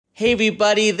Hey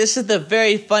everybody, this is the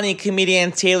very funny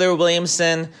comedian Taylor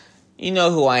Williamson. You know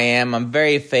who I am. I'm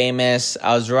very famous.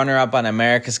 I was runner-up on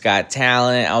America's Got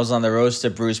Talent. I was on the roast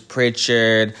of Bruce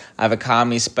Pritchard. I have a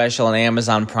comedy special on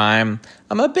Amazon Prime.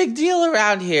 I'm a big deal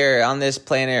around here on this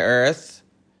planet Earth.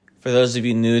 For those of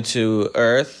you new to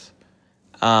Earth,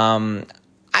 I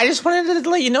just wanted to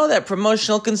let you know that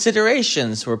promotional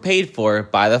considerations were paid for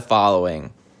by the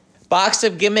following.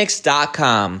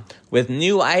 Boxofgimmicks.com. With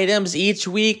new items each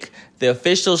week, the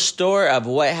official store of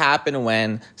what happened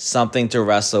when, something to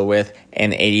wrestle with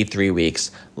in 83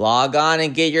 weeks. Log on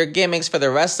and get your gimmicks for the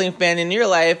wrestling fan in your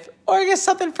life, or get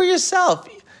something for yourself.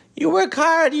 You work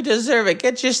hard, you deserve it.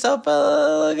 Get yourself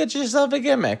a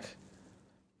gimmick.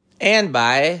 And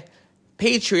by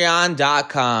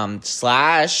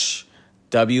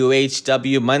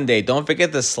patreon.com/WHW Monday. Don't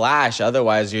forget the slash,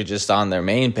 otherwise you're just on their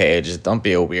main page. Don't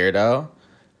be a weirdo.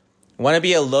 Want to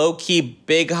be a low-key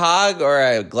big hog or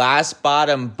a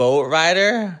glass-bottom boat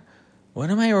rider? What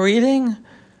am I reading?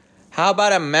 How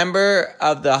about a member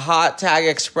of the Hot Tag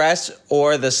Express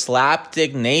or the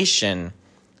Slapdick Nation?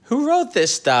 Who wrote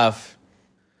this stuff?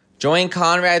 Join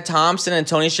Conrad Thompson and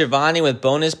Tony Schiavone with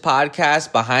bonus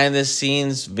podcasts,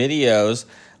 behind-the-scenes videos,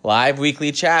 live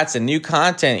weekly chats, and new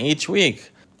content each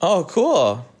week. Oh,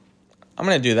 cool. I'm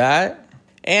going to do that.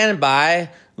 And by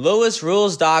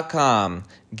LoisRules.com.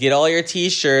 Get all your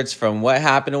t-shirts from What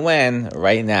Happened When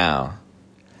right now.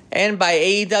 And by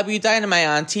AEW Dynamite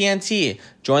on TNT.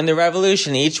 Join the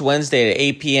revolution each Wednesday at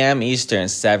 8 p.m. Eastern,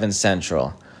 7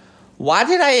 Central. Why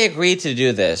did I agree to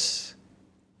do this?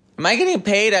 Am I getting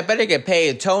paid? I better get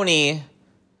paid. Tony,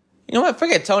 you know what?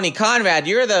 Forget Tony. Conrad,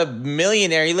 you're the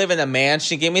millionaire. You live in a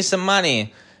mansion. Give me some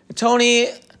money. Tony,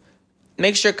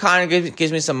 make sure Conrad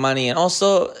gives me some money. And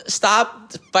also,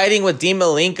 stop fighting with Dean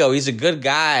Malenko. He's a good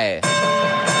guy.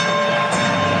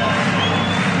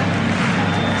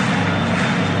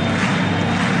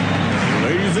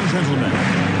 Ladies and gentlemen,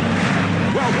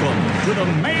 welcome to the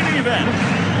main event.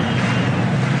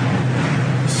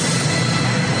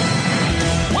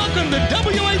 Welcome to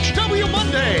WHW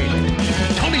Monday.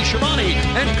 Tony Schiavone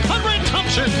and Conrad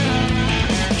Thompson.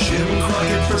 Jim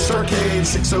Crockett First Arcade,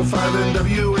 605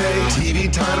 NWA.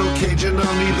 TV title, Cajun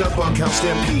Omni, the Bunkhouse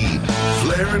Stampede.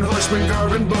 Flair and Horseman,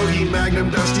 Garvin, Bogey, Magnum,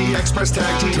 Dusty, Express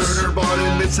Tag Team. Turner,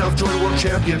 Bodden, Mid-South Joint World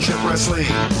Championship Wrestling.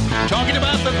 Talking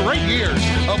about the great years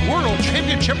of World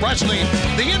Championship Wrestling,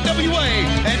 the NWA,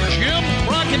 and Jim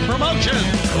Crockett Promotions.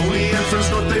 Tony and Friends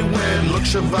North, they win. Look,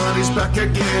 Schiavone's back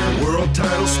again. World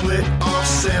title split off,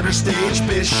 center stage,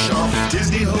 Bischoff.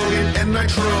 Disney, Hogan, and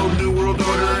Nitro. New World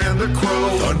Order and the Crow.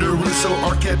 Thunder, Russo,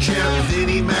 Arquette Champ,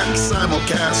 Vinnie Mac,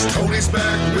 simulcast. Tony's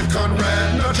back with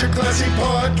Conrad, not your classy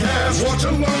podcast. Watch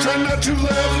along, try not to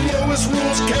laugh. Lowest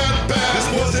rules, cat back. This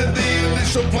wasn't the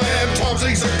initial plan. Tom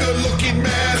Zigg's a good-looking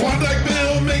man. Klondike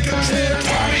Bill, make a champ.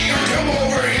 Tommy, you come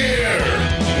over here.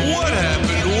 What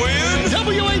happened when?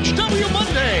 WHW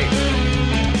Monday.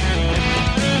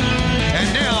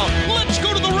 And now, let's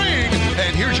go to the ring.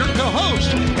 And here's your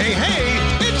co-host. Hey,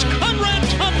 it's Conrad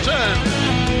Thompson.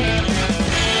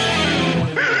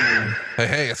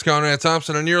 Hey, it's Conrad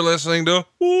Thompson, and you're listening to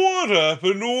What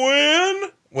Happened When?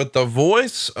 With the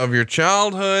voice of your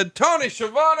childhood, Tony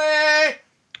Schiavone.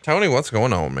 Tony, what's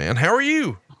going on, man? How are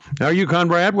you? How are you,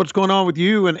 Conrad? What's going on with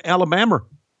you in Alabama?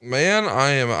 Man, I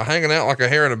am hanging out like a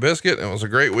hare in a biscuit. It was a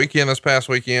great weekend this past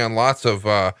weekend. Lots of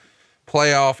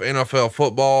playoff NFL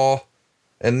football.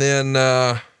 And then,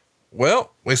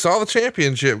 we saw the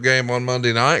championship game on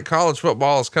Monday night. College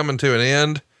football is coming to an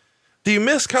end. Do you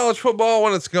miss college football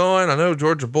when it's gone? I know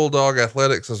Georgia Bulldog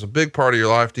athletics is a big part of your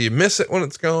life. Do you miss it when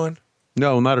it's gone?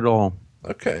 No, not at all.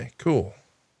 Okay, cool.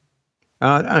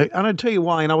 I'll tell you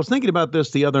why. And I was thinking about this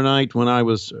the other night when I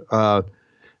was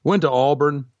went to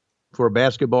Auburn for a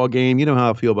basketball game. You know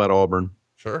how I feel about Auburn.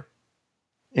 Sure.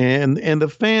 And the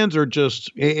fans are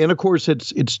just, and of course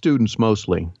it's students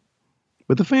mostly,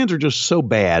 but the fans are just so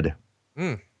bad.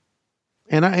 And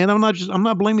I'm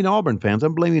not blaming Auburn fans.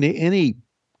 I'm blaming any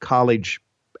college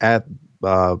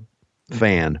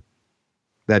fan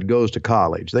that goes to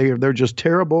college. They're just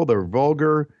terrible. They're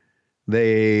vulgar.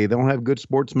 They don't have good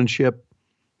sportsmanship,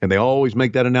 and they always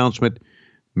make that announcement.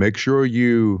 Make sure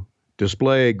you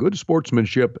display good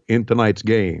sportsmanship in tonight's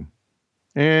game.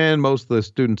 And most of the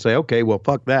students say, okay, well,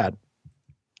 fuck that.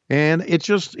 And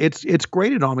it's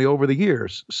grated on me over the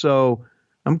years. So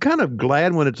I'm kind of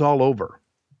glad when it's all over.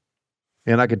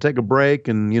 And I could take a break,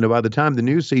 and by the time the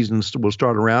new season will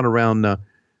start around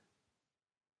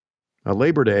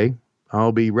Labor Day,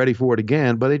 I'll be ready for it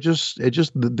again. But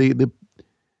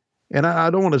and I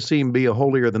don't want to seem be a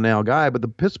holier than thou guy, but the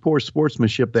piss poor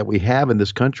sportsmanship that we have in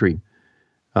this country,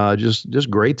 just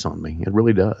grates on me. It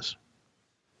really does.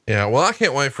 Yeah. Well, I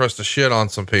can't wait for us to shit on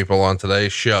some people on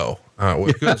today's show,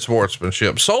 with good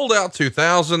sportsmanship. Sold Out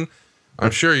 2000.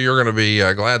 I'm sure you're going to be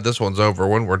glad this one's over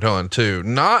when we're done too.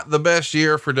 Not the best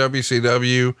year for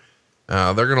WCW.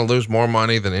 They're going to lose more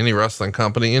money than any wrestling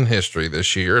company in history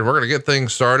this year. And we're going to get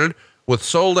things started with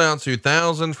Souled Out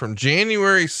 2000 from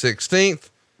January 16th.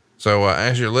 So,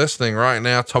 as you're listening right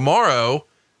now, tomorrow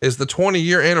is the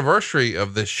 20-year anniversary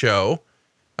of this show.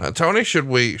 Tony, should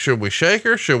we shake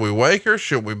her? Should we wake her?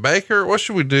 Should we bake her? What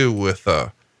should we do with,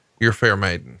 your fair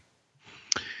maiden?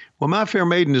 Well, my fair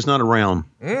maiden is not around.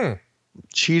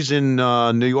 She's in,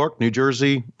 New York, New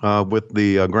Jersey, with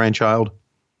the grandchild,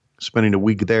 spending a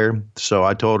week there. So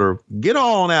I told her, get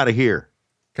on out of here.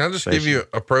 Can I just give you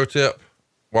a pro tip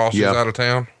while she's out of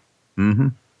town? Mm-hmm.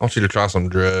 I want you to try some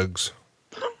drugs.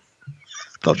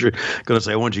 Thought you were going to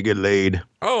say, I want you to get laid.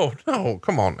 Oh, no,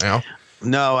 come on now.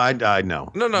 No, I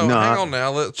know. No, hang on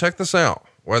now. Let's check this out.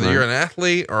 Whether you're an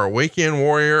athlete or a weekend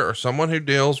warrior or someone who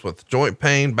deals with joint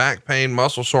pain, back pain,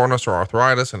 muscle soreness, or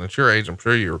arthritis, and at your age, I'm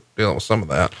sure you're dealing with some of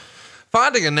that.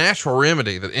 Finding a natural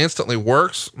remedy that instantly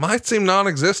works might seem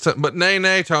non-existent, but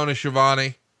nay, Tony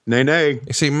Schiavone. Nay.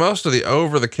 You see, most of the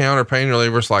over-the-counter pain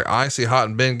relievers like Icy Hot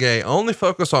and Bengay only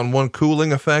focus on one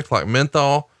cooling effect like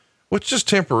menthol, which just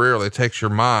temporarily takes your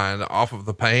mind off of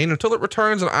the pain until it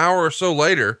returns an hour or so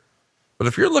later. But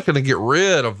if you're looking to get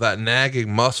rid of that nagging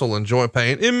muscle and joint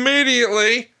pain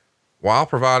immediately while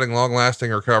providing long-lasting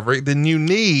recovery, then you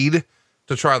need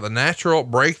to try the natural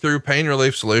breakthrough pain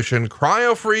relief solution,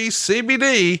 Cryo-Freeze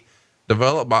CBD,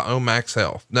 developed by Omax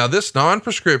Health. Now, this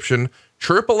non-prescription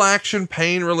triple action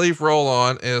pain relief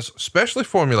roll-on is specially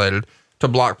formulated to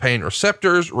block pain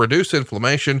receptors, reduce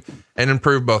inflammation, and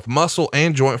improve both muscle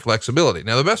and joint flexibility.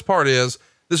 Now, the best part is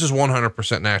this is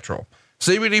 100% natural.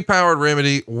 CBD powered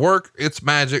remedy work its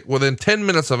magic within 10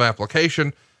 minutes of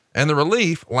application, and the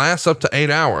relief lasts up to 8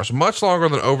 hours, much longer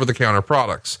than over-the-counter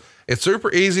products. It's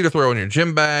super easy to throw in your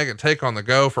gym bag and take on the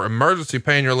go for emergency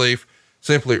pain relief.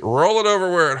 Simply roll it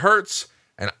over where it hurts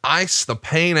and ice the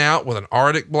pain out with an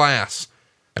Arctic blast.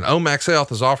 And Omax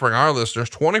Health is offering our listeners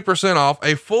 20% off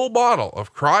a full bottle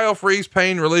of Cryo-Freeze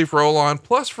Pain Relief Roll-On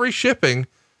plus free shipping.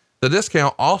 The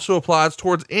discount also applies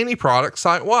towards any product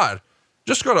site-wide.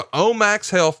 Just go to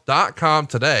omaxhealth.com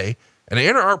today and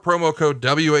enter our promo code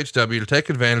WHW to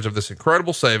take advantage of this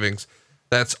incredible savings.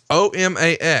 That's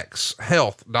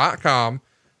omaxhealth.com.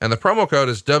 And the promo code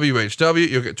is WHW.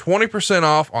 You'll get 20%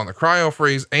 off on the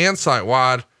Cryo-Freeze and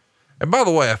site-wide. And by the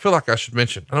way, I feel like I should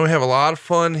mention, I know we have a lot of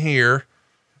fun here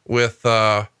with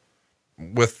the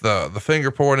finger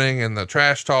pointing and the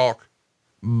trash talk,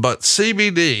 but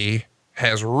CBD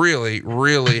has really,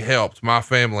 really helped my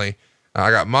family. I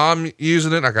got mom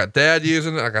using it. I got dad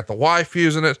using it. I got the wife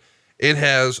using it. It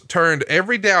has turned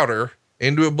every doubter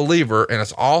into a believer, and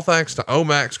it's all thanks to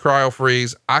Omax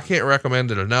Cryo-Freeze. I can't recommend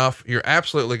it enough. You're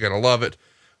absolutely going to love it.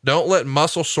 Don't let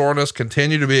muscle soreness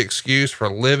continue to be an excuse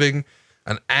for living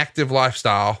an active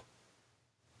lifestyle.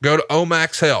 Go to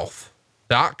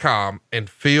omaxhealth.com and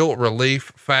feel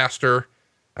relief faster.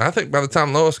 And I think by the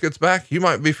time Lois gets back, you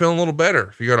might be feeling a little better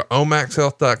if you go to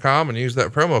omaxhealth.com and use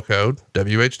that promo code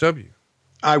WHW.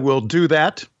 I will do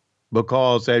that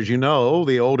because, as you know,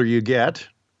 the older you get,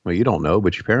 well, you don't know,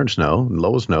 but your parents know, and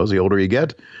Lois knows, the older you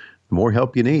get, the more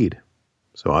help you need.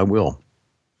 So I will.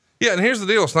 Yeah. And here's the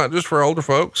deal. It's not just for older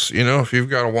folks. You know, if you've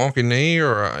got a wonky knee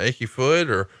or an achy foot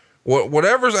or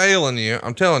whatever's ailing you,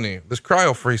 I'm telling you, this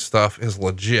Cryo-Freeze stuff is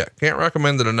legit. Can't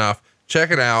recommend it enough. Check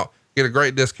it out. Get a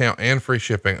great discount and free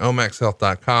shipping.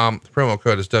 omaxhealth.com. The promo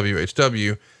code is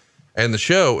WHW. And the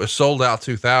show is Sold Out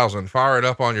 2000. Fire it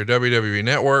up on your WWE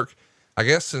network. I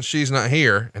guess since she's not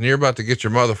here and you're about to get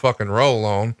your motherfucking roll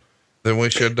on, then we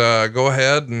should go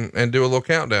ahead and do a little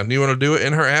countdown. Do you want to do it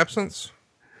in her absence?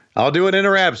 I'll do it in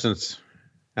her absence.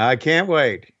 I can't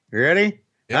wait. You ready?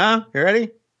 Yeah. Huh? You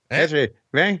ready? That's it.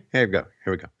 Ready? Here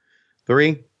we go.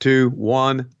 3, 2,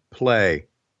 1, play.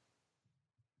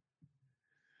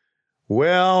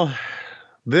 Well,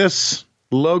 this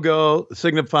logo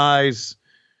signifies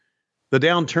the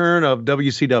downturn of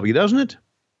WCW, doesn't it?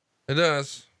 It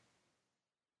does.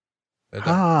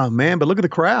 Ah, man, but look at the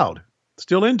crowd.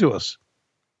 Still into us.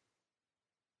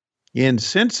 In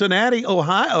Cincinnati,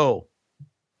 Ohio.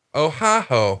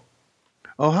 Ohio.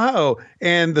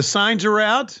 And the signs are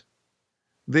out.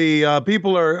 The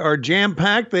people are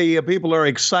jam-packed. The people are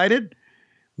excited.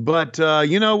 But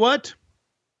you know what?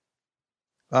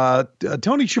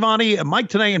 Tony Schiavone, Mike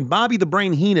Tenay, and Bobby the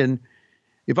Brain Heenan,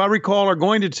 if I recall, are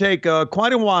going to take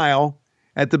quite a while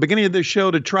at the beginning of this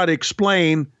show to try to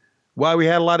explain why we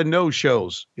had a lot of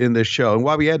no-shows in this show and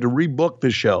why we had to rebook the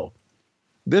show.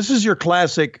 This is your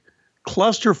classic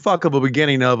clusterfuck of a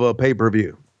beginning of a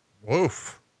pay-per-view.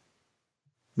 Woof.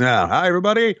 Now, hi,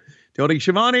 everybody. Tony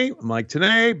Schiavone, Mike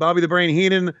Tenay, Bobby the Brain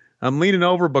Heenan. I'm leaning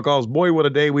over because, boy, what a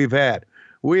day we've had.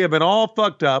 We have been all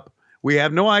fucked up. We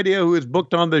have no idea who is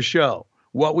booked on this show.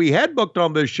 What we had booked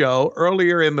on this show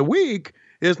earlier in the week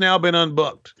has now been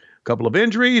unbooked. A couple of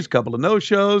injuries, a couple of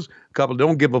no-shows, a couple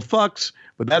don't give a fucks,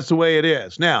 but that's the way it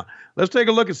is. Now, let's take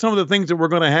a look at some of the things that we're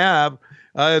going to have.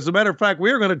 As a matter of fact,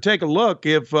 we're going to take a look,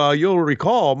 if you'll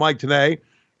recall, Mike, today,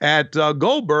 at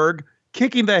Goldberg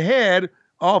kicking the head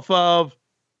off of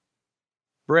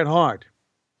Bret Hart.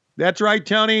 That's right,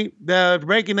 Tony.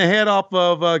 Breaking the head off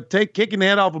of, kicking the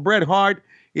head off of Bret Hart.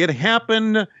 It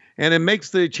happened, and it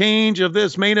makes the change of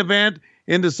this main event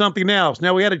into something else.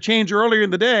 Now, we had a change earlier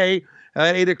in the day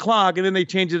at 8 o'clock, and then they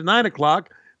changed it to 9 o'clock.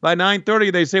 By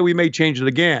 9:30, they say we may change it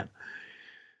again.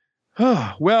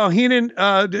 Well, Heenan,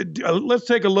 let's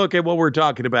take a look at what we're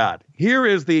talking about. Here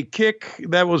is the kick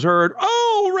that was heard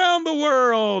all around the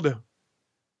world.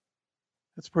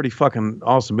 That's pretty fucking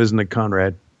awesome, isn't it,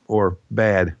 Conrad? Or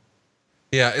bad?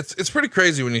 Yeah, it's pretty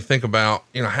crazy when you think about,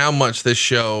 how much this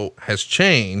show has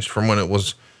changed from when it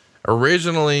was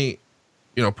originally,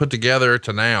 put together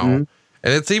to now. Mm-hmm.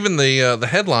 And it's even the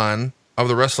headline of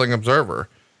the Wrestling Observer.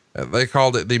 They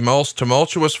called it the most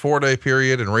tumultuous 4-day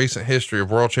period in recent history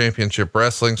of World Championship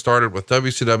Wrestling. Started with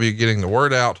WCW getting the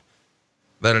word out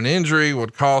that an injury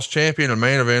would cause champion and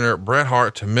main eventer Bret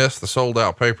Hart to miss the Souled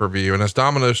Out pay-per-view. And as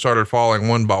dominoes started falling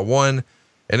one by one,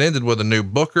 it ended with a new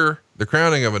booker, the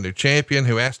crowning of a new champion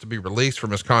who asked to be released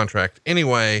from his contract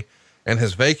anyway, and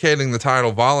his vacating the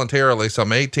title voluntarily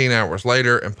some 18 hours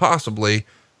later, and possibly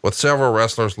with several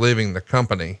wrestlers leaving the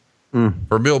company.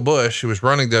 For Bill Bush, who was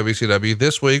running WCW,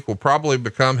 this week will probably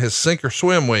become his sink or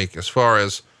swim week as far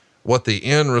as what the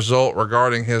end result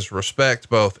regarding his respect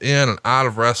both in and out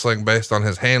of wrestling based on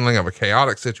his handling of a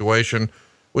chaotic situation,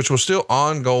 which was still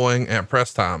ongoing at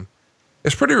press time.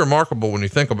 It's pretty remarkable when you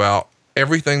think about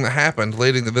everything that happened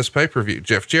leading to this pay-per-view.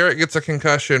 Jeff Jarrett gets a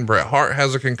concussion. Bret Hart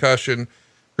has a concussion.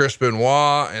 Chris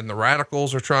Benoit and the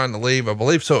Radicals are trying to leave. I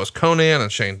believe so is Conan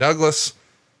and Shane Douglas.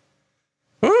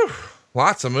 Whew.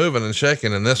 Lots of moving and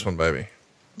shaking in this one, baby.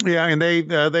 Yeah, and they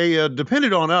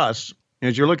depended on us,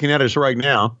 as you're looking at us right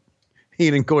now. He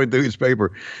ain't going through his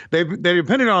paper. They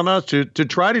depended on us to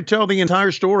try to tell the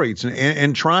entire stories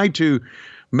and try to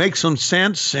make some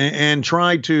sense and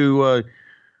try to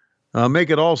make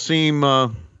it all seem,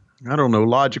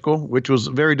 logical, which was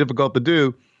very difficult to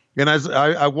do. And as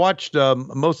I watched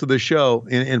most of the show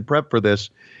in prep for this,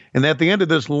 and at the end of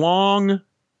this long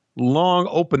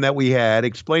open that we had,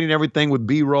 explaining everything with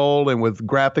B-roll and with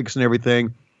graphics and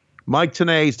everything, Mike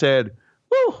Tenay said,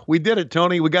 "Woo, we did it,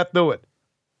 Tony. We got through it."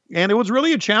 And it was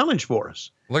really a challenge for us.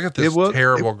 Look at this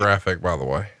terrible graphic, by the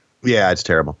way. Yeah, it's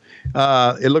terrible.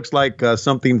 It looks like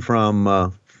something from,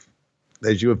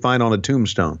 as you would find on a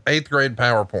tombstone. 8th grade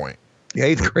PowerPoint.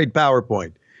 8th grade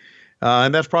PowerPoint.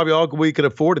 And that's probably all we could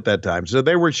afford at that time. So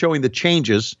they were showing the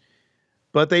changes,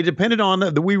 but they depended on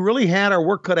that. We really had our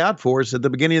work cut out for us at the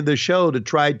beginning of the show to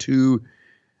try to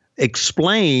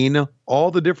explain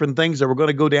all the different things that were going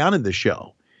to go down in the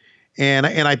show. And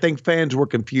I think fans were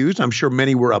confused. I'm sure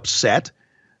many were upset.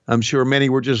 I'm sure many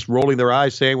were just rolling their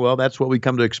eyes saying, well, that's what we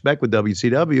come to expect with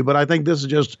WCW. But I think this is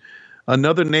just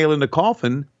another nail in the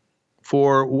coffin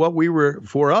for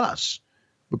for us.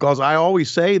 Because I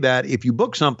always say that if you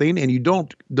book something and you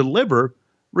don't deliver,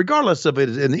 regardless of it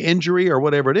is an injury or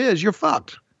whatever it is, you're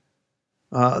fucked.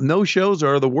 No shows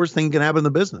are the worst thing that can happen in the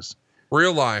business.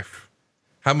 Real life.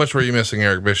 How much were you missing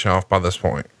Eric Bischoff by this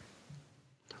point?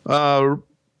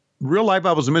 Real life,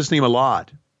 I was missing him a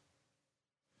lot.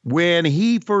 When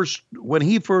he first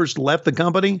left the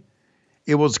company,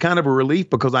 it was kind of a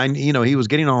relief because he was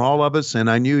getting on all of us and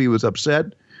I knew he was upset.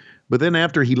 But then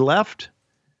after he left,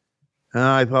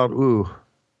 I thought, ooh.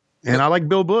 And I like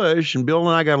Bill Bush, and Bill and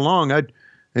I got along.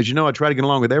 As you know, I try to get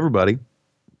along with everybody.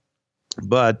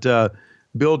 But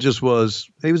Bill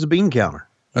he was a bean counter.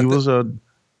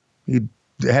 He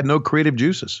had no creative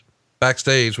juices.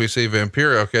 Backstage, we see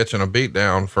Vampiro catching a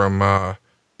beatdown from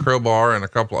Crowbar and a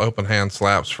couple of open hand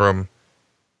slaps from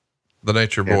the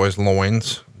Nature Boy's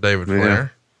loins, David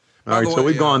Flair. All right, so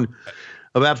we've gone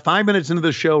about 5 minutes into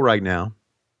the show right now,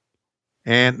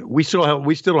 and we still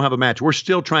don't have a match. We're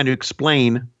still trying to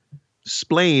explain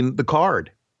the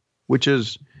card, which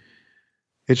is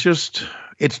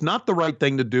it's not the right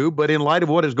thing to do, but in light of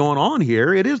what is going on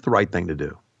here, it is the right thing to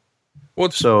do.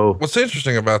 What's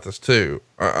interesting about this too,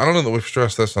 I don't know that we've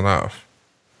stressed this enough.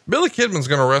 Billy Kidman's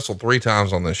going to wrestle 3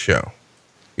 times on this show.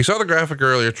 You saw the graphic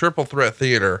earlier, Triple Threat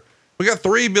Theater. We got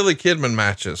 3 Billy Kidman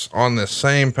matches on this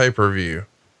same pay-per-view.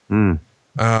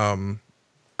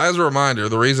 As a reminder,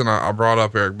 the reason I brought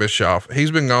up Eric Bischoff,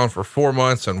 he's been gone for 4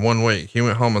 months and 1 week. He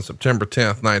went home on September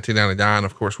 10th, 1999.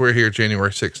 Of course, we're here January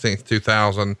 16th,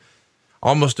 2000.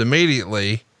 Almost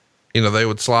immediately, they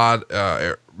would slide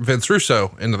Vince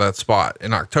Russo into that spot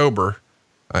in October.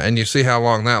 And you see how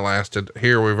long that lasted.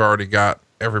 Here we've already got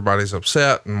everybody's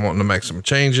upset and wanting to make some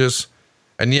changes.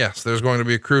 And yes, there's going to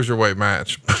be a cruiserweight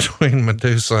match between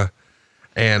Medusa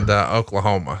and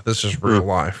Oklahoma. This is real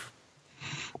life.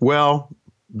 Well,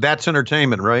 that's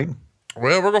entertainment, right?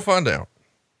 Well, we're going to find out.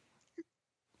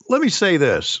 Let me say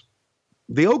this.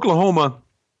 The Oklahoma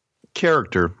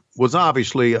character was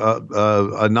obviously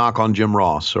a knock on Jim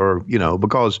Ross,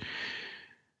 because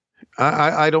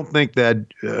I don't think that,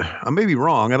 I may be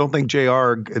wrong. I don't think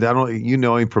JR, you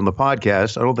know him from the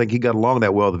podcast. I don't think he got along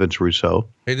that well with Vince Russo.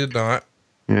 He did not.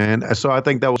 And so I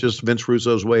think that was just Vince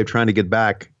Russo's way of trying to get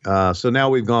back. So now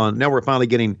we're finally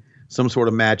getting some sort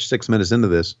of match 6 minutes into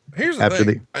this. Here's the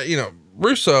thing.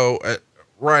 Russo,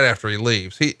 right after he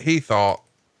leaves, he thought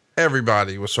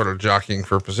everybody was sort of jockeying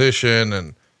for position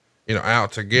and,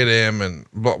 out to get him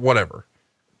but whatever.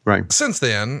 Right. Since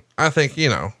then, I think,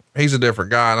 he's a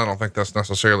different guy, and I don't think that's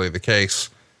necessarily the case.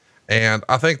 And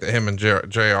I think that him and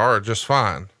JR are just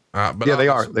fine. But yeah, they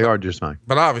are just fine.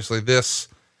 But obviously this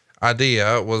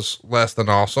idea was less than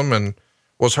awesome and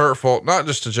was hurtful, not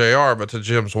just to JR, but to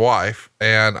Jim's wife.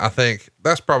 And I think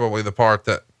that's probably the part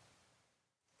that,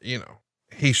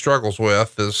 he struggles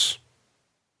with is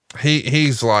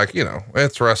he's like,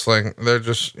 it's wrestling. They're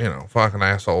just, fucking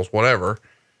assholes, whatever.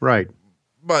 Right.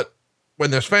 But when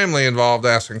there's family involved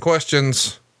asking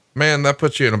questions, man, that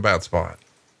puts you in a bad spot.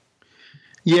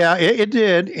 Yeah, it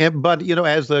did. But,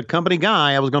 as the company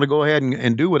guy, I was going to go ahead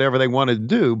and do whatever they wanted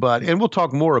to do. And we'll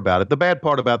talk more about it. The bad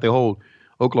part about the whole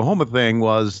Oklahoma thing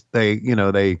was they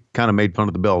kind of made fun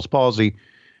of the Bell's palsy.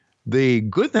 The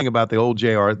good thing about the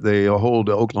whole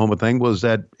Oklahoma thing was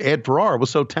that Ed Ferrara was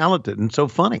so talented and so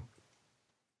funny.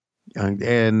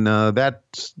 And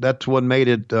that's what made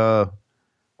it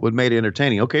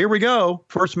entertaining. Okay, here we go.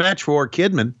 First match for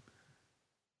Kidman.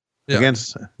 Yeah.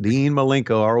 Against Dean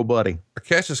Malenko, our old buddy. A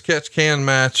catch-as-catch-can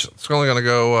match. It's only going to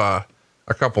go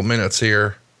a couple minutes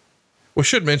here. We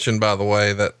should mention, by the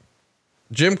way, that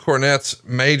Jim Cornette's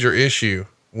major issue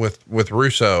with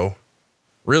Russo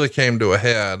really came to a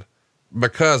head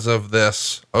because of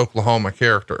this Oklahoma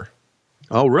character.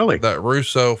 Oh, really? That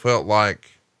Russo felt like,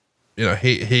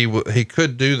 he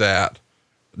could do that,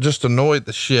 just annoyed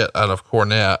the shit out of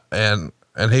Cornette. And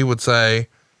he would say,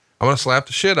 I'm going to slap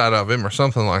the shit out of him or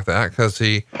something like that, cause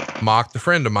he mocked a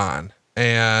friend of mine.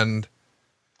 And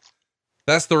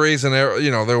that's the reason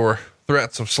there were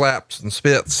threats of slaps and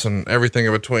spits and everything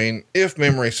in between, if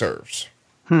memory serves.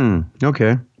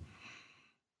 Okay.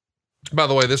 By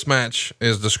the way, this match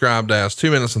is described as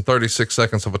 2 minutes and 36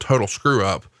 seconds of a total screw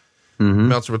up. Mm-hmm.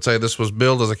 Meltzer would say this was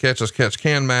billed as a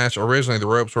catch-as-catch-can match. Originally, the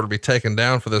ropes were to be taken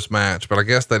down for this match, but I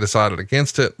guess they decided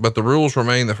against it. But the rules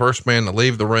remain: the first man to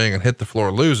leave the ring and hit the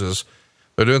floor loses.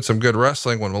 They're doing some good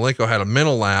wrestling when Malenko had a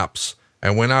mental lapse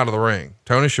and went out of the ring.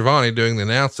 Tony Schiavone, doing the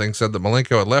announcing, said that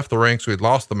Malenko had left the ring, so he'd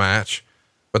lost the match.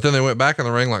 But then they went back in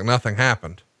the ring like nothing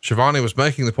happened. Schiavone was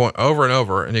making the point over and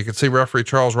over, and you could see referee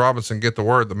Charles Robinson get the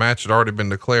word the match had already been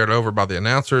declared over by the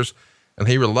announcers, and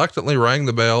he reluctantly rang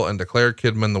the bell and declared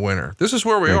Kidman the winner. This is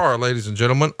where we are, ladies and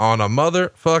gentlemen, on a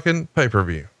motherfucking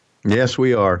pay-per-view. Yes,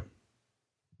 we are.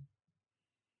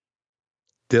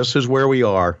 This is where we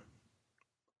are.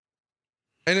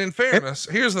 And in fairness,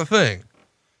 here's the thing.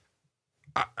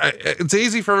 It's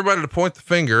easy for everybody to point the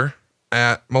finger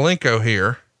at Malenko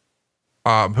here,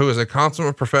 who is a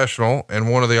consummate professional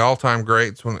and one of the all-time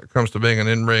greats when it comes to being an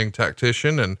in-ring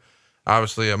tactician and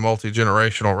obviously a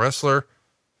multi-generational wrestler.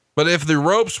 But if the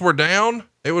ropes were down,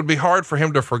 it would be hard for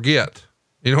him to forget.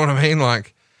 You know what I mean?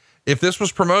 Like, if this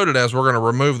was promoted as we're going to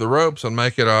remove the ropes and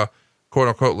make it a quote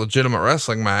unquote legitimate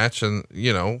wrestling match, and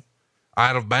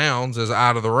out of bounds is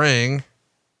out of the ring,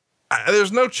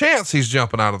 there's no chance he's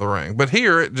jumping out of the ring. But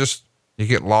here you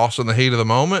get lost in the heat of the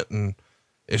moment, and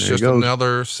it's just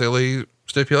another silly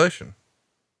stipulation.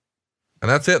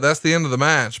 And that's it. That's the end of the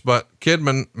match. But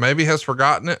Kidman maybe has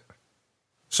forgotten it.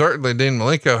 Certainly Dean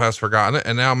Malenko has forgotten it.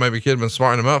 And now maybe Kidman's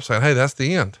smarting him up saying, hey, that's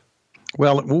the end.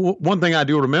 Well, one thing I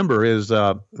do remember is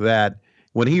that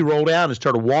when he rolled out and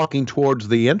started walking towards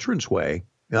the entranceway,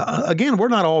 again, we're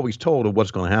not always told of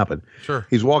what's going to happen. Sure.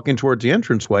 He's walking towards the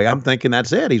entranceway. I'm thinking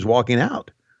that's it. He's walking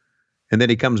out. And then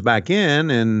he comes back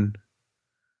in, and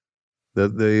I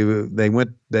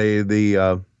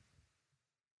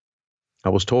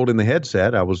was told in the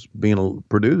headset, I was being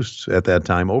produced at that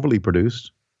time, overly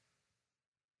produced,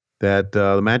 that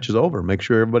the match is over. Make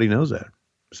sure everybody knows that.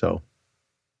 So,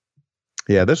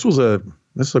 yeah, this is a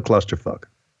clusterfuck.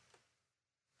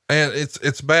 And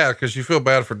it's bad because you feel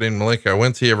bad for Dean Malenko.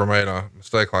 When's he ever made a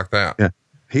mistake like that? Yeah,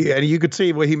 and you could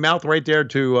see what he mouthed right there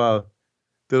to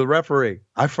the referee.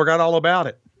 I forgot all about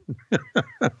it.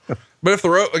 But if the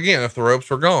ropes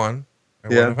were gone, it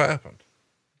wouldn't have happened.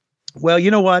 Well,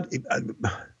 you know what?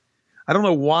 I don't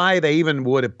know why they even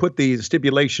would have put the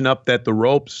stipulation up that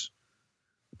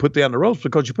put down the ropes,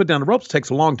 because you put down the ropes, it takes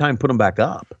a long time to put them back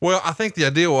up. Well, I think the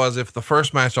idea was if the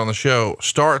first match on the show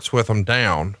starts with them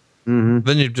down,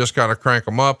 then you've just got to crank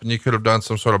them up, and you could have done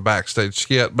some sort of backstage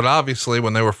skit. But obviously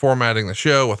when they were formatting the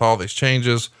show with all these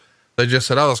changes, they just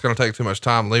said, oh, it's going to take too much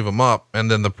time, leave them up. And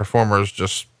then the performers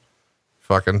just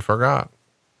fucking forgot.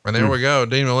 And there we go.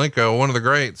 Dean Malenko, one of the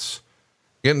greats,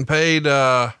 getting paid,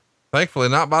 thankfully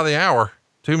not by the hour,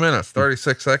 2 minutes,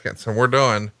 36 seconds. And we're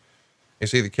done. You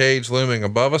see the cage looming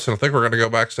above us. And I think we're going to go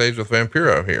backstage with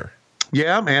Vampiro here.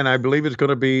 Yeah, man. I believe it's going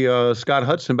to be Scott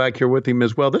Hudson back here with him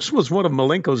as well. This was one of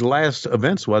Malenko's last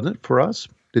events, wasn't it, for us?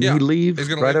 Did he leave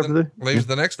right after leaves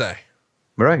the next day?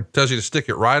 Right. Tells you to stick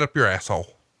it right up your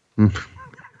asshole.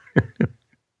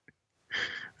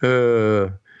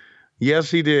 Yes,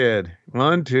 he did.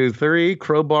 1, 2, 3.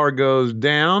 Crowbar goes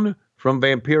down from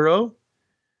Vampiro.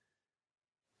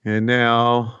 And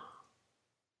now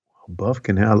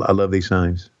Buffkin. I love these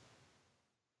signs.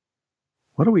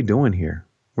 What are we doing here?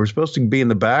 We're supposed to be in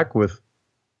the back with.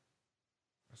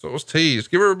 So it was teased.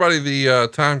 Give everybody the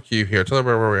time cue here. Tell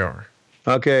everybody where we are.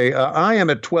 Okay. I am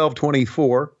at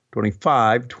 12:24,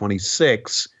 25,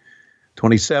 26,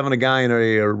 27. A guy in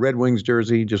a Red Wings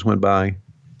jersey just went by.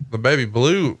 The baby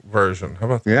blue version. How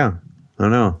about that? Yeah, I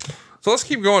know. So let's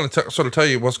keep going and sort of tell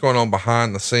you what's going on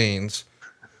behind the scenes.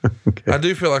 Okay. I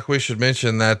do feel like we should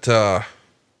mention that,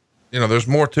 there's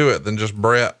more to it than just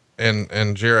Brett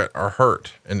and Jarrett are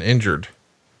hurt and injured.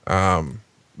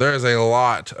 There is a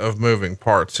lot of moving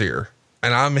parts here,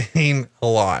 and I mean a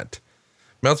lot.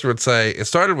 Meltzer would say it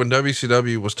started when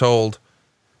WCW was told,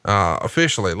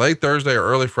 officially late Thursday or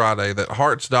early Friday, that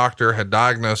Hart's doctor had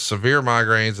diagnosed severe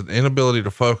migraines and inability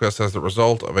to focus as the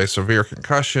result of a severe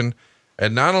concussion,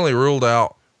 and not only ruled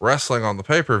out wrestling on the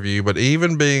pay-per-view, but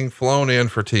even being flown in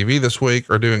for TV this week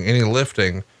or doing any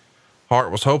lifting. Hart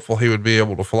was hopeful he would be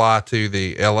able to fly to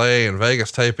the LA and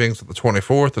Vegas tapings of the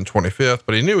 24th and 25th,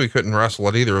 but he knew he couldn't wrestle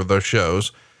at either of those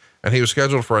shows. And he was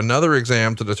scheduled for another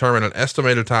exam to determine an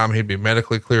estimated time he'd be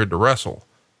medically cleared to wrestle.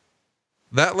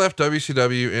 That left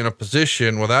WCW in a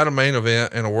position without a main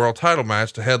event and a world title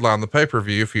match to headline the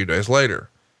pay-per-view a few days later.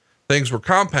 Things were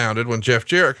compounded when Jeff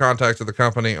Jarrett contacted the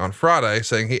company on Friday,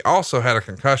 saying he also had a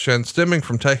concussion stemming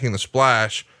from taking the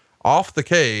splash off the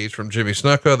cage from Jimmy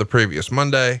Snuka the previous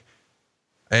Monday,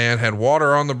 and had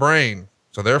water on the brain.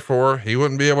 So therefore he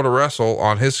wouldn't be able to wrestle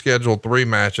on his scheduled 3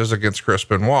 matches against Chris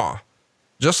Benoit.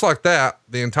 Just like that,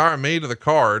 the entire meat of the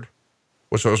card,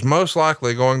 which was most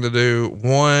likely going to do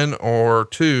one of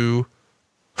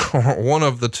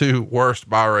the 2 worst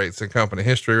buy rates in company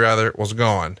history, was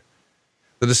gone.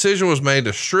 The decision was made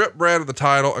to strip Brad of the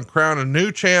title and crown a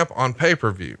new champ on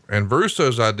pay-per-view. And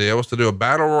Russo's idea was to do a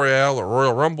battle royale or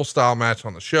Royal Rumble style match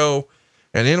on the show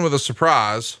and end with a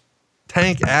surprise,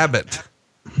 Tank Abbott.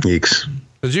 Yeeks.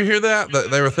 Did you hear that?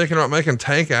 That they were thinking about making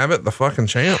Tank Abbott the fucking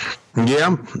champ?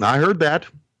 Yeah, I heard that.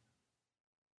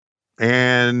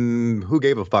 And who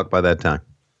gave a fuck by that time?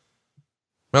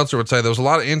 Meltzer would say there was a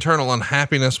lot of internal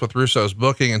unhappiness with Russo's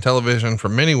booking and television for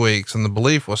many weeks, and the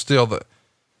belief was still that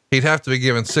he'd have to be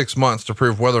given 6 months to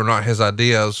prove whether or not his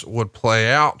ideas would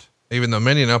play out, even though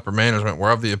many in upper management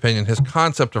were of the opinion his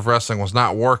concept of wrestling was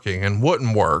not working and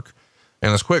wouldn't work,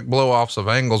 and his quick blow-offs of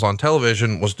angles on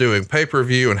television was doing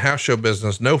pay-per-view and house show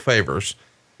business no favors.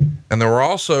 And there were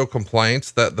also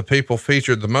complaints that the people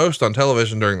featured the most on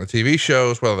television during the TV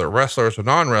shows, whether they're wrestlers or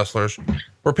non-wrestlers,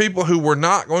 were people who were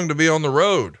not going to be on the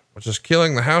road, which is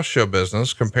killing the house show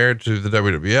business compared to the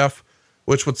WWF,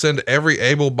 which would send every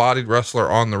able-bodied wrestler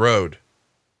on the road.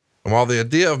 And while the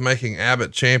idea of making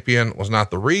Abbott champion was not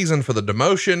the reason for the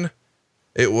demotion,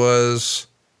 it was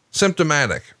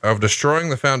symptomatic of destroying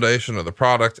the foundation of the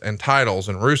product and titles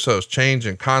and Russo's change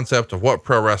in concept of what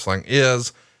pro wrestling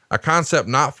is, a concept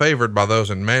not favored by those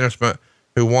in management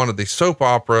who wanted the soap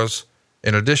operas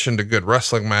in addition to good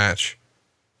wrestling match,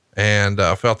 and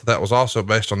felt that was also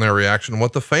based on their reaction,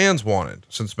 what the fans wanted,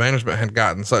 since management had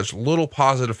gotten such little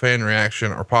positive fan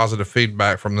reaction or positive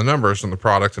feedback from the numbers in the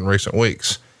product in recent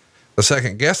weeks. The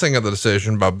second guessing of the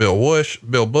decision by Bill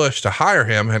Bush to hire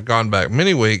him had gone back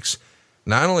many weeks,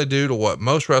 not only due to what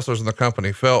most wrestlers in the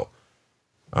company felt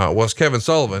was Kevin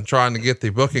Sullivan trying to get the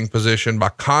booking position by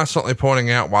constantly pointing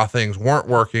out why things weren't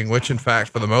working, which in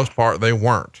fact, for the most part, they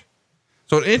weren't.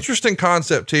 So an interesting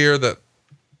concept here that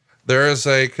there is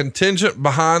a contingent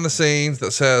behind the scenes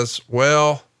that says,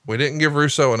 well, we didn't give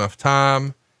Russo enough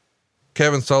time.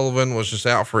 Kevin Sullivan was just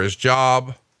out for his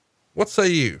job. What say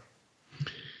you?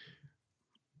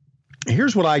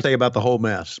 Here's what I say about the whole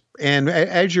mess. And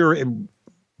as you're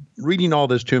reading all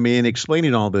this to me and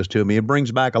explaining all this to me, it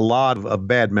brings back a lot of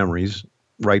bad memories,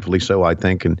 rightfully so, I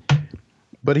think.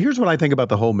 But here's what I think about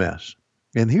the whole mess.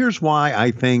 And here's why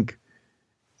I think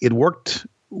it worked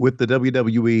with the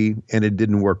WWE and it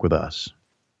didn't work with us.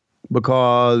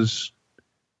 Because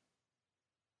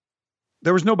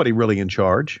there was nobody really in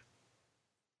charge.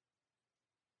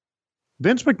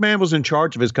 Vince McMahon was in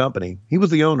charge of his company. He was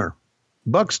the owner.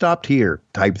 Buck stopped here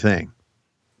type thing.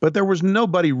 But there was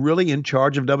nobody really in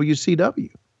charge of WCW.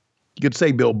 You could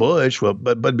say Bill Bush, well,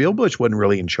 but Bill Bush wasn't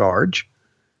really in charge.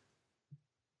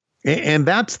 And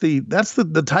that's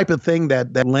the type of thing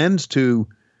that lends to,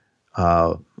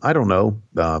 I don't know,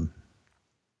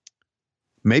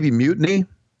 maybe mutiny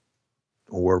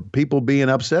or people being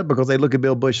upset because they look at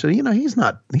Bill Bush and say, he's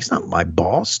not my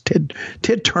boss. Ted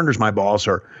Turner's my boss,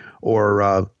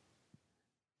 or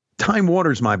Time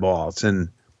Warner's my boss. And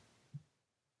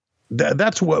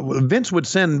that's what Vince would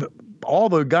send all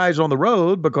the guys on the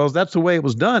road because that's the way it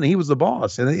was done. He was the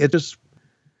boss. And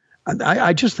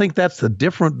I just think there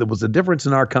was a difference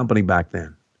in our company back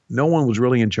then. No one was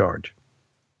really in charge.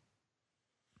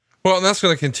 Well, and that's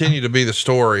going to continue to be the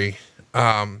story.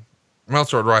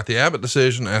 Meltzer would write the Abbott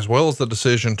decision, as well as the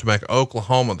decision to make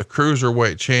Oklahoma the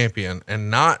cruiserweight champion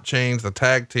and not change the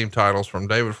tag team titles from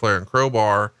David Flair and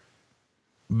Crowbar,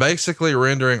 basically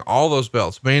rendering all those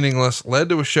belts meaningless, led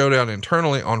to a showdown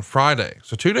internally on Friday.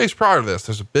 So 2 days prior to this,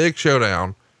 there's a big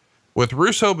showdown with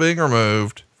Russo being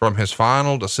removed from his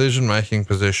final decision-making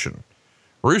position.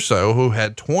 Russo, who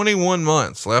had 21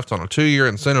 months left on a 2-year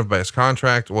incentive-based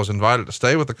contract, was invited to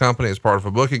stay with the company as part of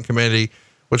a booking committee,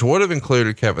 which would have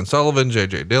included Kevin Sullivan,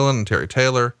 J.J. Dillon, and Terry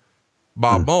Taylor.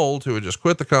 Bob Mould, who had just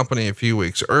quit the company a few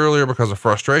weeks earlier because of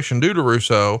frustration due to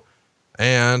Russo,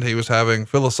 and he was having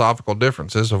philosophical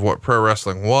differences of what pro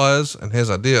wrestling was, and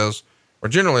his ideas were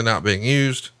generally not being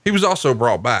used. He was also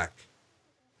brought back.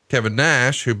 Kevin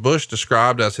Nash, who Bush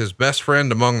described as his best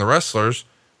friend among the wrestlers,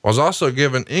 was also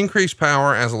given increased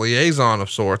power as a liaison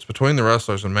of sorts between the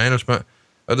wrestlers and management,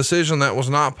 a decision that was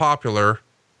not popular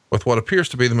with what appears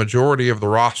to be the majority of the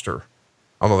roster.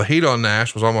 Although the heat on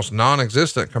Nash was almost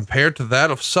non-existent compared to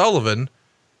that of Sullivan,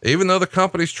 even though the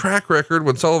company's track record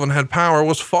when Sullivan had power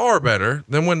was far better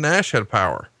than when Nash had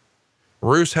power.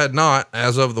 Roos had not,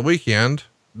 as of the weekend,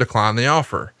 declined the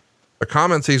offer. The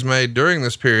comments he's made during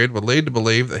this period would lead to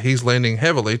believe that he's leaning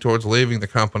heavily towards leaving the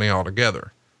company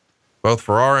altogether. Both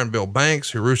Ferrara and Bill Banks,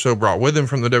 who Russo brought with him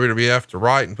from the WWF to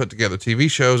write and put together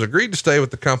TV shows, agreed to stay with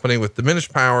the company with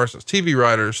diminished powers as TV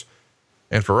writers,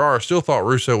 and Ferrara still thought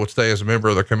Russo would stay as a member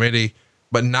of the committee,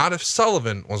 but not if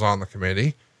Sullivan was on the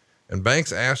committee, and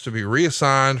Banks asked to be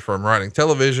reassigned from writing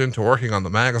television to working on the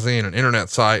magazine and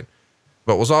internet site,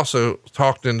 but was also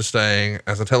talked into staying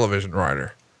as a television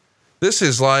writer. This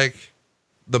is like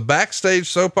the backstage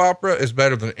soap opera is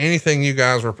better than anything you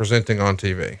guys were presenting on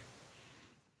TV.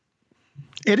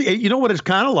 You know what it's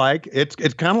kind of like? It's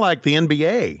kind of like the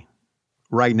NBA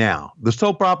right now. The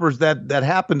soap operas that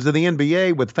happens in the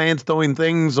NBA with fans throwing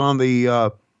things on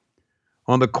the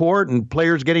court and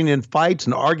players getting in fights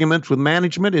and arguments with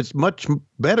management. It's much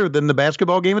better than the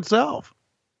basketball game itself.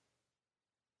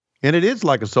 And it is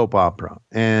like a soap opera.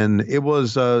 And I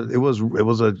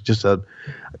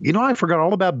forgot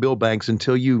all about Bill Banks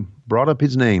until you brought up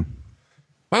his name.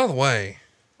 By the way,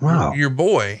 wow, your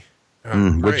boy.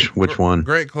 Which one?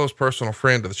 Great close personal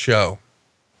friend of the show.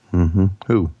 Mm-hmm.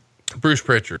 Who? Bruce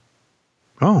Pritchard.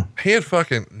 Oh, he had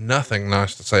fucking nothing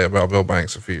nice to say about Bill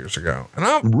Banks a few years ago. And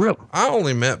I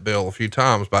only met Bill a few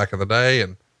times back in the day,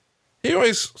 and he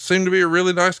always seemed to be a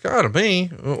really nice guy to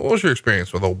me. What was your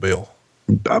experience with old Bill?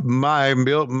 I got along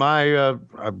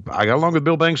with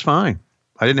Bill Banks fine.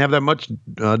 I didn't have that much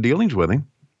dealings with him.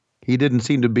 He didn't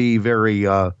seem to be very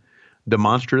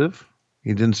demonstrative.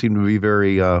 He didn't seem to be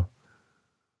very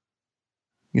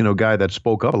guy that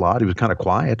spoke up a lot. He was kind of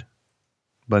quiet,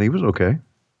 but he was okay.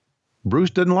 Bruce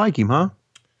didn't like him, huh?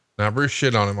 Now, Bruce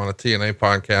shit on him on a TNA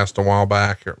podcast a while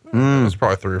back. It was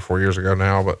probably 3 or 4 years ago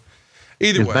now, but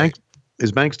either way.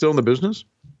 Is Banks still in the business?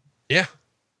 Yeah.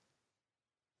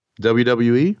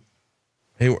 WWE?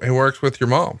 He works with your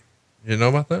mom. You know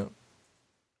about that?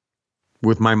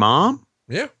 With my mom?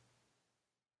 Yeah.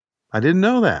 I didn't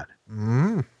know that.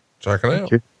 Check it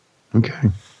out. Okay.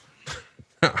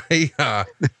 Hey,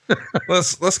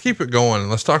 let's keep it going.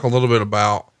 Let's talk a little bit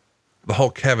about the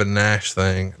whole Kevin Nash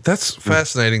thing. That's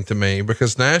fascinating to me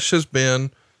because Nash has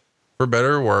been, for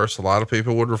better or worse, a lot of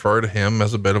people would refer to him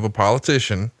as a bit of a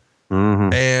politician.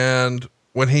 And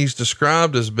when he's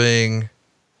described as being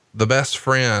the best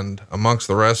friend amongst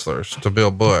the wrestlers to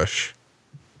Bill Bush,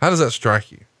 how does that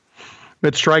strike you?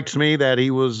 It strikes me that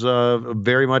he was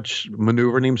very much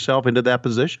maneuvering himself into that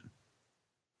position.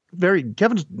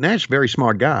 Kevin Nash, very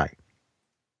smart guy.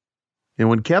 And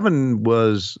when Kevin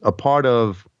was a part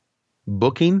of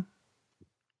booking,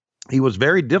 he was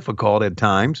very difficult at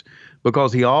times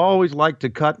because he always liked to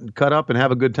cut up and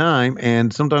have a good time.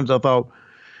 And sometimes I thought,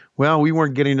 well, we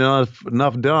weren't getting enough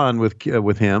done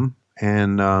with him.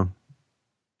 And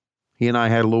he and I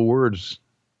had a little words.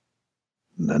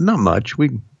 Not much.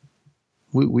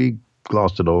 We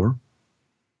glossed it over.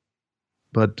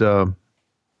 But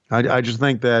I just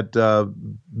think that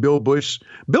Bill Bush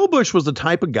was the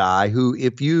type of guy who,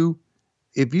 if you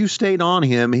stayed on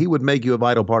him, he would make you a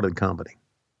vital part of the company.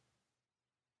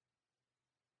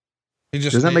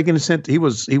 Does that make any sense? He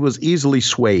was easily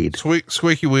swayed.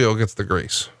 Squeaky wheel gets the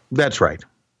grease. That's right.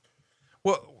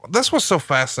 Well, that's what's so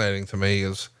fascinating to me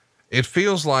is it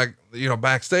feels like,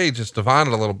 backstage it's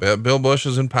divided a little bit. Bill Bush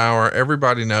is in power.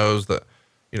 Everybody knows that,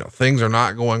 things are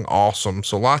not going awesome.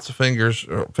 So lots of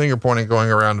finger pointing going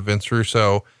around to Vince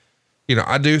Russo.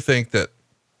 I do think that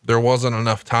there wasn't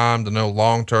enough time to know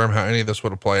long-term how any of this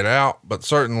would have played out, but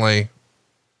certainly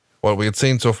what we had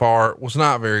seen so far was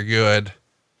not very good.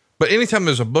 But anytime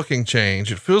there's a booking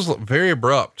change, it feels very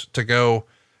abrupt to go,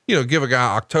 give a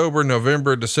guy October,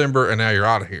 November, December, and now you're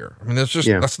out of here. I mean,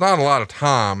 that's not a lot of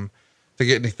time to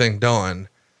get anything done.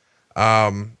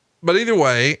 But either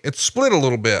way, it's split a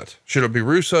little bit. Should it be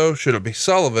Russo? Should it be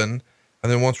Sullivan?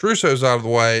 And then once Russo's out of the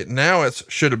way, now it's,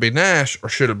 should it be Nash or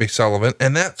should it be Sullivan?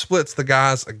 And that splits the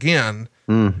guys again.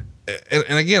 And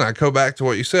again, I go back to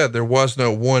what you said. There was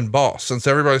no one boss. Since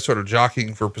everybody's sort of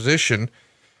jockeying for position,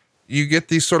 you get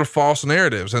these sort of false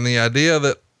narratives. And the idea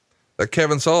that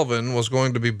Kevin Sullivan was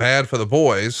going to be bad for the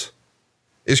boys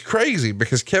is crazy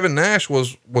because Kevin Nash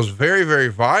was very, very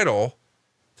vital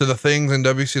to the things in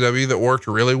WCW that worked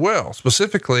really well.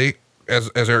 Specifically, as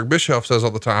Eric Bischoff says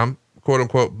all the time, quote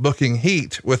unquote, booking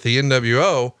heat with the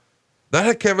NWO, that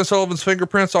had Kevin Sullivan's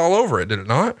fingerprints all over it, did it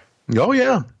not? Oh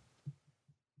yeah.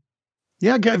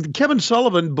 Yeah. Kevin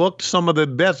Sullivan booked some of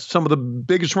the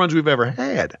biggest runs we've ever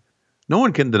had. No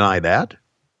one can deny that.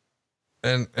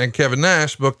 And Kevin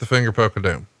Nash booked the finger poke of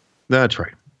doom. That's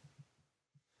right.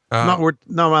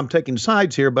 I'm taking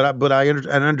sides here, but I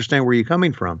understand where you're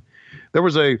coming from. There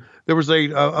was a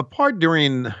part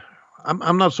during,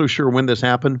 I'm not so sure when this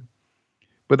happened,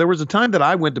 but there was a time that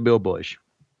I went to Bill Bush.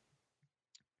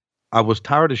 I was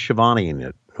tired of Shivaniing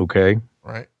it. Okay.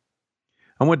 Right.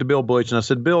 I went to Bill Bush and I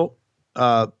said, Bill,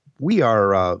 we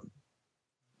are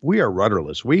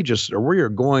rudderless. We are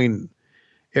going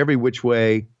every which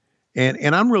way.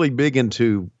 And I'm really big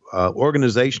into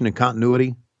organization and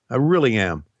continuity. I really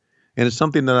am. And it's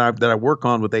something that I work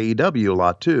on with AEW a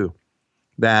lot too,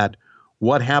 that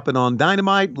what happened on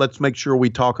Dynamite, let's make sure we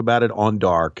talk about it on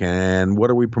Dark. And what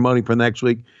are we promoting for next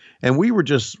week? And we were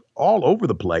just all over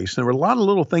the place. There were a lot of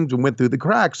little things that went through the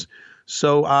cracks.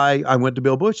 So I went to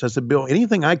Bill Bush. I said, Bill,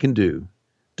 anything I can do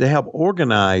to help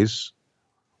organize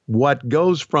what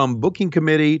goes from booking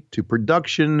committee to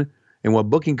production and what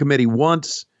booking committee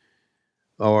wants,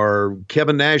 or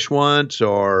Kevin Nash wants,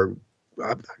 or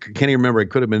I can't even remember.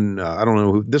 It could have been, I don't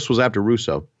know who. This was after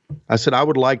Russo. I said, I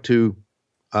would like to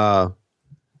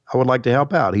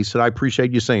help out. He said, I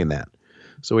appreciate you saying that.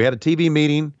 So we had a TV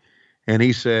meeting and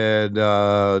he said,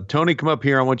 Tony, come up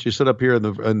here. I want you to sit up here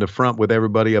in the front with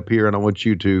everybody up here. And I want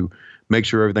you to make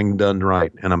sure everything's done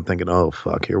right. And I'm thinking, oh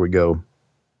fuck, here we go.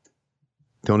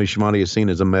 Tony Schiavone is seen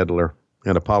as a meddler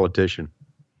and a politician,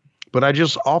 but I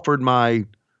just offered my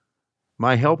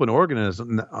help in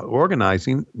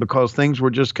organizing because things were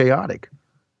just chaotic.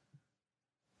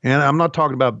 And I'm not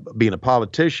talking about being a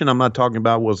politician. I'm not talking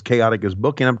about was chaotic as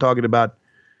booking. I'm talking about,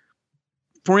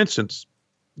 for instance,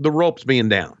 the ropes being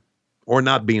down or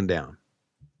not being down.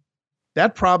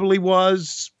 That probably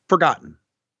was forgotten.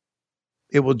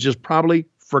 It was just probably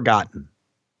forgotten.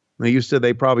 Now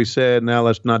they probably said, now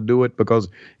let's not do it because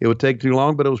it would take too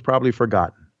long, but it was probably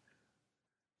forgotten.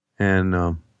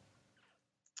 And,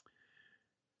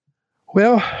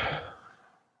 well,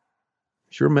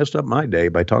 sure messed up my day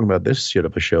by talking about this shit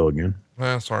of a show again.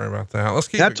 Well, sorry about that. Let's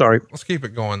keep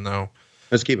it going though.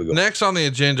 Let's keep it going. Next on the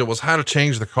agenda was how to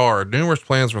change the card. Numerous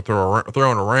plans were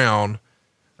thrown around.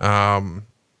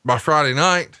 By Friday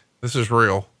night, this is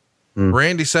real.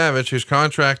 Randy Savage, whose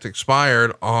contract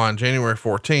expired on January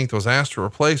 14th, was asked to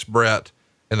replace Brett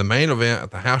in the main event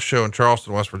at the house show in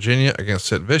Charleston, West Virginia against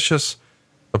Sid Vicious.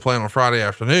 The plan on Friday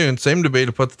afternoon seemed to be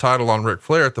to put the title on Ric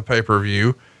Flair at the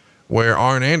pay-per-view, where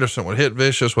Arn Anderson would hit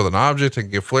Vicious with an object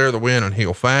and give Flair the win in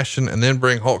heel fashion, and then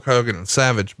bring Hulk Hogan and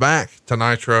Savage back to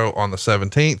Nitro on the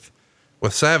 17th,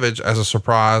 with Savage as a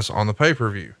surprise on the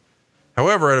pay-per-view.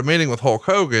 However, at a meeting with Hulk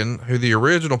Hogan, who the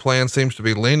original plan seems to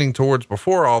be leaning towards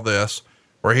before all this,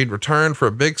 where he'd return for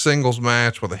a big singles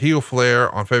match with a heel Flair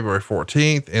on February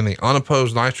 14th in the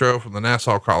unopposed Nitro from the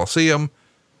Nassau Coliseum,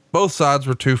 both sides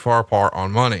were too far apart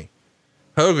on money.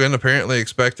 Hogan apparently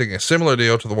expecting a similar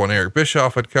deal to the one Eric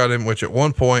Bischoff had cut him, which at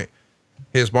one point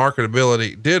his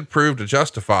marketability did prove to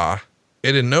justify.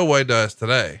 It in no way does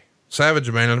today.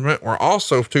 Savage management were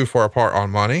also too far apart on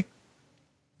money.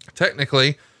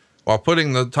 Technically, while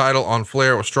putting the title on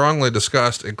Flair was strongly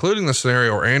discussed, including the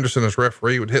scenario where Anderson as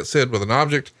referee would hit Sid with an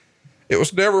object, it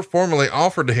was never formally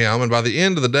offered to him. And by the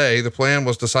end of the day, the plan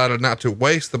was decided not to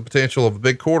waste the potential of a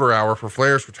big quarter hour for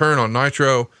Flair's return on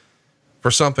Nitro for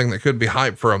something that could be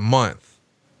hyped for a month,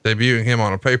 debuting him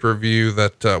on a pay-per-view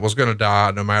that was going to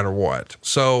die no matter what.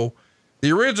 So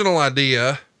the original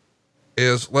idea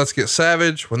is, let's get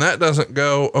Savage. When that doesn't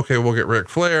go, okay, we'll get Ric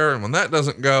Flair. And when that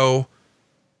doesn't go,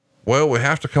 well, we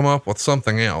have to come up with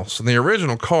something else. And the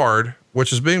original card,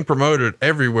 which is being promoted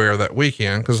everywhere that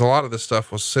weekend, because a lot of this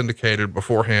stuff was syndicated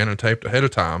beforehand and taped ahead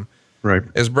of time, Right.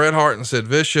 is Bret Hart and Sid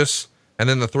Vicious, and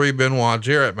then the 3 Benoit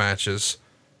Jarrett matches.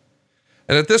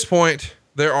 And at this point,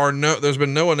 there's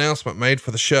been no announcement made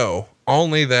for the show,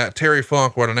 only that Terry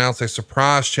Funk would announce a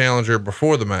surprise challenger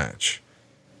before the match.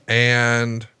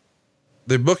 And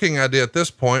the booking idea at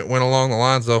this point went along the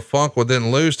lines of Funk would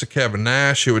then lose to Kevin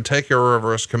Nash, who would take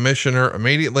over as commissioner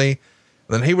immediately.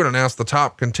 Then he would announce the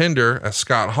top contender as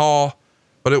Scott Hall,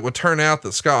 but it would turn out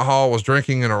that Scott Hall was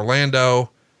drinking in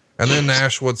Orlando. And then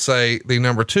Nash would say the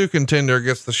number 2 contender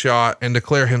gets the shot and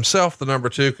declare himself the number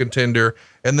 2 contender.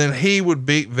 And then he would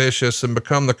beat Vicious and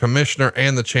become the commissioner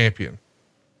and the champion.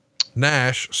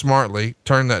 Nash smartly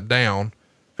turned that down,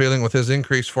 feeling with his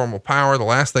increased formal power, the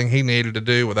last thing he needed to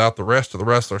do without the rest of the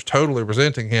wrestlers totally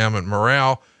resenting him and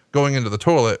morale going into the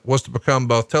toilet was to become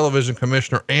both television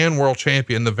commissioner and world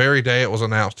champion the very day it was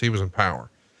announced he was in power.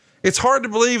 It's hard to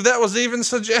believe that was even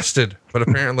suggested, but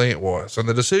apparently it was. And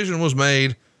the decision was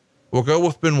made, we'll go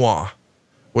with Benoit,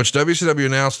 which WCW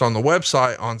announced on the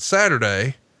website on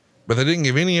Saturday, but they didn't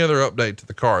give any other update to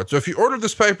the card. So if you ordered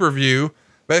this pay-per-view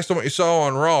based on what you saw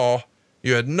on Raw,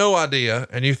 you had no idea,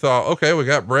 and you thought, okay, we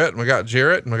got Bret and we got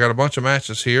Jarrett, and we got a bunch of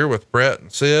matches here with Bret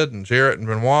and Sid and Jarrett and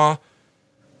Benoit.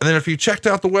 And then if you checked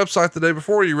out the website the day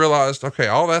before, you realized, okay,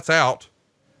 all that's out.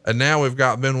 And now we've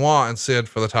got Benoit and Sid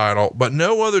for the title, but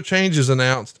no other changes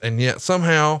announced. And yet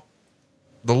somehow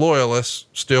the loyalists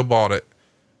still bought it.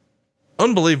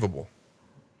 Unbelievable.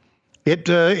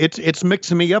 It's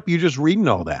mixing me up. You just reading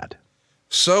all that.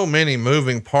 So many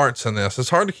moving parts in this. It's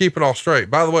hard to keep it all straight.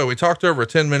 By the way, we talked over a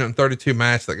 10-minute and 32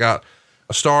 match that got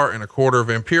a star and a quarter.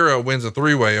 Vampiro wins a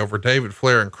 3-way over David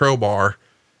Flair and Crowbar.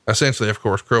 Essentially, of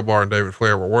course, Crowbar and David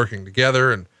Flair were working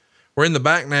together, and we're in the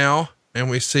back now, and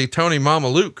we see Tony Mama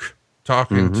Luke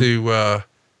talking to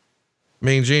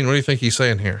Mean Gene. What do you think he's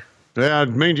saying here? Yeah,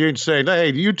 Mean Gene's saying,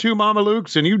 hey, you two Mama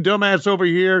Lukes and you dumbass over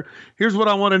here, here's what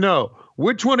I want to know.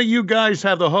 Which one of you guys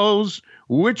have the hose?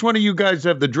 Which one of you guys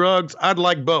have the drugs? I'd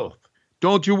like both.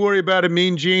 Don't you worry about it,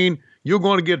 Mean Gene. You're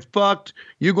going to get fucked.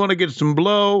 You're going to get some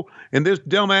blow. And this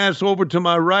dumbass over to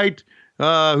my right,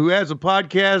 who has a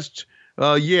podcast,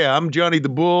 yeah, I'm Johnny the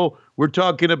Bull. We're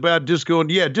talking about Disco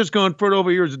Inferno over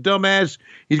here is a dumbass.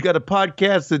 He's got a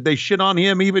podcast that they shit on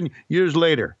him even years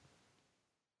later.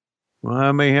 Well,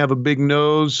 I may have a big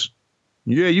nose.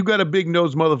 Yeah, you got a big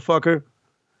nose, motherfucker.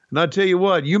 And I tell you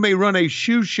what, you may run a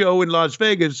shoe show in Las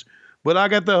Vegas, but I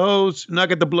got the hose and I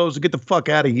got the blows to get the fuck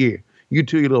out of here. You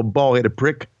two, you little bald-headed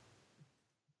prick.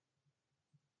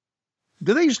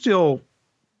 Do they still,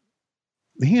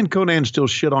 he and Conan still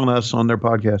shit on us on their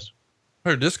podcast?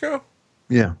 Who, Disco?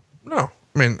 Yeah. No.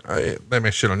 I mean, they may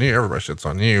shit on you. Everybody shits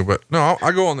on you, but no,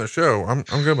 I go on their show. I'm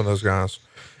good with those guys.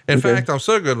 In fact, I'm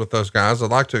so good with those guys, I'd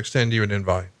like to extend you an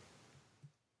invite.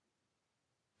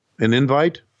 An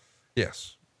invite?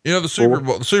 Yes. You know, the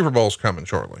Super Bowl's coming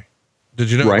shortly.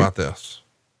 Did you know about this?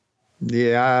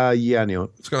 Yeah, I knew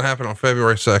it. It's going to happen on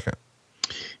February 2nd.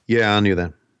 Yeah, I knew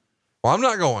that. Well, I'm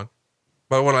not going,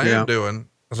 but what I am doing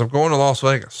is I'm going to Las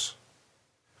Vegas,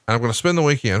 and I'm going to spend the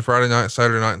weekend, Friday night,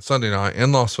 Saturday night, and Sunday night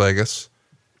in Las Vegas.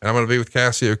 And I'm going to be with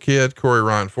Cassio Kidd, Corey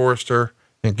Ryan Forrester,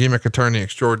 and gimmick attorney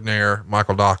extraordinaire,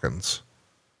 Michael Dawkins.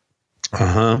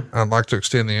 I'd like to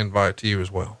extend the invite to you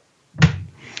as well.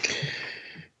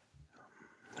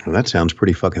 Well, that sounds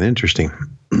pretty fucking interesting.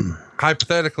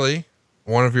 Hypothetically,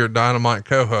 one of your Dynamite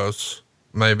co-hosts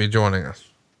may be joining us.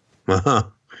 Uh-huh.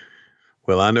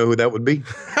 Well, I know who that would be.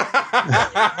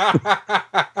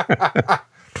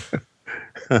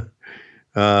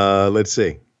 Let's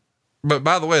see. But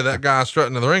by the way, that guy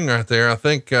strutting in the ring right there, I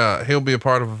think he'll be a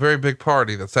part of a very big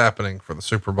party that's happening for the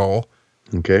Super Bowl.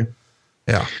 Okay.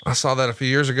 Yeah. I saw that a few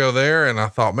years ago there, and I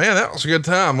thought, man, that was a good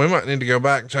time. We might need to go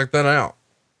back and check that out.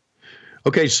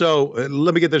 Okay. So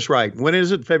let me get this right. When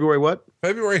is it? February what?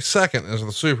 February 2nd is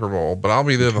the Super Bowl, but I'll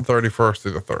be there the 31st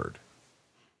through the 3rd.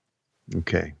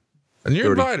 Okay. And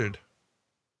you're 30. invited.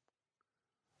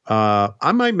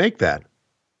 I might make that.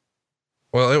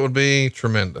 Well, it would be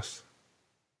tremendous.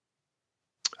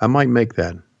 I might make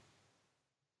that.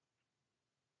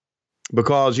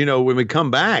 Because, when we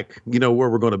come back, where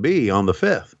we're going to be on the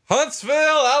 5th. Huntsville,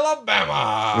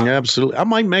 Alabama. Absolutely. I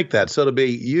might make that. So it'll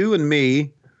be you and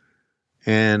me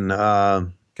and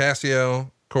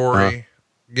Cassio, Corey,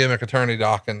 gimmick attorney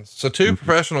Dawkins. So 2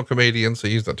 professional comedians. I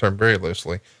use that term very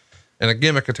loosely. And a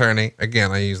gimmick attorney.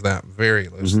 Again, I use that very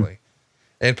loosely.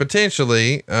 And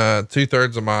potentially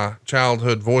 2/3 of my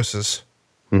childhood voices.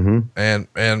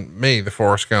 And me, the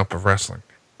Forrest Gump of wrestling.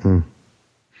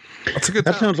 That's a good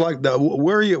time. That sounds like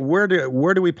where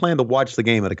do we plan to watch the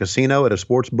game? At a casino, at a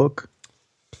sports book?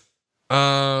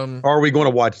 Or are we going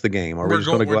to watch the game? Are we just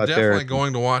going to go out there? We're definitely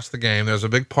going to watch the game. There's a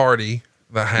big party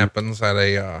that happens at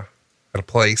a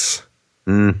place.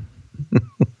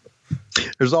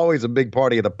 There's always a big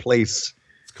party at a place.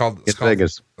 It's called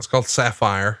Vegas. It's called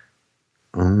Sapphire.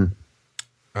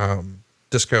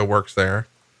 Disco works there.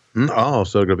 Oh,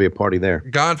 so there'll be a party there.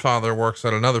 Godfather works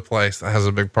at another place that has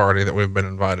a big party that we've been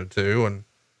invited to. And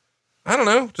I don't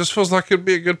know, just feels like it'd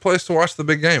be a good place to watch the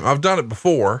big game. I've done it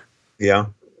before. Yeah.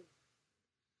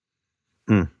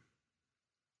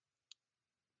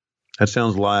 That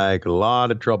sounds like a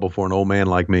lot of trouble for an old man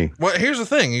like me. Well, here's the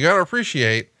thing. You got to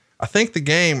appreciate, I think the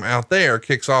game out there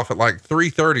kicks off at like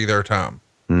 3:30 their time.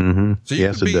 So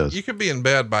yes, it does. You could be in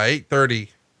bed by 8:30.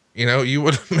 You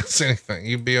wouldn't miss anything.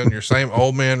 You'd be on your same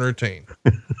old man routine.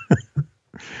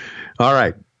 All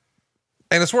right.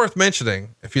 And it's worth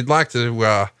mentioning, if you'd like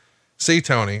to see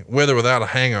Tony with or without a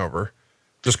hangover,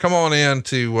 just come on in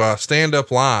to Stand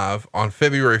Up Live on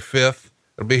February 5th.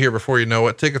 It'll be here before you know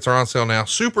it. Tickets are on sale now.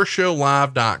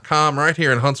 supershowlive.com right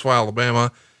here in Huntsville,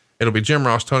 Alabama. It'll be Jim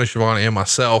Ross, Tony Schiavone, and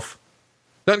myself.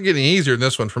 Doesn't get any easier than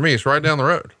this one for me. It's right down the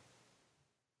road.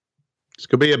 It's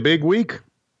going to be a big week.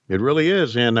 It really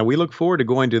is. And we look forward to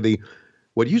going to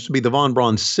what used to be the Von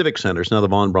Braun Civic Center. It's now the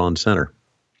Von Braun Center.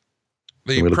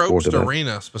 The Probst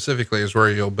Arena specifically is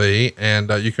where you'll be. And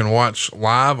you can watch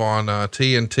live on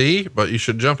TNT, but you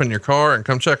should jump in your car and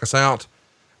come check us out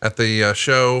at the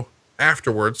show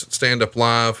afterwards at Stand Up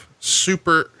Live.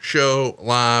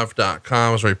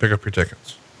 Supershowlive.com is where you pick up your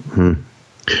tickets.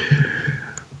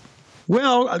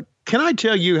 Well, can I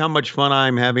tell you how much fun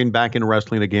I'm having back in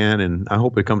wrestling again? And I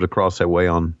hope it comes across that way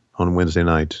on Wednesday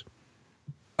nights.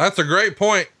 That's a great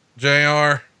point,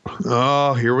 JR.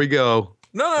 Oh, here we go.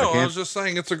 No, I was just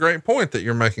saying it's a great point that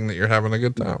you're making, that you're having a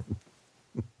good time.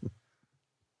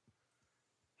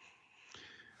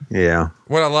 Yeah.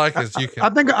 What I like is you can.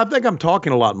 I think I'm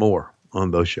talking a lot more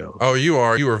on those shows. Oh, you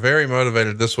are. You were very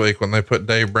motivated this week when they put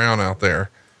Dave Brown out there.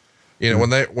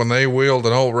 When they wheeled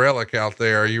an old relic out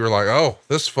there, you were like, "Oh,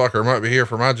 this fucker might be here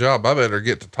for my job. I better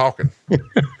get to talking."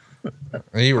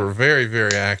 And you were very,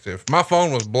 very active. My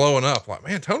phone was blowing up. Like,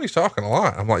 man, Tony's talking a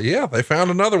lot. I'm like, yeah, they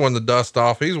found another one to dust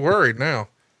off. He's worried now.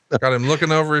 Got him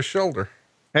looking over his shoulder.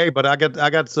 Hey, but I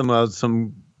got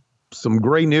some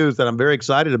great news that I'm very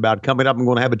excited about coming up. I'm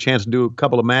going to have a chance to do a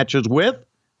couple of matches with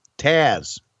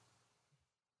Taz.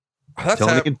 That's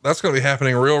going to be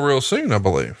happening real soon, I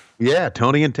believe. Yeah,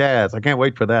 Tony and Taz. I can't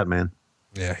wait for that, man.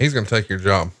 Yeah, he's going to take your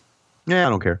job. Yeah, I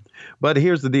don't care. But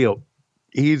here's the deal.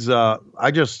 He's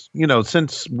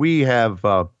since we have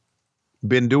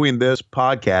been doing this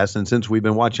podcast and since we've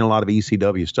been watching a lot of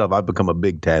ECW stuff, I've become a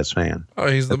big Taz fan. Oh,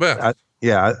 he's the best.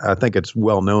 I think it's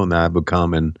well known that I've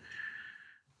become, and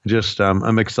just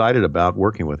I'm excited about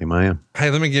working with him. I am. Hey,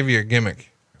 let me give you a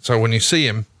gimmick. So when you see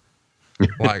him,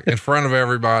 like in front of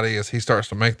everybody, as he starts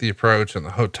to make the approach in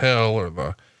the hotel or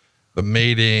the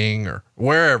meeting or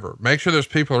wherever, make sure there's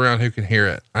people around who can hear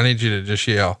it. I need you to just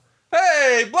yell,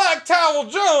 "Hey, Black Towel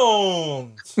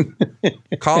Jones!"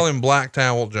 Call him Black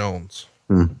Towel Jones.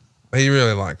 He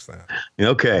really likes that.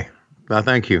 Okay.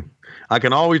 Thank you. I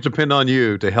can always depend on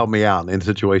you to help me out in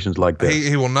situations like this.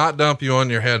 He will not dump you on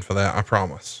your head for that. I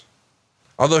promise.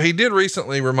 Although he did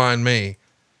recently remind me,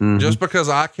 just because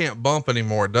I can't bump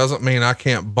anymore doesn't mean I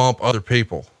can't bump other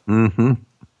people. And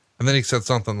then he said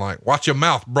something like, "Watch your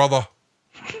mouth, brother."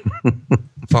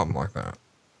 Something like that.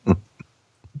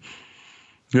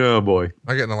 Oh boy.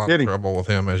 I get in a lot of trouble with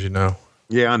him, as you know.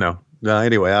 Yeah, I know.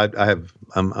 Anyway,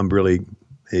 I'm really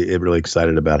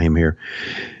excited about him here.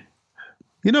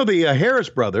 You know, the Harris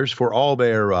brothers, for all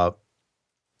their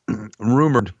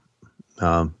rumored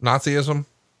Nazism.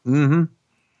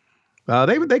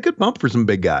 They could bump for some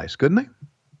big guys, couldn't they?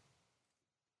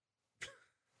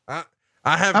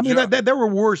 There were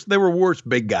worse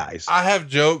big guys. I have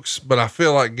jokes, but I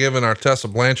feel like given our Tessa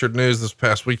Blanchard news this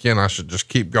past weekend, I should just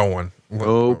keep going.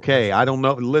 Okay. I don't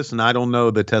know. Listen, I don't know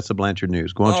the Tessa Blanchard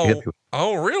news. Go on, you hit me with it.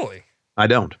 Oh, really? I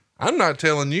don't. I'm not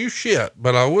telling you shit,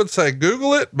 but I would say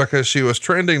Google it because she was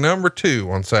trending number 2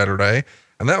 on Saturday,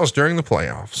 and that was during the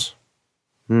playoffs.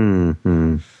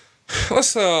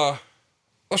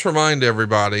 Let's remind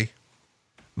everybody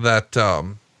that,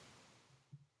 go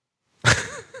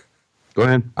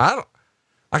ahead. I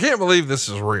can't believe this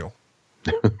is real.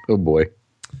 Oh boy.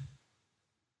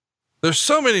 There's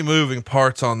so many moving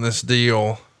parts on this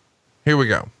deal. Here we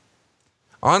go.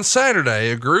 On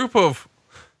Saturday, a group of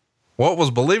what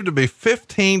was believed to be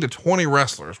 15 to 20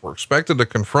 wrestlers were expected to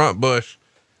confront Bush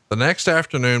the next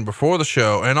afternoon before the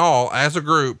show, and all, as a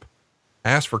group,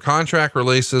 asked for contract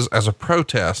releases as a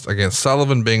protest against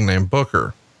Sullivan being named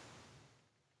Booker.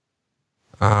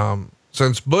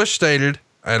 Since Bush stated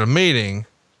at a meeting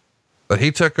that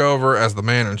he took over as the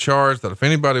man in charge, that if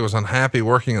anybody was unhappy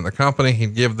working in the company,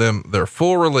 he'd give them their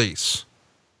full release.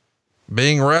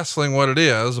 Being wrestling what it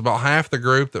is, about half the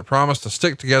group that promised to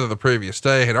stick together the previous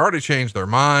day had already changed their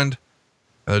mind.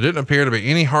 And there didn't appear to be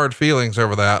any hard feelings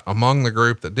over that among the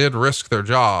group that did risk their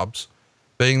jobs,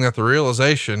 being that the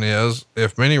realization is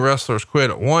if many wrestlers quit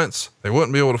at once, they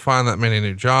wouldn't be able to find that many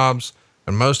new jobs,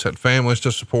 and most had families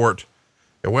to support.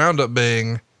 It wound up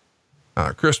being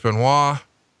Chris Benoit,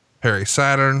 Perry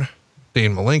Saturn,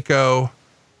 Dean Malenko,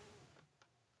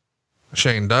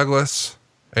 Shane Douglas,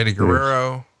 Eddie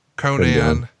Guerrero,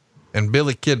 Conan, and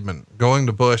Billy Kidman going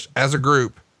to Bush as a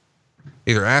group,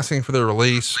 either asking for their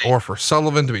release or for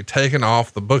Sullivan to be taken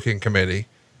off the booking committee.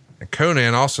 And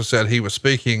Conan also said he was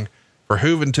speaking for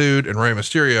Juventud and Rey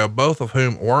Mysterio, both of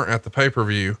whom weren't at the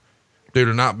pay-per-view due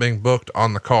to not being booked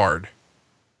on the card.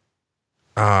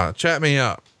 Chat me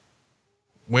up.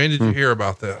 When did you hear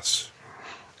about this?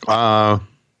 I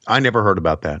never heard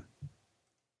about that.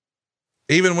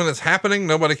 Even when it's happening,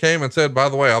 nobody came and said, by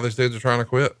the way, all these dudes are trying to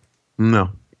quit. No.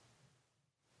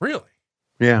 Really?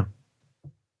 Yeah.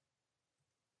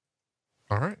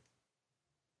 All right.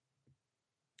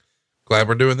 Glad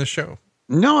we're doing this show.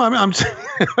 No,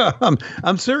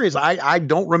 I'm serious. I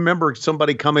don't remember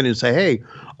somebody coming and say, hey,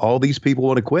 all these people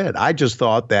want to quit. I just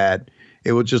thought that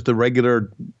it was just the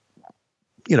regular,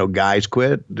 guys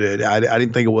quit. I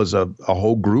didn't think it was a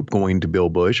whole group going to Bill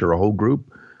Bush or a whole group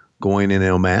going in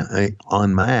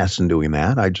en masse and doing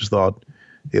that. I just thought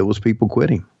it was people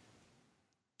quitting.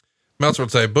 Meltzer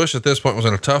would say Bush at this point was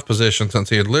in a tough position since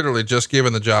he had literally just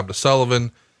given the job to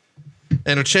Sullivan,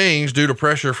 and a change due to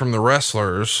pressure from the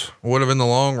wrestlers would have in the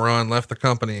long run left the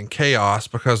company in chaos,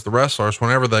 because the wrestlers,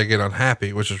 whenever they get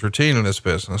unhappy, which is routine in this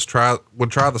business,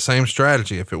 would try the same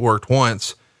strategy if it worked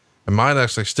once, and might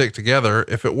actually stick together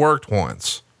if it worked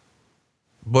once.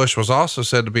 Bush was also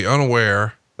said to be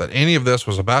unaware that any of this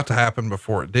was about to happen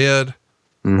before it did,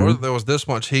 or that there was this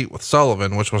much heat with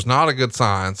Sullivan, which was not a good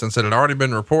sign since it had already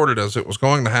been reported as it was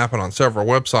going to happen on several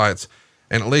websites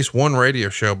and at least one radio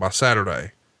show by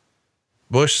Saturday.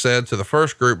 Bush said to the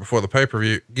first group before the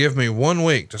pay-per-view, give me 1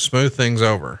 week to smooth things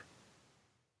over,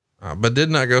 but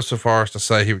did not go so far as to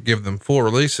say he would give them full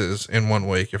releases in 1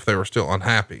 week if they were still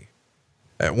unhappy.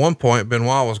 At one point,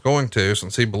 Benoit was going to,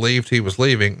 since he believed he was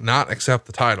leaving, not accept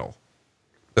the title.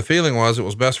 The feeling was it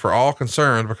was best for all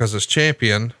concerned because his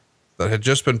champion that had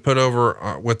just been put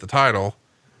over with the title,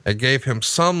 it gave him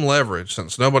some leverage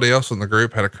since nobody else in the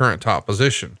group had a current top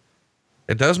position.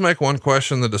 It does make one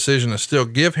question the decision to still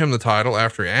give him the title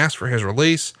after he asked for his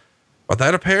release, but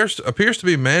that appears to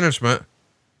be management,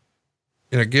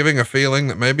 giving a feeling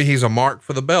that maybe he's a mark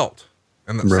for the belt,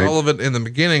 and that Right. Sullivan in the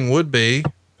beginning would be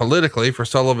politically, for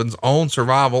Sullivan's own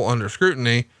survival under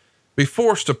scrutiny, be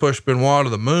forced to push Benoit to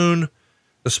the moon,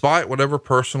 despite whatever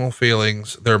personal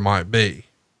feelings there might be.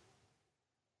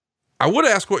 I would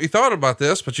ask what you thought about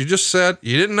this, but you just said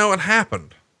you didn't know it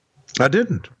happened. I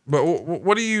didn't. But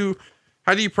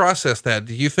how do you process that?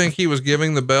 Do you think he was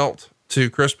giving the belt to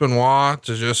Chris Benoit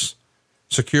to just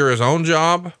secure his own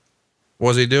job?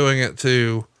 Was he doing it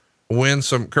to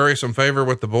curry some favor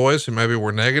with the boys who maybe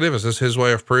were negative? Is this his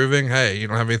way of proving, hey, you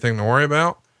don't have anything to worry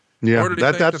about? Yeah. Or did he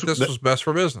think that this was best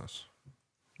for business?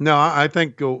 No, I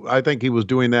think he was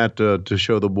doing that to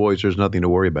show the boys there's nothing to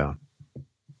worry about.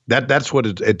 That's what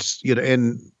it's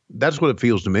and that's what it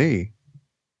feels to me.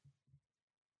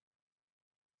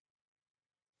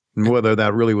 Whether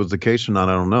that really was the case or not,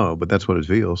 I don't know, but that's what it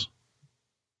feels.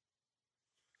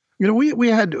 You know, we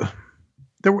had,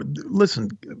 listen,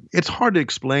 it's hard to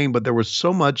explain, but there was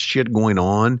so much shit going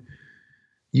on.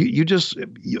 You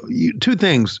two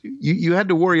things. You had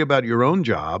to worry about your own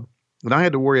job, and I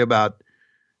had to worry about,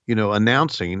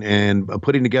 announcing and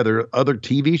putting together other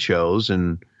TV shows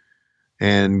and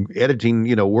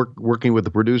editing, working with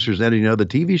the producers, editing other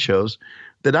TV shows,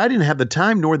 that I didn't have the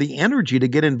time nor the energy to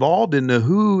get involved in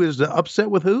who is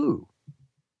upset with who.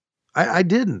 I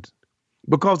didn't,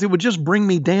 because it would just bring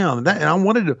me down.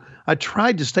 And I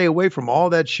tried to stay away from all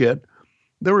that shit.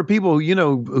 There were people,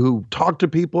 who talked to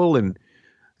people and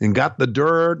got the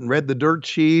dirt and read the dirt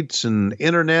sheets and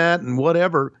internet and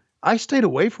whatever. I stayed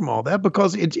away from all that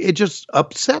because it just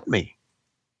upset me.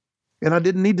 And I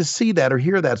didn't need to see that or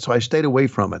hear that, so I stayed away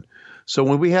from it. So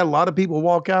when we had a lot of people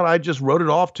walk out, I just wrote it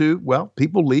off to, well,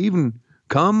 people leave and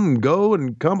come and go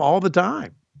and come all the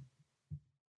time.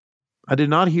 I did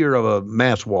not hear of a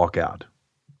mass walkout.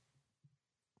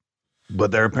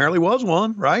 But there apparently was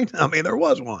one, right? I mean, there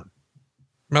was one.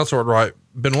 Meltzer would write,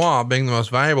 Benoit, being the most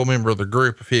valuable member of the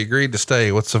group, if he agreed to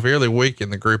stay, would severely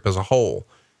weaken the group as a whole.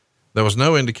 There was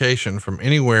no indication from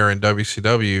anywhere in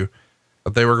WCW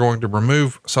that they were going to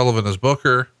remove Sullivan as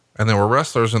booker, and there were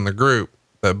wrestlers in the group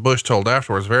that Bush told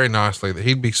afterwards very nicely that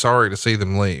he'd be sorry to see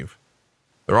them leave.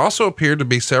 There also appeared to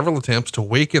be several attempts to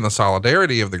weaken the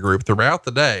solidarity of the group throughout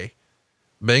the day,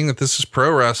 being that this is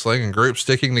pro wrestling and groups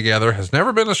sticking together has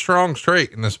never been a strong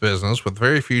trait in this business, with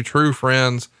very few true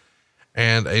friends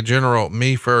and a general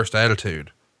me first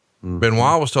attitude. Mm-hmm.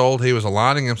 Benoit was told he was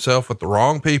aligning himself with the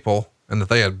wrong people and that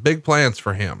they had big plans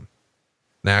for him.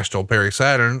 Nash told Perry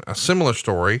Saturn a similar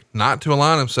story, not to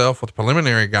align himself with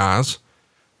preliminary guys,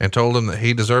 and told him that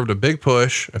he deserved a big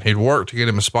push and he'd work to get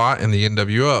him a spot in the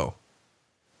NWO.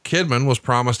 Kidman was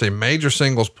promised a major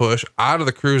singles push out of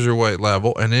the cruiserweight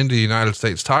level and into the United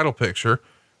States title picture,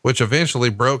 which eventually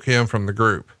broke him from the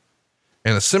group.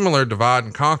 In a similar divide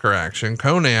and conquer action,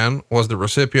 Conan was the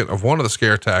recipient of one of the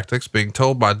scare tactics, being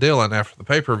told by Dylan after the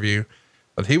pay-per-view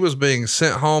that he was being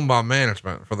sent home by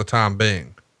management for the time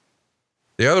being.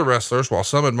 The other wrestlers, while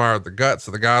some admired the guts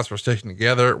of the guys for sticking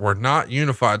together, were not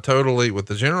unified totally with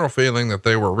the general feeling that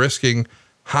they were risking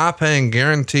high-paying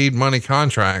guaranteed money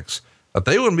contracts that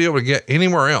they wouldn't be able to get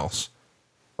anywhere else,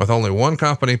 with only one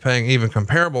company paying even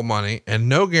comparable money and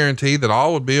no guarantee that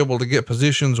all would be able to get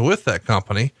positions with that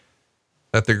company,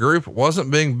 that the group wasn't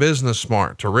being business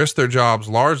smart to risk their jobs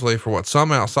largely for what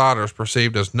some outsiders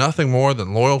perceived as nothing more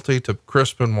than loyalty to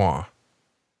Chris Benoit.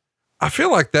 I feel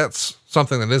like that's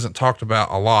something that isn't talked about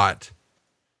a lot,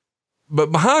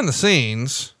 but behind the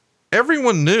scenes,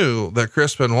 everyone knew that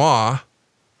Chris Benoit,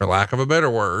 for lack of a better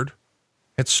word,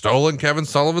 had stolen Kevin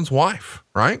Sullivan's wife,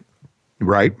 right?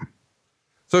 Right.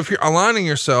 So if you're aligning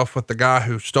yourself with the guy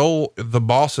who stole the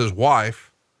boss's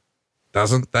wife,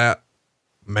 doesn't that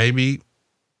maybe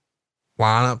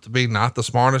line up to be not the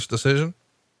smartest decision?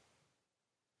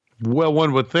 Well,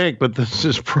 one would think, but this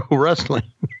is pro wrestling.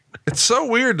 It's so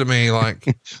weird to me, like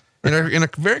in a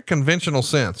very conventional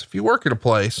sense. If you work at a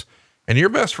place and your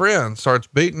best friend starts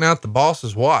beating out the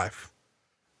boss's wife,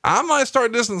 I might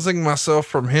start distancing myself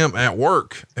from him at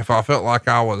work if I felt like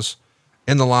I was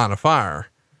in the line of fire.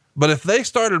 But if they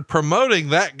started promoting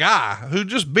that guy who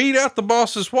just beat out the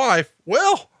boss's wife,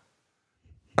 well,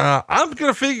 I'm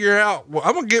going to I'm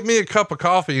going to get me a cup of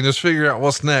coffee and just figure out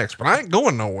what's next, but I ain't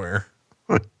going nowhere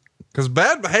because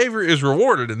bad behavior is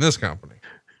rewarded in this company.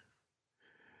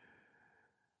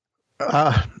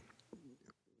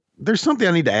 There's something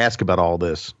I need to ask about all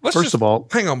this. First of all,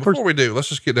 hang on, before we do, let's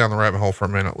just get down the rabbit hole for a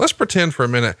minute. Let's pretend for a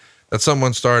minute that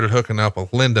someone started hooking up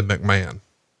with Linda McMahon.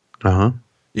 Uh-huh.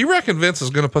 You reckon Vince is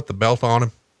going to put the belt on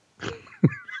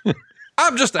him?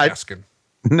 I'm just asking.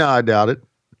 No, I doubt it.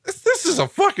 This is a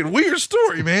fucking weird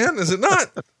story, man. Is it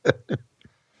not?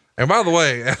 And by the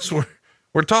way, as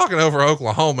we're talking over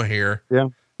Oklahoma here, yeah,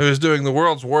 who is doing the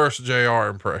world's worst JR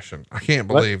impression. I can't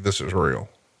believe this is real.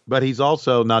 But he's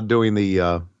also not doing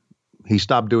he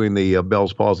stopped doing the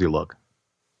Bell's palsy look.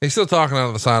 He's still talking out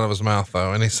of the side of his mouth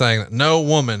though. And he's saying that no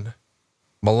woman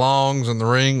belongs in the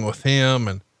ring with him.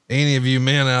 And any of you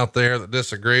men out there that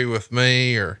disagree with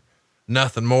me are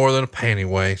nothing more than a panty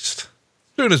waist.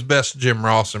 He's doing his best Jim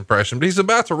Ross impression, but he's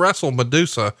about to wrestle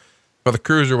Medusa for the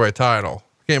cruiserweight title.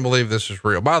 I can't believe this is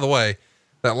real. By the way,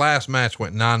 that last match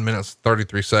went 9 minutes,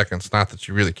 33 seconds. Not that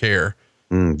you really care.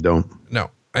 Don't.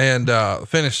 No. And the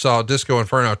finish saw Disco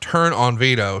Inferno turn on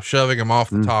Vito, shoving him off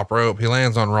the top rope. He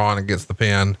lands on Ron and gets the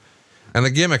pin. And the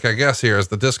gimmick, I guess, here is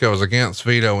the Disco is against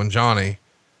Vito and Johnny,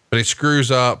 but he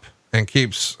screws up and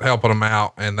keeps helping him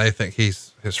out, and they think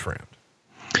he's his friend.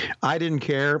 I didn't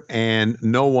care, and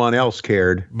no one else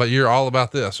cared. But you're all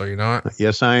about this, are you not?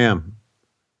 Yes, I am.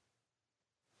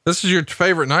 This is your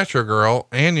favorite Nitro girl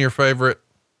and your favorite.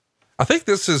 I think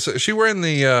is she wearing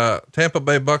the Tampa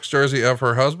Bay Bucks jersey of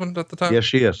her husband at the time? Yes,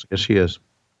 she is. Yes, she is.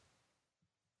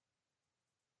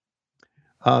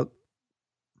 I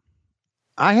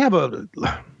have a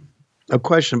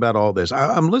question about all this.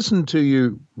 I'm listening to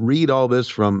you read all this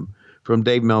from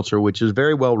Dave Meltzer, which is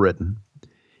very well written.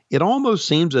 It almost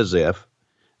seems as if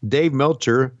Dave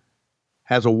Meltzer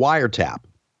has a wiretap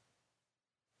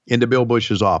into Bill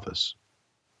Bush's office,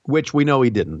 which we know he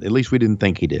didn't. At least we didn't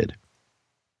think he did.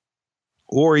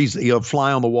 Or he's a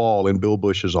fly on the wall in Bill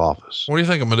Bush's office. What do you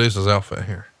think of Medusa's outfit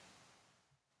here?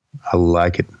 I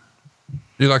like it.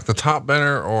 You like the top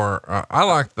better, or I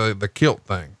like the kilt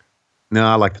thing. No,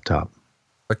 I like the top.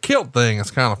 The kilt thing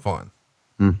is kind of fun.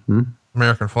 Mm-hmm.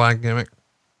 American flag gimmick.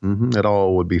 Mm-hmm. That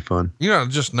all would be fun. You know, I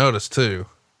just noticed too.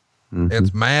 Mm-hmm.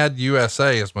 It's Mad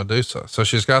USA is Medusa. So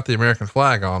she's got the American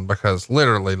flag on because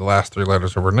literally the last 3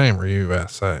 letters of her name are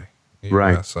USA.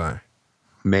 Right. USA.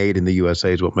 Made in the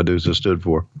USA is what Medusa stood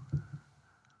for.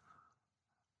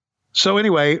 So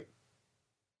anyway,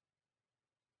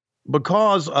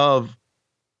 because of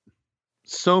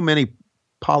so many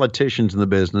politicians in the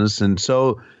business, and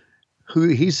so who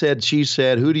he said, she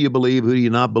said, who do you believe? Who do you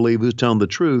not believe? Who's telling the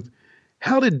truth?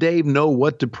 How did Dave know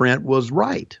what to print was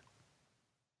right?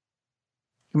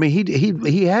 I mean,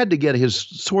 he had to get his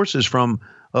sources from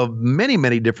of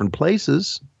many different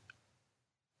places.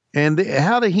 And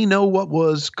how did he know what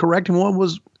was correct and what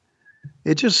was?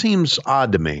 It just seems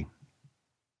odd to me.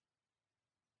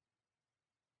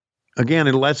 Again,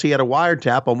 unless he had a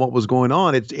wiretap on what was going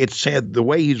on, it's said the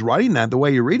way he's writing that, the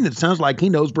way you're reading it, sounds like he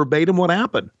knows verbatim what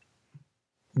happened.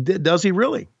 Does he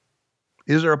really?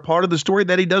 Is there a part of the story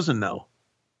that he doesn't know?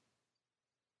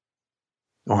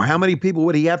 Or how many people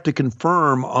would he have to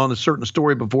confirm on a certain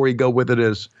story before he go with it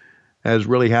as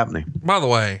really happening? By the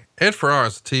way, Ed Ferrara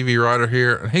is a TV writer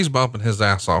here, and he's bumping his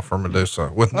ass off for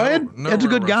Medusa with Ed's a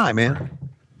good guy, man.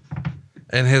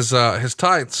 And his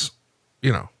tights,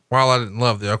 you know, while I didn't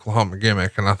love the Oklahoma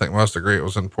gimmick, and I think most agree it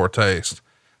was in poor taste,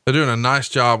 they're doing a nice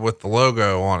job with the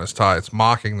logo on his tights,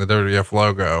 mocking the WWF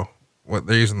logo.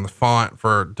 They're using the font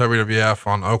for WWF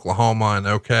on Oklahoma and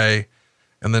OK,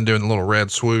 and then doing the little red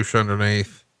swoosh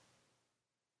underneath.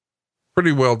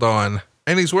 Pretty well done.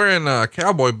 And he's wearing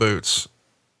cowboy boots.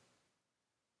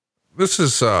 This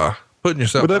is putting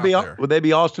yourself out there. Would they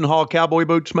be Austin Hall cowboy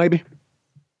boots, maybe?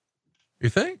 You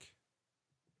think?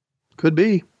 Could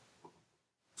be.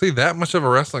 See, that much of a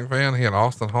wrestling fan, he had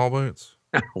Austin Hall boots?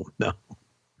 I don't know.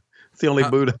 It's the only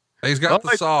boot. He's got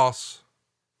the sauce.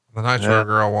 The Nitro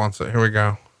Girl wants it. Here we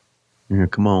go. Yeah,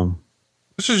 come on.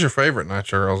 This is your favorite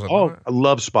Nitro Girls. Oh, I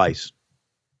love Spice.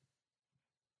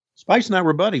 Spice and I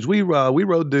were buddies. We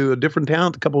rode to a different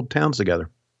town, a couple of towns together.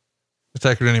 You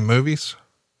take her to any movies?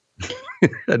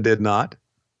 I did not.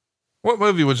 What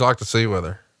movie would you like to see with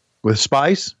her? With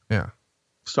Spice? Yeah.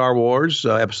 Star Wars,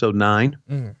 episode 9.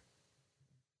 Mm.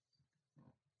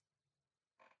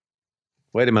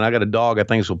 Wait a minute. I got a dog. I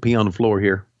think it's will pee on the floor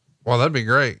here. Well, that'd be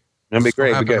great. That'd be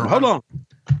great. Hold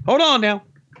on now.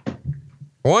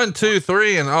 1, 2,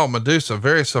 3. And Medusa,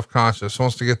 very self-conscious,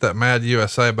 wants to get that Mad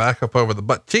USA back up over the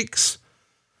butt cheeks.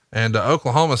 And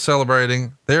Oklahoma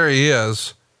celebrating. There he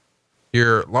is,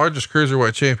 your largest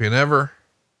cruiserweight champion ever.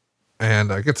 And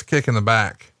gets a kick in the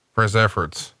back for his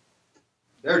efforts.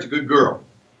 There's a good girl.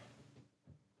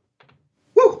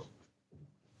 Woo!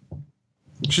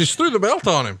 She's threw the belt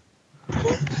on him.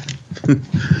 Here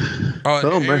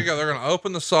we go. They're going to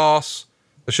open the sauce.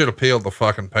 They should have peeled the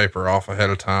fucking paper off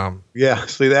ahead of time. Yeah.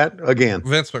 See that again.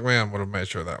 Vince McMahon would have made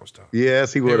sure that was done.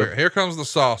 Yes, he would have. Here comes the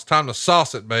sauce. Time to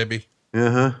sauce it, baby.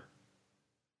 Uh-huh.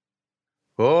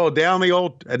 Oh, down the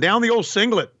old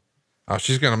singlet. Oh,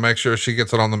 she's going to make sure she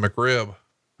gets it on the McRib.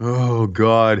 Oh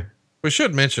God. We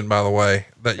should mention, by the way,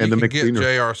 that you can get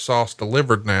JR sauce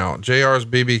delivered now.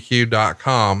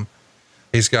 JR'sBBQ.com.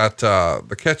 He's got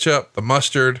the ketchup, the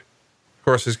mustard. Of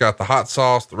course, he's got the hot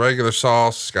sauce, the regular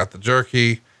sauce. He's got the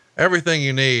jerky, everything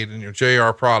you need in your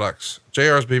JR products.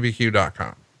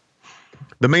 JR'sBBQ.com.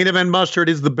 The main event mustard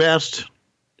is the best.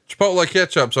 Chipotle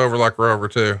ketchup's over like we're over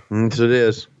too. Yes, it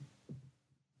is.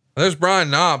 There's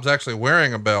Brian Knobs actually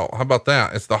wearing a belt. How about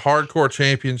that? It's the Hardcore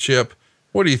Championship.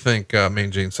 What do you think Mean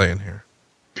Gene's saying here?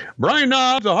 Brian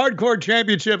Knobs, the Hardcore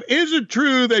Championship. Is it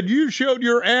true that you showed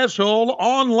your asshole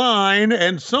online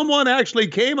and someone actually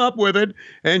came up with it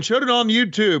and showed it on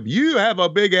YouTube? You have a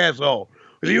big asshole.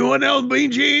 You want to know,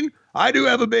 Mean Gene? I do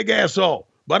have a big asshole,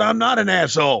 but I'm not an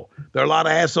asshole. There are a lot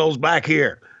of assholes back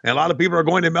here. And a lot of people are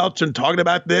going to Meltzer talking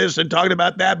about this and talking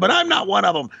about that, but I'm not one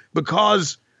of them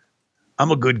because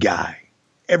I'm a good guy.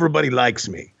 Everybody likes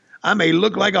me. I may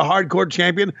look like a hardcore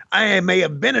champion. I may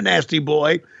have been a nasty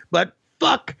boy, but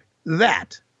fuck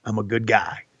that. I'm a good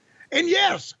guy. And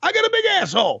yes, I got a big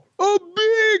asshole, a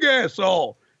big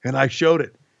asshole. And I showed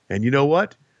it. And you know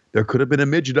what? There could have been a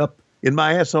midget up in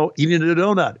my asshole eating a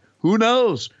donut. Who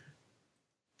knows?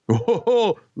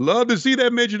 Oh, love to see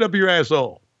that midget up your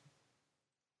asshole.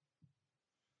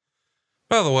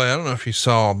 By the way, I don't know if you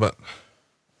saw, but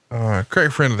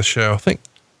great friend of the show. I think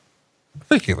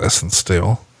he listens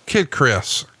still. Kid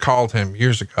Chris called him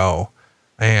years ago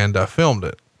and filmed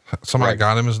it. Somebody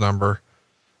got him his number.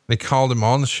 They called him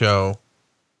on the show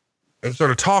and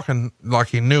started talking like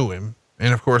he knew him.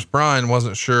 And of course, Brian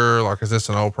wasn't sure, like, is this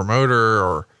an old promoter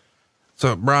or,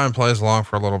 so Brian plays along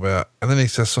for a little bit. And then he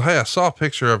says, so, hey, I saw a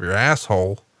picture of your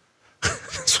asshole.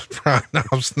 That's what Brian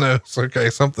Knobs knows. Okay.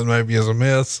 Something maybe is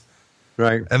amiss.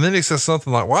 Right. And then he says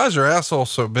something like, why is your asshole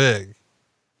so big?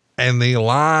 And the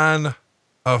line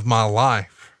of my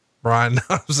life, Brian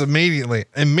Knobs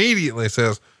immediately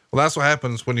says, well, that's what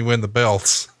happens when you win the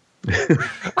belts.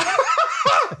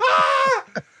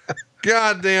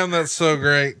 God damn, that's so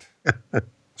great.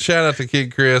 Shout out to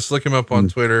Kid Chris. Look him up on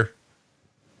Twitter.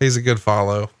 He's a good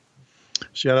follow.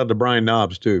 Shout out to Brian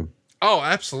Knobs too. Oh,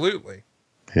 absolutely.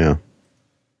 Yeah.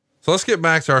 So let's get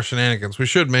back to our shenanigans. We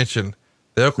should mention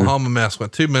the Oklahoma mess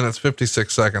went 2 minutes,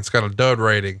 56 seconds, got a dud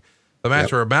rating. The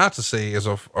match we're about to see is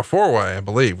a four-way, I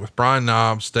believe, with Brian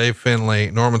Knobs, Dave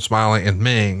Finley, Norman Smiley, and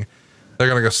Ming. They're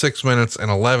going to go 6 minutes and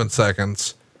 11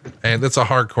 seconds, and it's a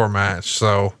hardcore match.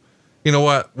 So, you know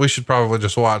what? We should probably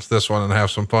just watch this one and have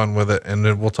some fun with it. And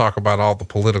then we'll talk about all the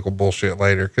political bullshit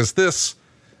later. Cause this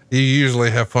you usually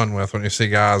have fun with when you see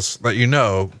guys that, you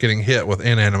know, getting hit with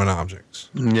inanimate objects.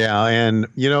 Yeah. And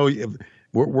you know,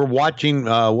 we're watching,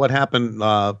 what happened,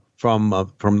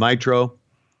 from Nitro,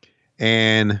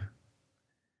 and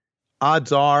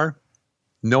odds are,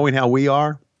 knowing how we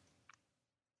are,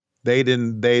 they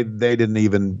didn't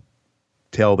even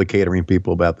tell the catering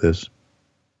people about this.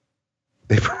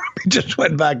 They probably just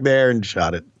went back there and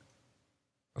shot it.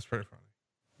 That's pretty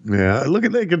funny. Yeah. Look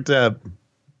at,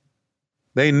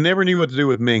 they never knew what to do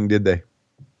with Ming, did they?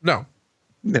 No.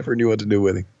 Never knew what to do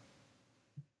with him.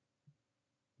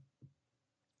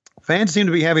 Fans seem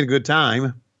to be having a good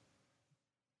time.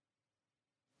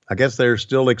 I guess they're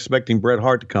still expecting Bret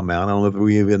Hart to come out. I don't know if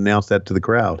we even announced that to the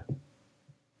crowd.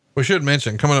 We should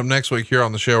mention, coming up next week here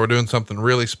on the show, we're doing something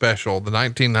really special. The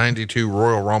 1992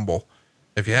 Royal Rumble.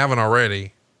 If you haven't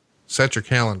already, set your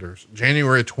calendars.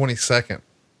 January 22nd,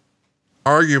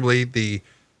 arguably the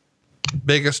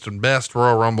biggest and best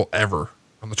Royal Rumble ever.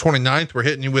 On the 29th, we're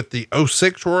hitting you with the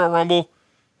 06 Royal Rumble.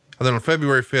 And then on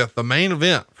February 5th, the main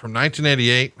event from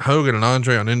 1988, Hogan and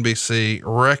Andre on NBC,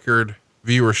 record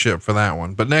viewership for that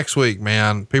one. But next week,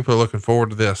 man, people are looking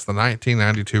forward to this. The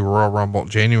 1992 Royal Rumble,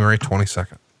 January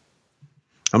 22nd.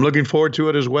 I'm looking forward to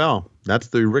it as well. That's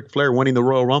the Ric Flair winning the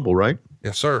Royal Rumble, right?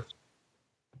 Yes, sir.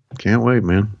 Can't wait,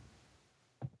 man.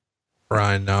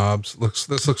 Brian Knobs.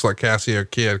 This looks like Casio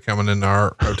Kid coming into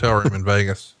our hotel room in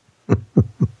Vegas.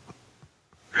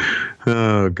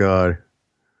 Oh God.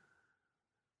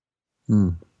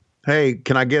 Hey,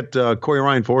 can I get Corey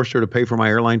Ryan Forrester to pay for my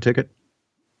airline ticket?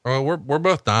 Well, we're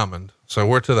both diamond, so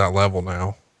we're to that level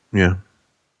now. Yeah.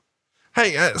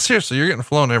 Hey, seriously, you're getting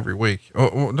flown every week.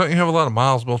 Don't you have a lot of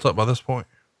miles built up by this point?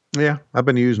 Yeah, I've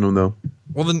been using them though.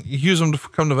 Well, then use them to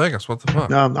come to Vegas. What the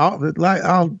fuck?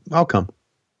 I'll come.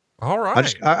 All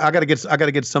right. I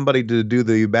gotta get somebody to do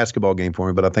the basketball game for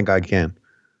me, but I think I can.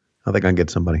 I think I can get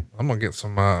somebody. I'm gonna get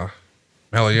some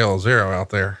Mellow Yellow Zero out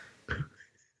there.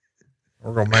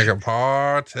 We're gonna make a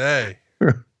party.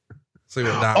 See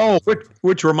what.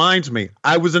 Which reminds me,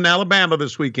 I was in Alabama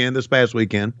this past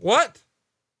weekend. What?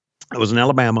 I was in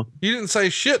Alabama. You didn't say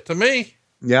shit to me.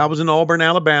 Yeah, I was in Auburn,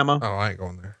 Alabama. Oh, I ain't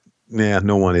going there. Yeah,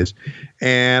 no one is.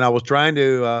 And I was trying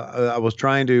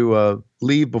to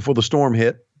leave before the storm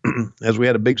hit, as we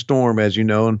had a big storm, as you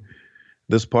know, in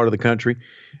this part of the country.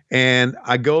 And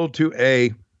I go to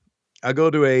a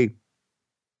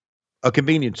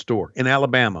convenience store in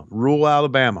Alabama, rural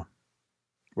Alabama,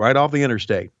 right off the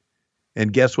interstate.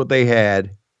 And guess what they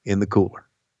had in the cooler?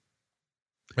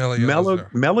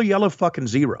 Mellow Yellow fucking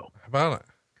Zero. How about it?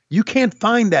 You can't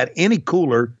find that any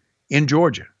cooler in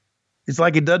Georgia. It's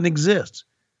like it doesn't exist.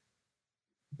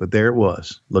 But there it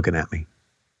was, looking at me.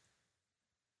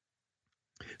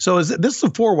 So this is a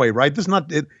four-way, right? This is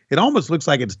not. It almost looks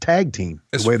like it's tag team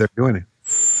the way they're doing it.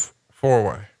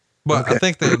 Four-way, but okay. I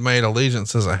think they had made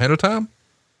allegiances ahead of time.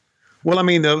 Well, I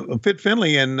mean, Fit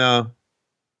Finley and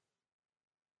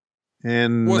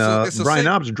and It's Brian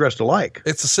Knobbs are dressed alike.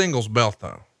 It's a singles belt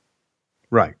though.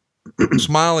 Right.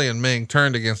 Smiley and Ming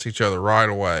turned against each other right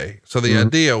away. So the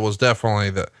idea was definitely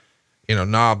that,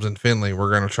 Knobbs and Finley were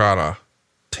going to try to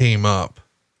team up,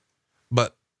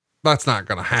 but that's not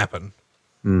going to happen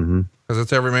because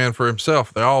it's every man for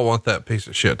himself. They all want that piece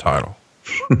of shit title.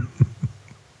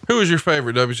 Who was your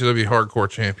favorite WCW hardcore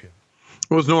champion?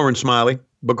 It was Norman Smiley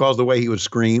because the way he would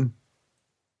scream.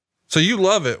 So you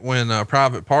love it when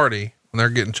Private Party, when they're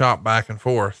getting chopped back and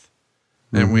forth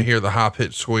and we hear the high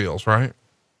pitched squeals, right?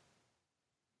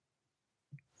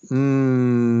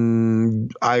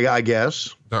 I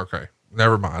guess. Okay.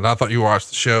 Never mind. I thought you watched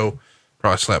the show.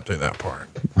 Probably slept through that part.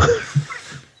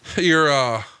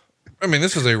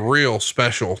 This is a real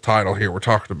special title here. We're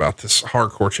talking about this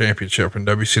hardcore championship in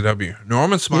WCW.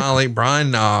 Norman Smiley, Brian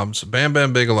Knobbs, Bam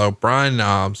Bam Bigelow, Brian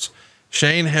Knobbs,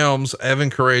 Shane Helms, Evan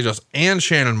Courageous, and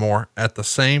Shannon Moore at the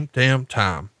same damn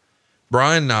time.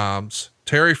 Brian Knobbs,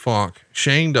 Terry Funk,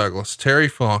 Shane Douglas, Terry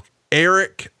Funk,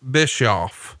 Eric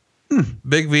Bischoff,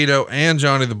 Big Vito, and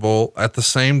Johnny the Bull at the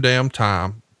same damn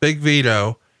time. Big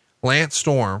Vito, Lance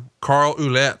Storm, Carl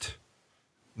Ouellette,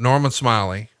 Norman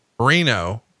Smiley,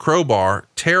 Reno, Crowbar,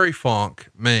 Terry Funk,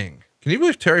 Ming. Can you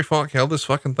believe Terry Funk held this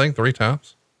fucking thing 3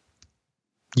 times?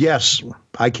 Yes,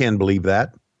 I can believe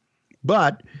that.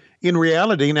 But in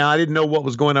reality, now I didn't know what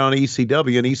was going on in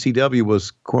ECW, and ECW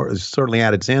was certainly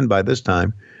at its end by this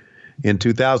time in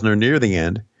 2000 or near the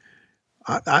end.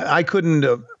 I couldn't,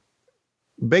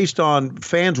 based on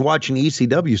fans watching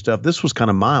ECW stuff, this was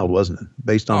kind of mild, wasn't it?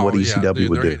 Based on what ECW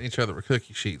would they're do. hitting each other with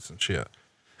cookie sheets and shit.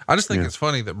 I just think it's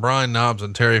funny that Brian Knobbs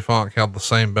and Terry Funk held the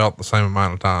same belt the same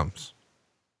amount of times.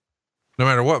 No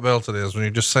matter what belt it is, when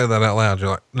you just say that out loud, you're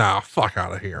like, nah, fuck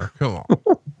out of here. Come on.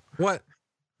 What?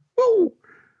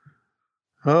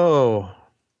 Oh.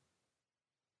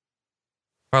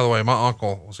 By the way, my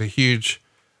uncle was a huge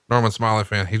Norman Smiley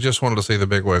fan. He just wanted to see the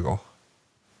Big Wiggle.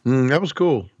 That was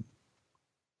cool.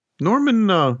 Norman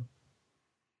had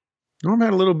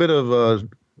a little bit of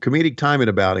comedic timing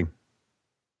about him.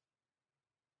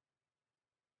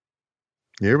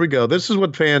 Here we go. This is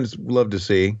what fans love to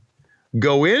see.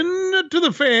 Go in to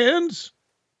the fans.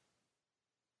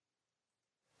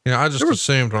 I just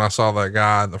assumed when I saw that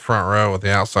guy in the front row with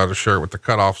the outsider shirt with the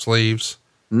cut off sleeves,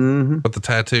 with the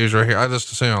tattoos right here, I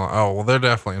just assumed, oh, well, they're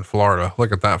definitely in Florida.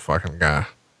 Look at that fucking guy.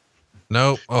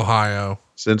 Nope. Ohio.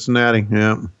 Cincinnati.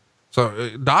 Yeah.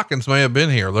 So Dawkins may have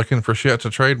been here looking for shit to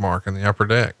trademark in the upper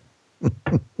deck,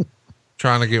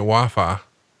 trying to get Wi-Fi.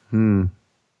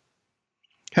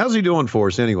 How's he doing for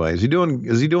us anyway? Is he doing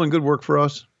good work for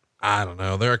us? I don't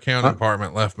know. Their accounting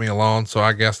department left me alone, so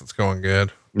I guess it's going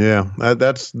good. Yeah.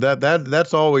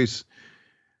 That's always,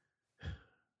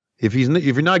 if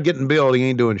you're not getting billed, he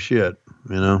ain't doing shit,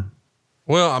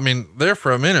 Well, there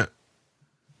for a minute,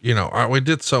 we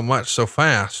did so much so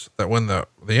fast that when the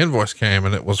invoice came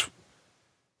and it was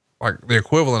like the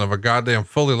equivalent of a goddamn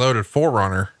fully loaded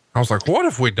 4Runner, I was like, what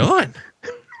have we done?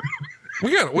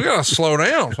 We got to slow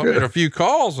down. So I made a few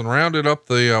calls and rounded up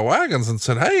the wagons and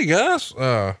said, hey guys,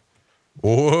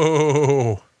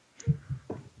 whoa.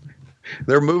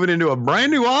 They're moving into a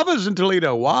brand new office in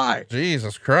Toledo. Why?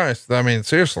 Jesus Christ.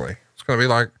 Seriously, it's going to be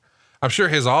like, I'm sure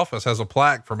his office has a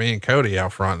plaque for me and Cody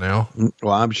out front now.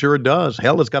 Well, I'm sure it does.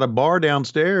 Hell, it's got a bar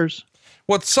downstairs.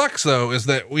 What sucks though, is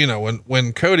that,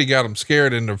 when Cody got him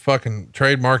scared into fucking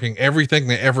trademarking everything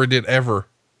they ever did ever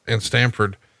in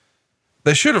Stamford,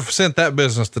 they should have sent that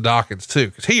business to Dawkins too,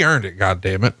 because he earned it. God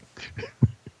damn it.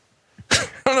 I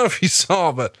don't know if you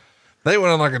saw, but they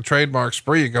went on like a trademark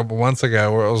spree a couple months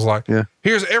ago where it was like,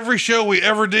 here's every show we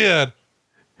ever did.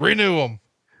 Renew them.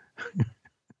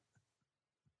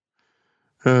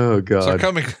 Oh God. So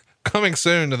coming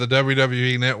soon to the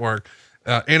WWE network.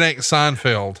 It Ain't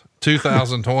Seinfeld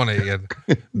 2020 and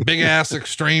Big Ass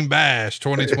Extreme Bash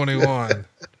 2021.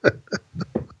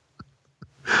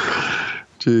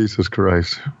 Jesus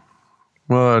Christ.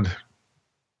 What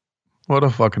a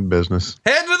fucking business.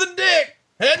 Head to the dick.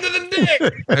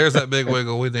 There's that Big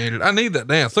Wiggle we needed. I need that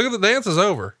dance. Look at the dance is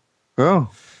over. Oh,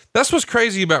 that's what's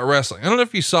crazy about wrestling. I don't know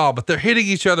if you saw, but they're hitting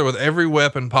each other with every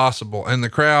weapon possible and the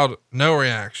crowd, no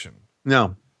reaction.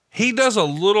 No. He does a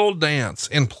little dance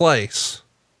in place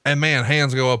and man,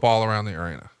 hands go up all around the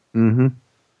arena.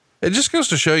 It just goes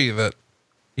to show you that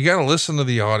you got to listen to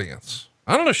the audience.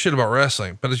 I don't know shit about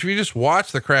wrestling, but if you just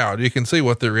watch the crowd, you can see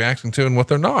what they're reacting to and what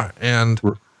they're not. And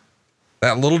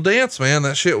that little dance, man,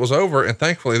 that shit was over. And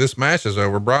thankfully this match is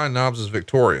over. Brian Knobbs is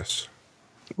victorious.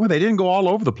 Well, they didn't go all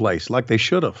over the place like they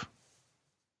should have.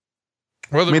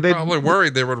 Well, they're probably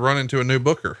worried they would run into a new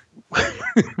booker.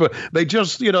 But they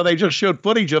just showed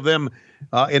footage of them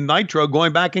in Nitro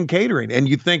going back in catering. And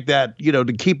you think that,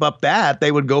 to keep up that,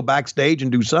 they would go backstage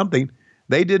and do something.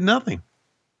 They did nothing.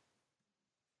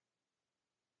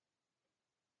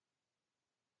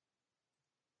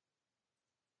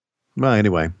 Well,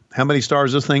 anyway, how many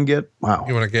stars does this thing get? Wow.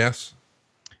 You want to guess?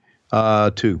 2.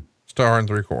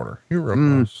 1.75 stars. You're real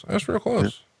close. That's real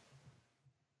close.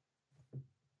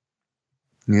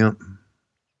 Yeah.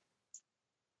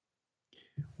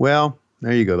 Well,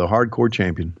 there you go. The hardcore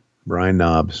champion, Brian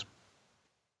Knobbs.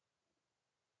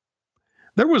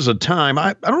 There was a time,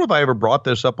 I don't know if I ever brought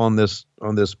this up on this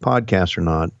podcast or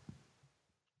not.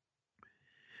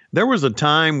 There was a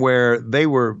time where they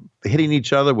were hitting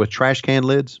each other with trash can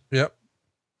lids. Yep.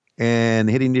 And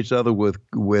hitting each other with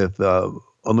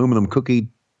aluminum cookie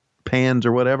pans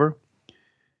or whatever.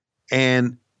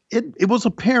 And it was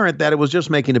apparent that it was just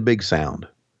making a big sound.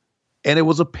 And it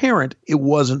was apparent it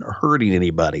wasn't hurting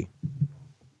anybody.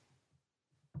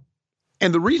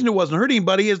 And the reason it wasn't hurting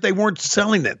anybody is they weren't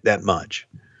selling it that much.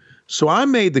 So I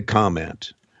made the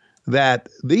comment that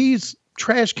these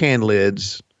trash can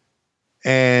lids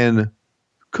and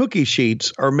cookie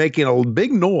sheets are making a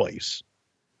big noise,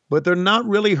 but they're not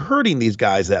really hurting these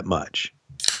guys that much.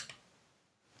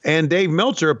 And Dave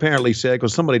Meltzer apparently said,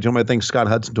 because somebody told me, I think Scott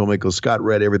Hudson told me, because Scott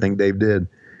read everything Dave did,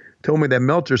 told me that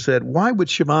Meltzer said, why would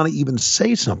Shivani even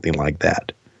say something like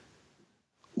that?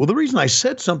 Well, the reason I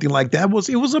said something like that was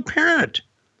it was apparent.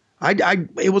 I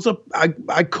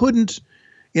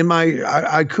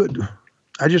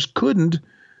just couldn't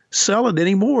sell it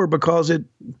anymore because it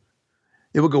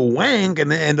would go wang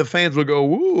and the fans would go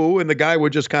woo and the guy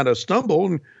would just kind of stumble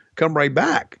and come right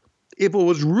back. If it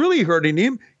was really hurting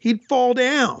him, he'd fall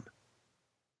down.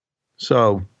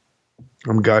 So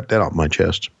I'm got that off my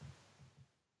chest.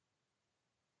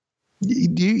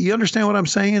 You understand what I'm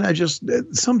saying? I just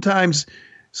sometimes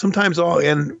all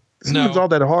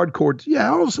that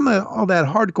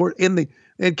hardcore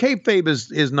and kayfabe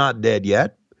is not dead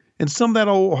yet, and some of that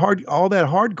all that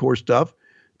hardcore stuff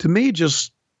to me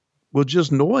was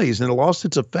just noise and it lost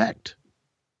its effect.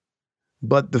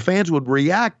 But the fans would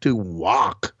react to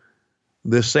whack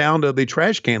the sound of the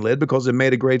trash can lid because it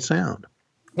made a great sound.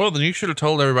 Well, then you should have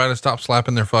told everybody to stop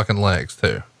slapping their fucking legs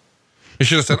too. You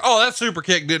should have said, oh, that super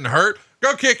kick didn't hurt.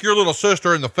 Go kick your little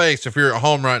sister in the face if you're at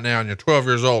home right now and you're 12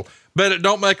 years old. Bet it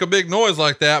don't make a big noise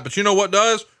like that. But you know what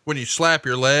does? When you slap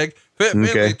your leg.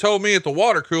 Finley told me at the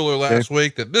water cooler last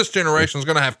week that this generation is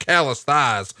going to have callous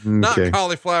thighs, not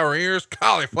cauliflower ears,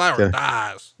 cauliflower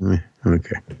thighs.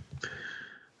 Okay.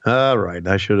 All right.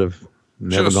 I should have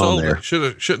never gone there.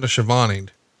 Shouldn't have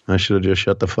Shivani'd. I should have just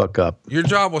shut the fuck up. Your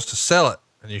job was to sell it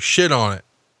and you shit on it.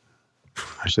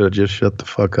 I should have just shut the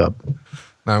fuck up.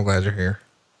 Now I'm glad you're here.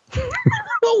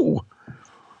 Oh,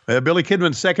 Billy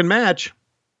Kidman's second match.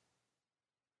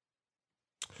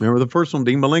 Remember the first one?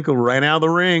 Dean Malenko ran out of the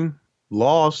ring,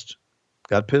 lost,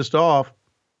 got pissed off.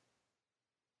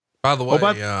 By the way, go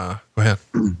ahead.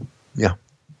 Yeah.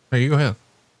 Hey, you go ahead.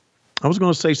 I was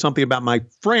going to say something about my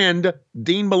friend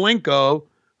Dean Malenko,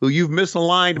 who you've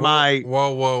misaligned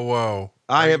Whoa.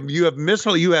 You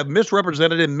have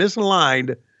misrepresented and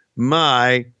misaligned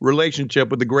my relationship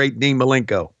with the great Dean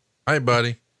Malenko. Hey,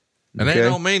 buddy. And they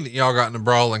don't mean that y'all got in a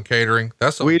brawl in catering.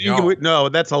 That's no,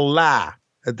 that's a lie.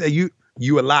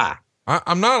 You a lie.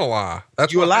 I'm not a lie.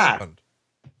 That's what happened.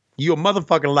 You a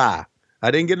motherfucking lie.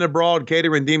 I didn't get in a brawl in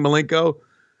catering Dean Malenko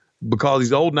because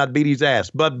he's old and I beat his ass.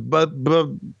 But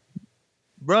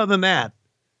rather than that,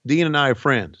 Dean and I are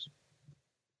friends.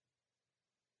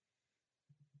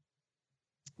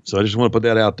 So I just want to put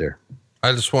that out there.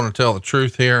 I just want to tell the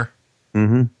truth here.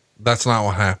 Mm-hmm. That's not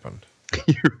what happened.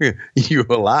 You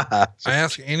a lie.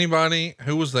 Ask anybody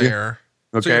who was there.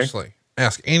 Yeah. Okay. Seriously.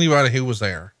 Ask anybody who was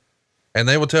there. And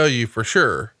they will tell you for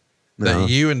sure that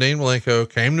you and Dean Malenko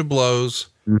came to blows.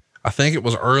 Mm-hmm. I think it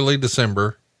was early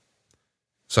December.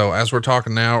 So as we're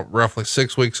talking now, roughly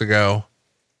 6 weeks ago.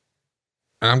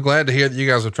 And I'm glad to hear that you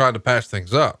guys have tried to patch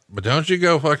things up. But don't you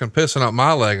go fucking pissing up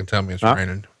my leg and tell me it's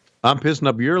raining. I'm pissing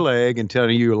up your leg and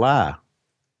telling you a lie.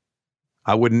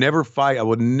 I would never fight. I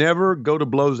would never go to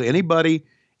blows to anybody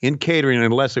in catering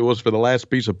unless it was for the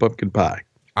last piece of pumpkin pie.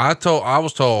 I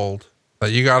was told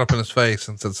that you got up in his face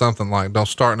and said something like, don't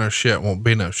start no shit, won't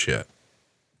be no shit.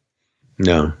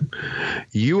 No,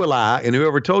 you a lie. And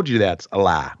whoever told you that's a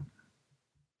lie.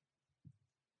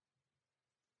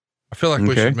 I feel like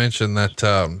we should mention that,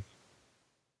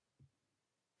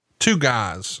 two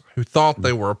guys who thought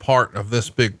they were a part of this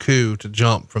big coup to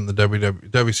jump from the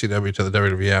WCW to the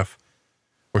WWF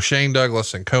were Shane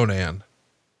Douglas and Conan.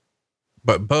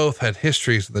 but both had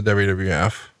histories in the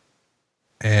WWF,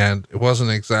 and it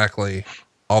wasn't exactly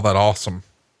all that awesome.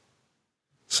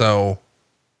 So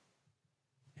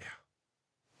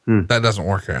that doesn't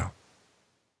work out.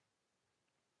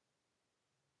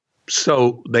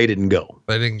 So they didn't go.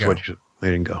 They didn't go.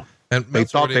 They didn't go. And they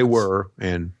thought they were.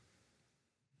 And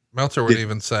Meltzer would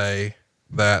even say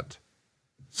that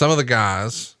some of the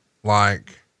guys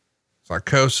like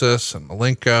Psychosis and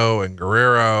Malenko and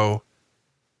Guerrero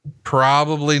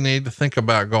probably need to think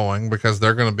about going because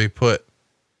they're going to be put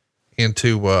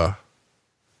into a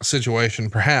situation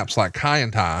perhaps like Kai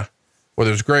and Tai, where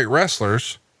there's great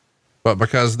wrestlers, but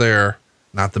because they're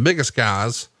not the biggest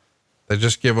guys, they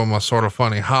just give them a sort of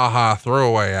funny ha-ha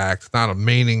throwaway act, not a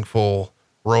meaningful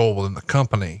role within the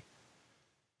company.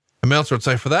 And Meltzer would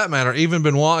say, for that matter, even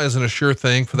Benoit isn't a sure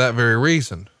thing for that very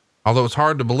reason. Although it's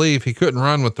hard to believe he couldn't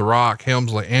run with The Rock,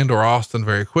 Helmsley, and or Austin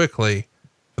very quickly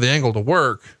for the angle to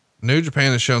work. New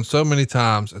Japan has shown so many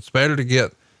times it's better to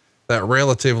get that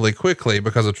relatively quickly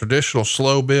because a traditional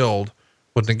slow build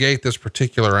would negate this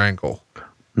particular angle.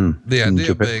 The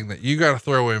idea being that you got to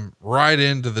throw him right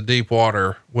into the deep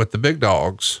water with the big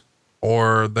dogs,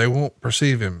 or they won't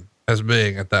perceive him as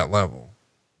being at that level.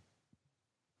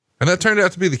 And that turned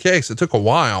out to be the case. It took a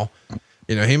while.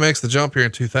 You know, he makes the jump here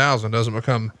in 2000, doesn't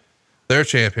become their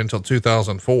champion until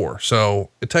 2004. So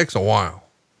it takes a while.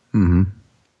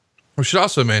 We should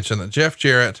also mention that Jeff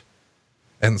Jarrett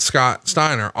and Scott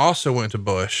Steiner also went to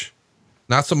Bush,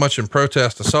 not so much in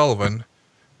protest to Sullivan,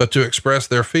 but to express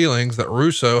their feelings that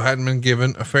Russo hadn't been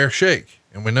given a fair shake.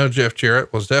 And we know Jeff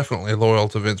Jarrett was definitely loyal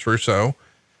to Vince Russo.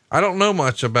 I don't know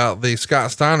much about the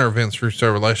Scott Steiner Vince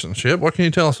Russo relationship. What can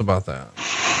you tell us about that?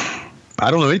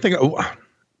 I don't know anything.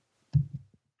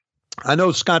 I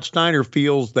know Scott Steiner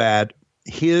feels that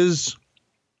his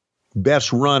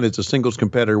best run as a singles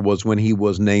competitor was when he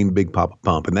was named Big Papa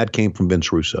Pump, and that came from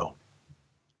Vince Russo.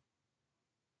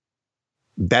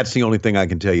 That's the only thing I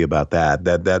can tell you about that.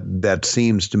 That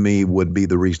seems to me would be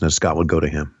the reason that Scott would go to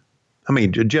him. I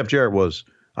mean, Jeff Jarrett was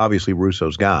obviously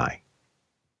Russo's guy,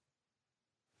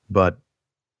 but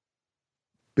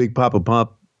Big Papa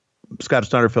Pump, Scott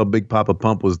Steiner felt Big Papa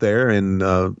Pump was there and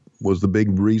was the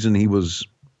big reason he was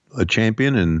a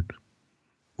champion and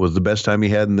was the best time he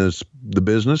had in the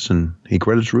business, and he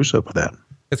credits Russo for that.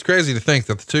 It's crazy to think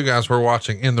that the two guys we're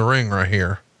watching in the ring right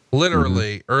here,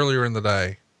 literally earlier in the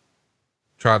day,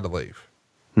 tried to leave.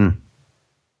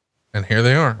 And here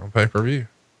they are on pay-per-view.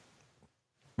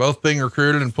 Both being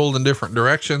recruited and pulled in different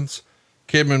directions.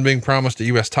 Kidman being promised a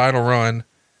U.S. title run.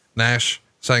 Nash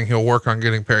saying he'll work on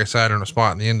getting Perry Saturn a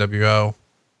spot in the NWO.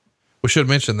 We should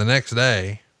mention the next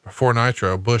day, before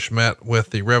Nitro, Bush met with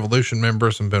the Revolution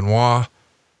members and Benoit.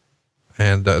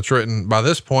 And it's written, by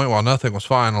this point, while nothing was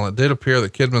final, it did appear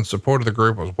that Kidman's support of the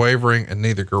group was wavering and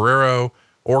neither Guerrero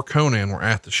or Conan were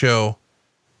at the show.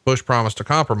 Bush promised to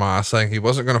compromise, saying he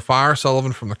wasn't going to fire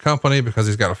Sullivan from the company because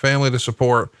he's got a family to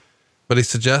support, but he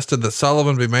suggested that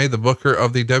Sullivan be made the booker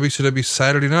of the WCW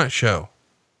Saturday night show.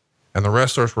 And the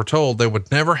wrestlers were told they would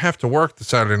never have to work the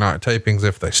Saturday night tapings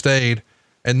if they stayed,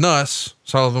 and thus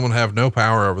Sullivan would have no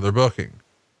power over their booking.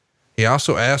 He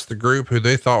also asked the group who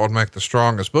they thought would make the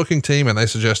strongest booking team, and they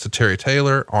suggested Terry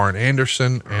Taylor, Arn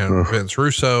Anderson, and Vince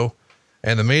Russo,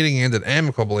 and the meeting ended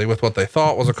amicably with what they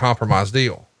thought was a compromise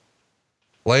deal.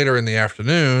 Later in the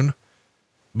afternoon,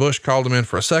 Bush called them in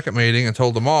for a second meeting and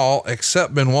told them all,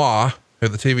 except Benoit, who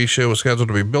the TV show was scheduled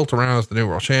to be built around as the new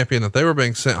world champion, that they were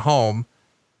being sent home,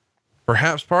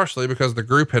 perhaps partially because the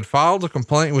group had filed a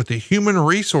complaint with the Human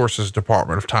Resources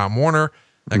Department of Time Warner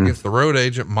against the road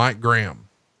agent Mike Graham.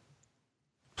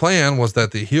 Plan was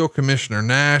that the heel commissioner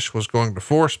Nash was going to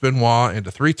force Benoit into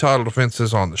 3 title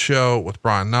defenses on the show with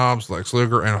Brian Knobbs, Lex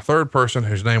Luger, and a third person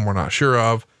whose name we're not sure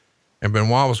of. And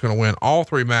Benoit was going to win all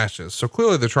 3 matches. So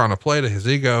clearly they're trying to play to his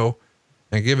ego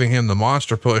and giving him the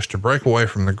monster push to break away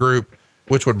from the group,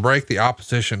 which would break the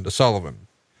opposition to Sullivan.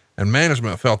 And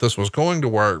management felt this was going to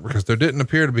work because there didn't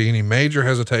appear to be any major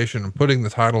hesitation in putting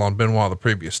the title on Benoit the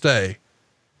previous day.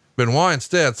 Benoit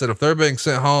instead said if they're being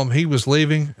sent home, he was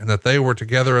leaving and that they were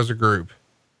together as a group.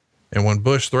 And when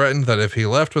Bush threatened that if he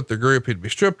left with the group, he'd be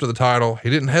stripped of the title, he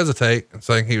didn't hesitate in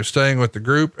saying he was staying with the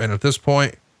group. And at this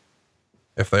point,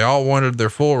 if they all wanted their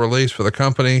full release for the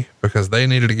company because they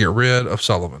needed to get rid of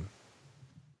Sullivan.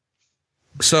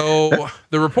 So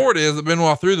the report is that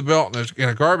Benoit threw the belt in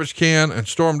a garbage can and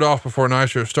stormed off before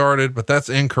Nitro started, but that's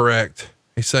incorrect.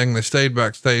 He's saying they stayed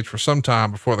backstage for some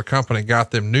time before the company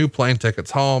got them new plane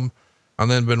tickets home.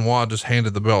 And then Benoit just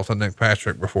handed the belt to Nick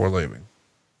Patrick before leaving.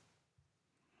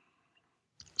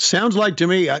 Sounds like to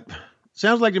me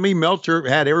Meltzer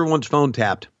had everyone's phone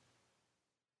tapped.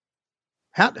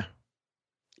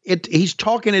 He's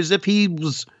talking as if he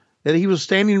was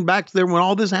standing back there when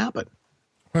all this happened.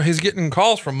 Well, he's getting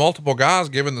calls from multiple guys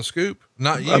giving the scoop.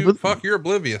 Not you. Fuck, you're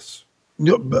oblivious.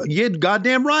 You're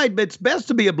goddamn right, but it's best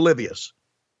to be oblivious.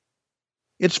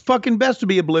 It's fucking best to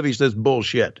be oblivious to this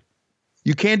bullshit.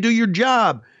 You can't do your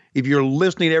job if you're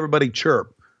listening to everybody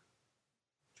chirp.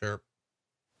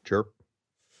 Chirp.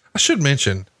 I should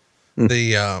mention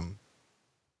the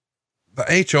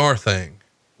HR thing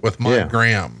with Mike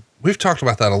Graham. We've talked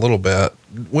about that a little bit.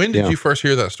 When did you first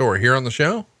hear that story? Here on the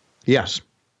show? Yes.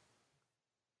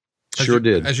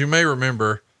 Did. As you may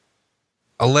remember,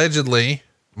 allegedly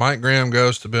Mike Graham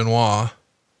goes to Benoit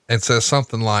and says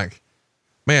something like,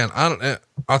 man,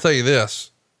 I'll tell you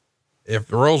this, if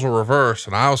the roles were reversed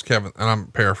and I was Kevin, and I'm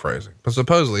paraphrasing, but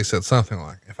supposedly he said something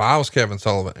like, if I was Kevin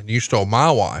Sullivan and you stole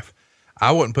my wife,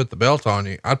 I wouldn't put the belt on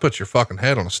you. I'd put your fucking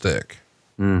head on a stick.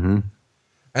 Mm-hmm.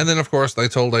 And then of course they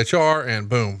told HR and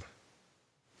boom,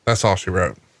 that's all she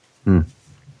wrote.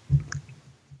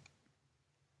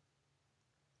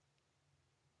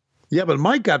 Yeah, but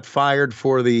Mike got fired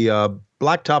for the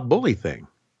blacktop bully thing.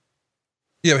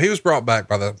 Yeah, he was brought back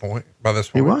by this point.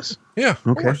 He was? Yeah.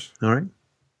 Okay. Of course. All right.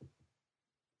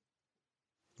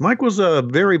 Mike was a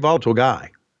very volatile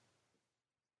guy.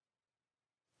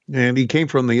 And he came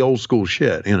from the old school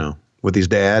shit, with his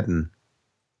dad, and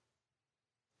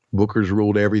Booker's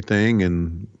ruled everything.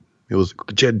 And it was,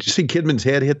 did you see Kidman's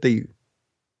head hit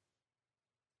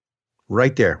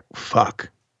right there? Fuck.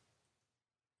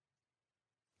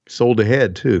 Sold the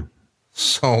head too.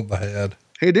 Sold the head.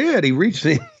 He did. He reached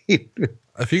it.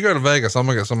 If you go to Vegas, I'm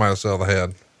gonna get somebody to sell the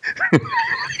head.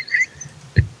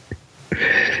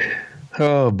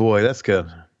 Oh boy, that's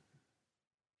good.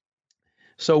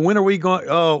 So when are we going?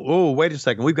 Oh, wait a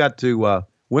second. We've got to,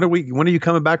 when are you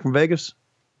coming back from Vegas?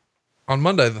 On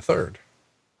Monday, the 3rd.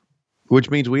 Which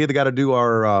means we either got to do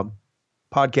our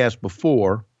podcast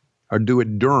before or do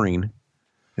it during.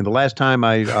 And the last time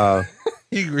you got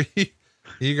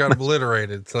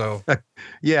obliterated. So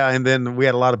yeah. And then we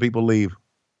had a lot of people leave.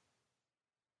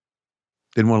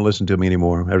 Didn't want to listen to me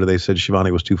anymore after they said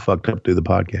Shivani was too fucked up to do the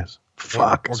podcast.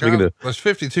 Fuck. There's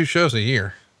 52 shows a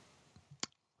year.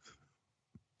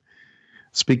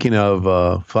 Speaking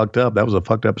of fucked up, that was a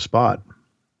fucked up spot.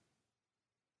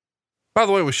 By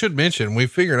the way, we should mention, we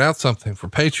figured out something for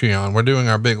Patreon. We're doing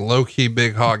our big low-key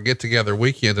Big Hog get-together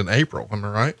weekend in April. Am I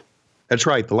right? That's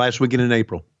right. The last weekend in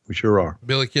April. We sure are.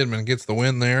 Billy Kidman gets the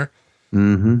win there.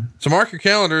 Mm-hmm. So mark your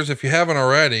calendars if you haven't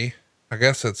already. I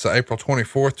guess it's April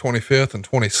 24th, 25th, and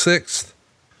 26th.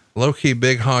 Low-key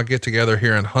Big Hog get-together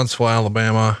here in Huntsville,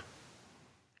 Alabama.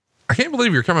 I can't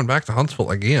believe you're coming back to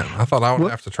Huntsville again. I thought I would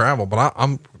have to travel, but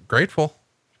I'm grateful.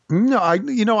 No,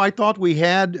 I thought we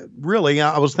had really,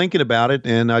 I was thinking about it,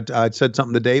 and I said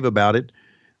something to Dave about it,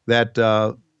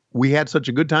 that we had such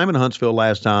a good time in Huntsville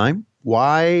last time.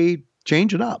 Why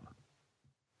change it up?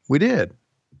 We did.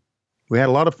 We had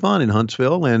a lot of fun in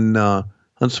Huntsville, and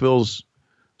Huntsville's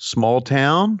small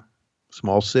town,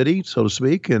 small city, so to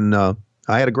speak. And I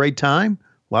had a great time,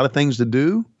 a lot of things to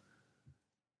do.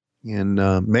 And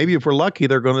maybe if we're lucky,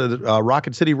 they're going to,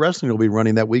 Rocket City Wrestling will be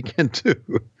running that weekend too.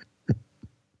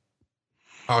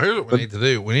 Oh, here's what we need to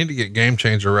do. We need to get Game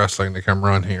Changer Wrestling to come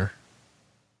run here.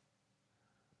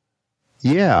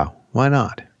 Yeah, why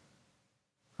not?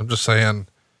 I'm just saying,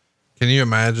 can you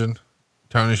imagine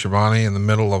Tony Schiavone in the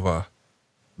middle of a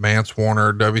Mance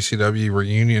Warner WCW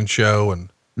reunion show, and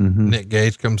Nick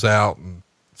Gage comes out and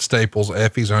staples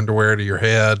Effie's underwear to your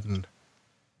head, and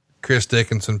Chris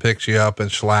Dickinson picks you up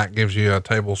and Schlack gives you a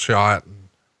table shot. And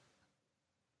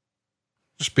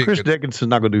Chris Dickinson's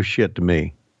not going to do shit to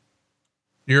me.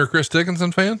 You're a Chris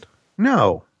Dickinson fan?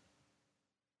 No.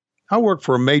 I work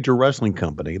for a major wrestling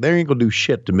company. They ain't going to do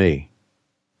shit to me.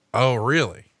 Oh,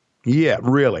 really? Yeah,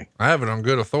 really. I have it on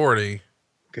good authority.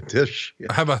 Look at this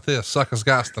shit. How about this? Suckers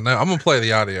got to know. I'm going to play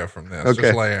the audio from this. Okay,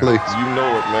 just lay out. please. You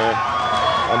know it, man.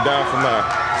 I'm down for mine.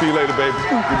 See you later, baby.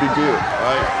 You'll be good, all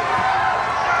right?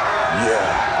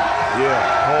 Yeah,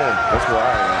 home. That's where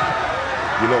I am.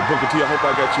 You know, Booker T, I hope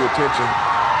I got your attention.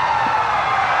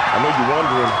 I know you're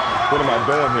wondering, what am I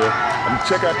doing here? I mean,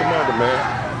 check out the manga, man.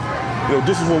 You know,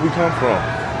 this is where we come from.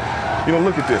 You know,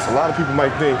 look at this. A lot of people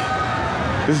might think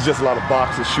this is just a lot of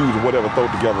boxes, shoes, or whatever thrown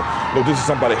together. No, this is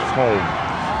somebody's home.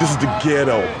 This is the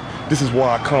ghetto. This is where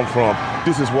I come from.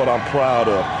 This is what I'm proud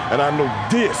of. And I know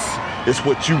this is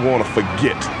what you want to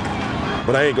forget.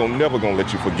 But I ain't never gonna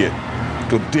let you forget.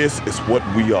 Because this is what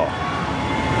we are.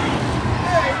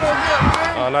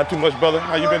 Not too much, brother.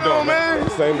 How you been doing, man?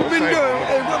 Same old, same.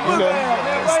 Hey, what Booger?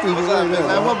 What's up,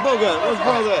 man? What Booger? What's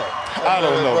Booger? I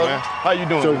don't know, man. How you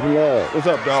doing? What's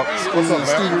up, dog? What's up,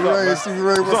 man? Stevie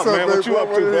Ray, What's up, man? What you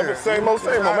up to, man? man? Same old,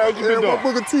 man. How you been doing?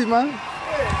 Booker T, man.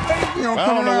 You don't I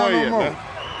come don't know around where no yet, more. man.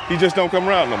 He just don't come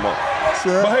around no more.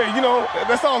 Sure. But hey, you know,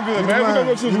 that's all good, man. We're gonna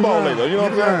go to the ball later. You know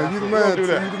what I'm saying? You the We're gonna man, do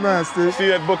that. you the man, Steve. See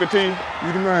that Booker T?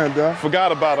 You the man, dog.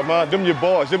 Forgot about him, huh? Them your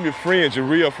boys, them your friends, your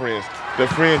real friends. The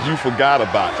friends you forgot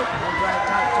about.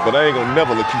 But I ain't gonna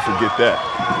never let you forget that.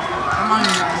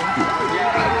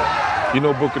 You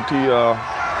know, Booker T, you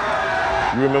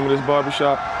remember this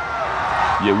barbershop?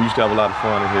 Yeah, we used to have a lot of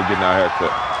fun in here getting our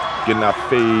haircut, getting our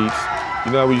fades.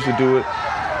 You know how we used to do it?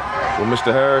 Well,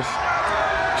 Mr. Harris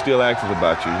still asks us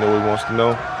about you. You know what he wants to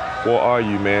know? Where are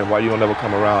you, man? Why you don't ever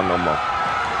come around no more?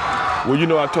 Well, you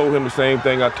know, I told him the same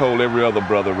thing I told every other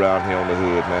brother around here on the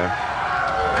hood, man.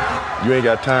 You ain't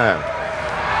got time.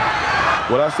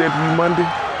 What I said to you Monday,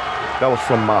 that was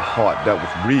from my heart. That was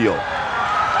real.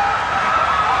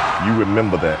 You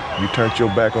remember that. You turned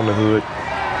your back on the hood.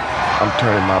 I'm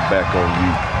turning my back on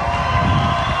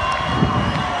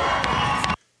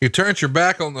you. You turned your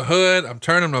back on the hood. I'm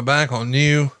turning my back on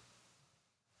you.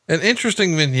 An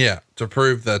interesting vignette to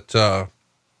prove that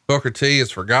Booker T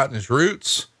has forgotten his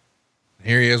roots.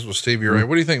 Here he is with Stevie Ray.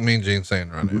 What do you think Mean Gene's saying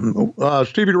right now?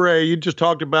 Stevie Ray, you just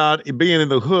talked about being in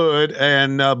the hood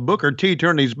and Booker T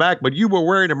turned his back, but you were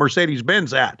wearing a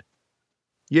Mercedes-Benz hat.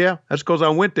 Yeah, that's because I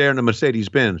went there in a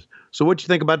Mercedes-Benz. So what you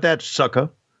think about that, sucker?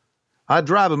 I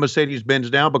drive a Mercedes-Benz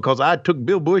now because I took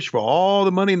Bill Bush for all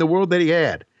the money in the world that he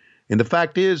had. And the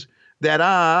fact is that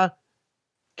I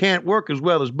can't work as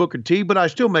well as Booker T, but I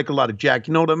still make a lot of jack.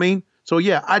 You know what I mean? So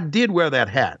yeah, I did wear that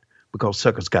hat because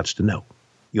suckers got to know.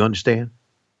 You understand?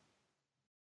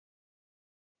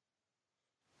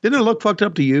 Didn't it look fucked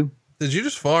up to you? Did you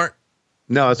just fart?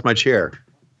 No, it's my chair.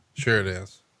 Sure it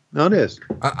is. No, it is.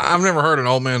 I've never heard an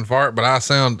old man fart, but I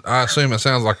assume it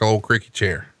sounds like an old creaky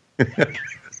chair.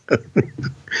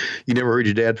 You never heard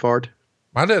your dad fart?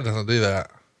 My dad doesn't do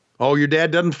that. Oh, your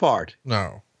dad doesn't fart?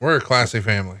 No, we're a classy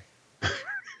family.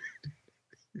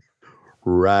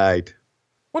 Right.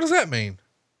 What does that mean?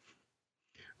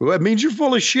 Well, it means you're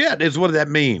full of shit is what that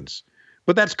means.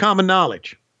 But that's common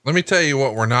knowledge. Let me tell you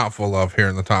what we're not full of here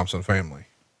in the Thompson family.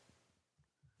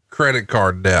 Credit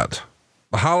card debt.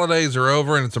 The holidays are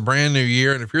over and it's a brand new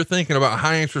year. And if you're thinking about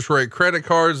high interest rate credit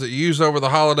cards that you use over the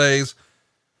holidays,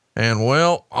 and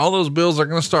well, all those bills are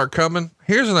going to start coming,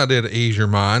 here's an idea to ease your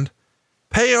mind.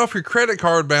 Pay off your credit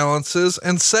card balances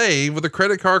and save with a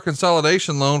credit card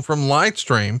consolidation loan from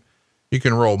Lightstream. You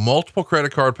can roll multiple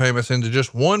credit card payments into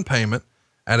just one payment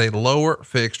at a lower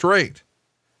fixed rate.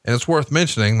 And it's worth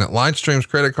mentioning that Lightstream's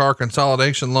credit card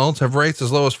consolidation loans have rates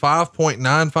as low as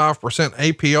 5.95%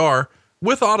 APR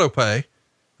with autopay.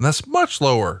 And that's much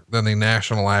lower than the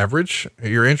national average.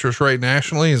 Your interest rate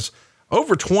nationally is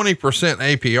over 20%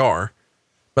 APR.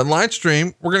 But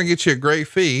Lightstream, we're going to get you a great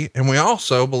fee. And we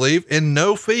also believe in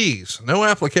no fees, no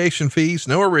application fees,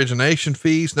 no origination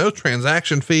fees, no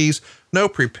transaction fees, no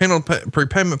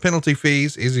prepayment penalty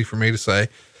fees. Easy for me to say.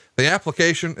 The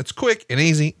application, it's quick and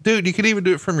easy. Dude, you can even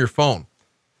do it from your phone.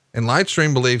 And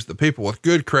Lightstream believes that people with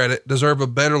good credit deserve a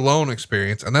better loan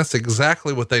experience. And that's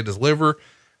exactly what they deliver.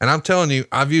 And I'm telling you,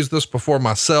 I've used this before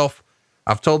myself.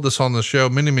 I've told this on the show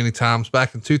many, many times.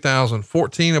 Back in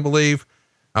 2014, I believe,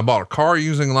 I bought a car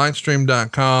using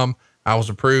Lightstream.com. I was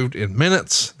approved in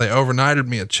minutes. They overnighted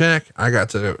me a check. I got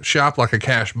to shop like a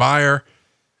cash buyer.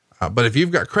 But if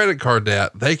you've got credit card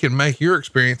debt, they can make your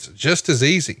experience just as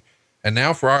easy. And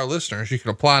now for our listeners, you can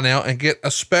apply now and get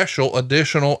a special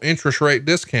additional interest rate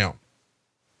discount.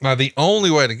 Now, the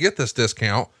only way to get this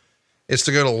discount is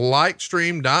to go to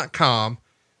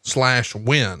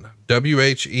lightstream.com/win,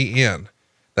 WHEN.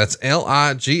 That's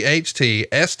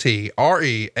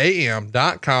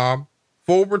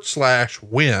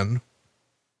lightstream.com/win.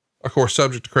 Of course,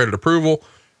 subject to credit approval.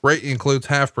 Rate includes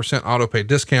 0.5% auto pay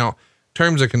discount.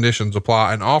 Terms and conditions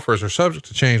apply, and offers are subject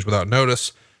to change without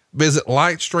notice. Visit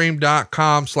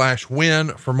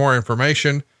lightstream.com/win for more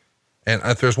information. And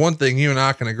if there's one thing you and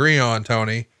I can agree on,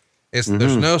 Tony, is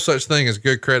there's no such thing as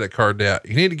good credit card debt.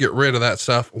 You need to get rid of that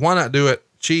stuff. Why not do it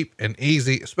cheap and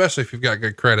easy, especially if you've got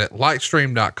good credit?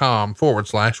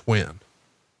 Lightstream.com/win.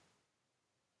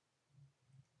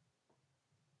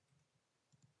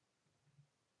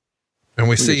 And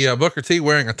we see Booker T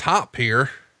wearing a top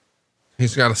here.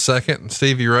 He's got a second, and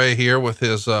Stevie Ray here with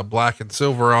his black and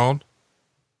silver on.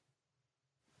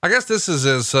 I guess this is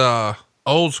as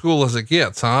old school as it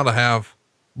gets, huh? To have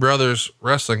brothers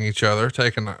wrestling each other,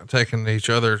 taking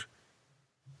each other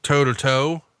toe to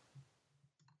toe.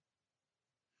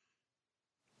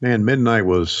 Man, Midnight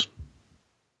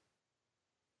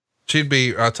she'd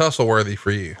be tussle worthy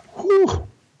for you. Whew.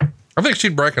 I think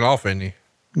she'd break it off in you.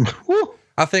 Woo.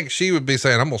 I think she would be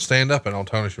saying, I'm going to stand up in on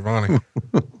Tony Schiavone.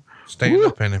 Stand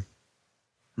up in him.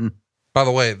 By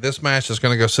the way, this match is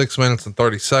going to go 6 minutes and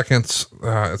 30 seconds.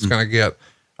 It's going to get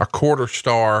a quarter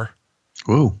star.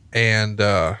 Ooh. And,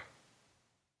 there's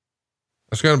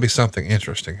going to be something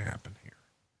interesting happen here.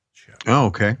 Oh,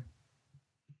 okay.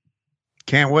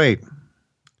 Can't wait.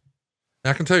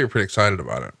 I can tell you're pretty excited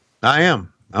about it. I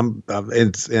am.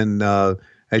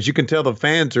 As you can tell, the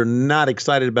fans are not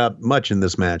excited about much in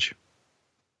this match.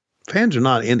 Fans are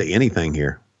not into anything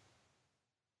here.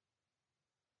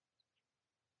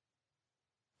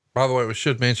 By the way, we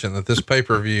should mention that this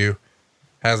pay-per-view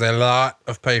has a lot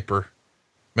of paper.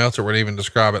 Meltzer would even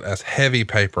describe it as heavy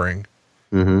papering.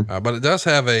 But it does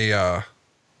have a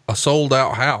sold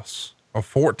out house of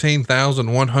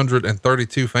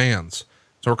 14,132 fans.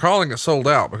 So we're calling it sold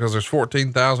out because there's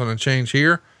 14,000 and change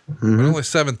here, but only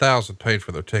 7,000 paid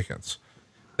for their tickets.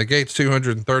 The gate's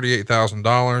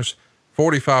 $238,000,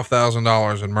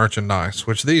 $45,000 in merchandise,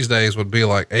 which these days would be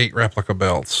like 8 replica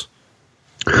belts.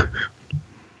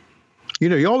 You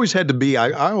know, you always had to be,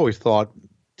 I always thought,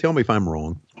 tell me if I'm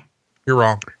wrong. You're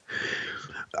wrong.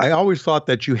 I always thought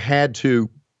that you had to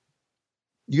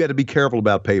be careful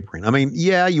about papering. I mean,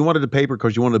 yeah, you wanted to paper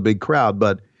because you wanted a big crowd,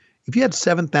 but if you had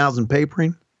 7,000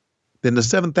 papering, then the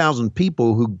 7,000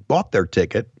 people who bought their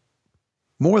ticket,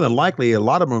 more than likely, a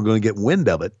lot of them are going to get wind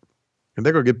of it, and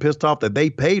they're going to get pissed off that they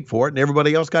paid for it and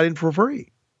everybody else got in for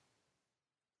free.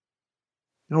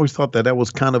 I always thought that was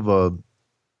kind of a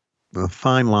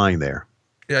fine line there.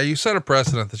 Yeah, you set a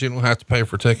precedent that you don't have to pay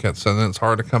for tickets, and then it's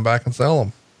hard to come back and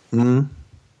sell them.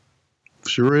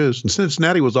 Sure is. And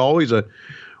Cincinnati was always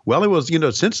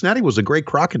Cincinnati was a great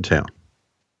Crockett town.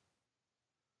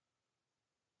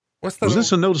 Was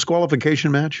this a no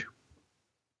disqualification match?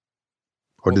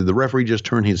 Or did the referee just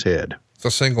turn his head? It's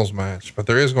a singles match, but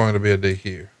there is going to be a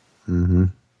DQ.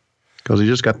 Because he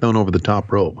just got thrown over the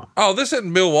top rope. Oh, this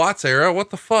isn't Bill Watts era. What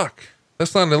the fuck?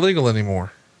 That's not illegal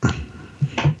anymore.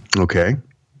 Okay.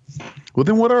 Well,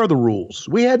 then what are the rules?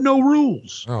 We had no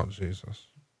rules. Oh, Jesus.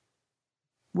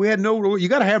 We had no rules. You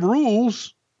got to have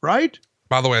rules, right?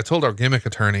 By the way, I told our gimmick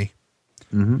attorney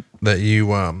that you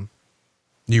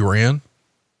were in.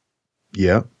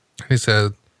 Yeah. He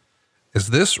said, "Is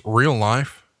this real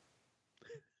life?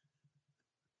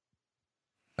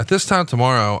 At this time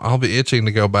tomorrow, I'll be itching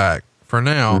to go back. For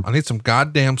now, I need some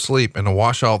goddamn sleep and to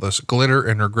wash all this glitter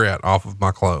and regret off of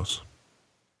my clothes."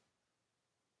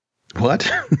 What?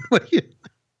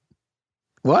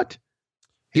 What?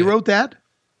 He wrote that?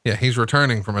 Yeah. He's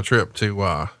returning from a trip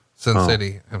to, Sin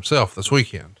City himself this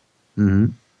weekend.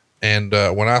 And,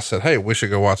 when I said, "Hey, we should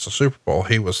go watch the Super Bowl,"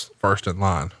 he was first in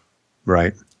line.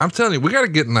 Right. I'm telling you, we got to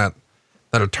get in that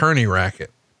attorney racket.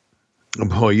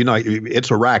 Boy, it's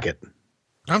a racket.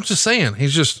 I'm just saying, he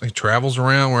travels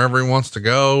around wherever he wants to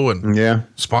go and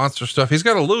sponsor stuff. He's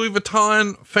got a Louis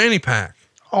Vuitton fanny pack.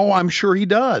 Oh, I'm sure he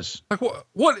does. Like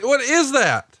what is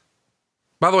that?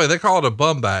 By the way, they call it a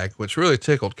bum bag, which really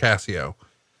tickled Cassio.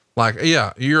 Like,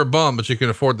 yeah, you're a bum, but you can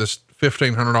afford this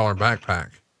 $1,500 backpack.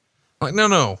 Like,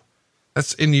 no,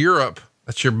 that's in Europe.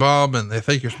 That's your bum. And they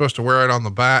think you're supposed to wear it on the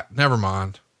back. Never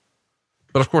mind.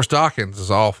 But of course, Dawkins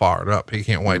is all fired up. He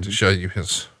can't wait to show you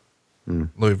his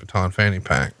Louis Vuitton fanny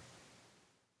pack.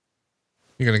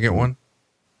 You going to get one?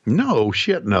 No,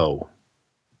 shit, no.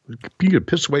 You could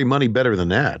piss away money better than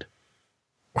that.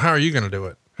 Well, how are you going to do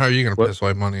it? How are you going to piss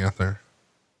away money out there?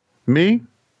 Me?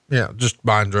 Yeah. Just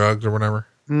buying drugs or whatever.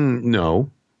 No,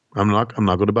 I'm not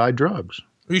going to buy drugs.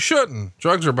 You shouldn't.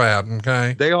 Drugs are bad.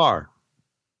 Okay. They are.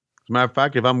 As a matter of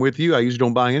fact, if I'm with you, I usually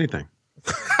don't buy anything.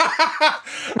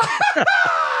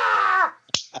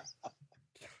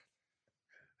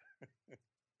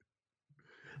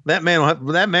 That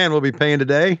man will be paying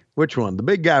today. Which one? The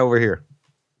big guy over here.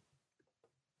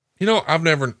 I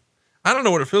don't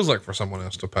know what it feels like for someone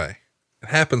else to pay. It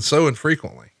happens so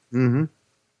infrequently.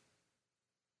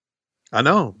 I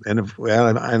know. And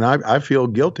I feel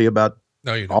guilty about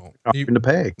no, you don't. Offering to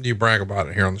pay. You brag about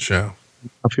it here on the show.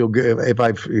 I feel good if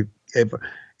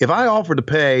I offer to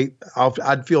pay,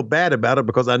 I'd feel bad about it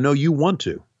because I know you want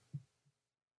to.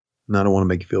 And I don't want to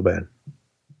make you feel bad.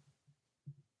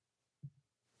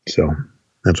 So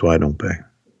that's why I don't pay.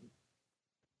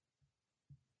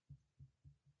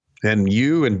 And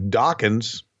you and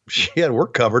Dawkins, shit, we're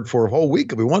covered for a whole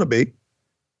week if we want to be.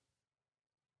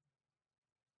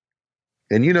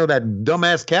 And that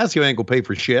dumbass Cassio ain't gonna pay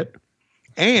for shit.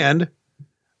 And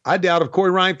I doubt if Corey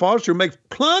Ryan Foster makes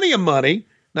plenty of money,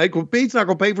 he's not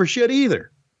gonna pay for shit either.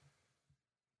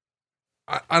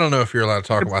 I don't know if you're allowed to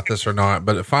talk about this or not,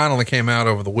 but it finally came out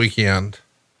over the weekend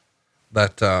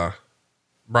that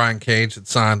Brian Cage had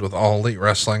signed with All Elite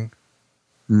Wrestling.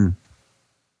 Mm.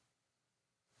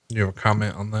 You have a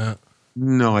comment on that?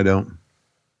 No, I don't.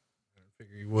 I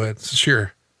figure you would. Since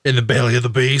you're in the belly of the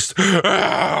beast.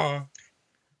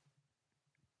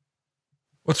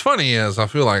 What's funny is I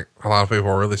feel like a lot of people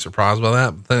are really surprised by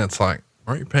that, but then it's like,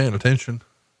 aren't you paying attention?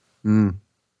 Mm.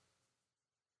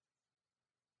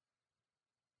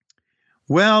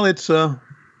 Well, it's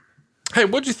Hey,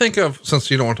 what'd you think of,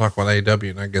 since you don't want to talk about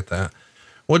AEW and I get that,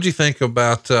 what'd you think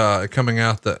about, coming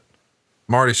out that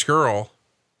Marty Scurll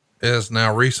is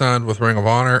now re-signed with Ring of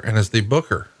Honor and is the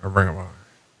booker of Ring of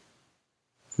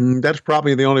Honor? that's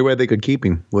probably the only way they could keep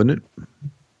him, wouldn't it?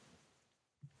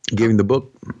 Give him the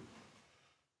book.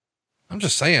 I'm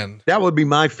just saying. That would be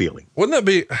my feeling. Wouldn't that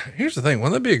be, here's the thing.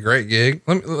 Wouldn't that be a great gig?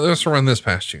 Let's run this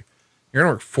past you. You're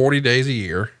going to work 40 days a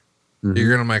year. Mm-hmm. You're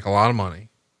going to make a lot of money.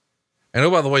 And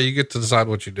oh, by the way, you get to decide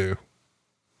what you do.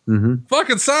 Mm-hmm.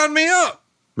 Fucking sign me up.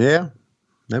 Yeah,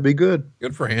 that'd be good.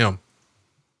 Good for him.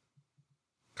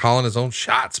 Calling his own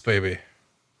shots, baby.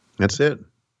 That's it.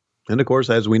 And of course,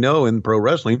 as we know in pro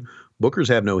wrestling, bookers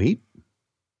have no heat.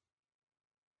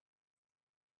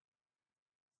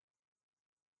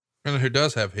 And who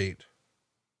does have heat?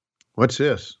 What's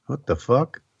this? What the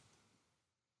fuck?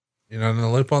 You not in the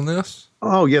loop on this?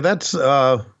 Oh yeah, that's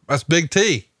Big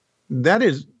T. that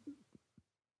is.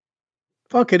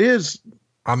 Fuck, it is.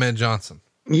 Ahmed Johnson.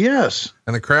 Yes.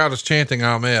 And the crowd is chanting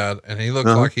Ahmed, and he looks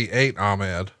like he ate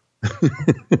Ahmed.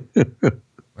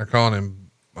 They're calling him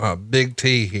Big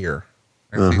T here.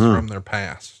 As he's from their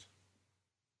past.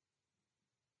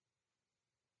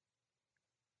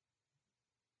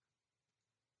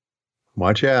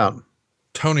 Watch out.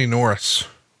 Tony Norris,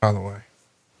 by the way.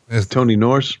 Is Tony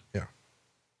Norris? Yeah.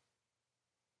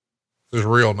 His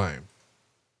real name.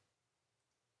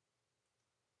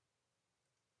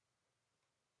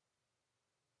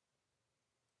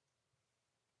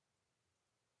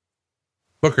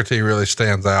 Booker T really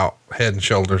stands out head and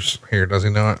shoulders here, does he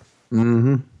not?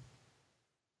 Mm-hmm.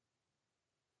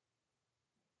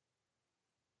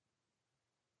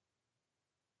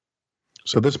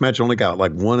 So this match only got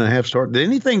like 1.5 stars. Did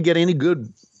anything get any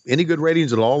good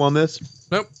ratings at all on this?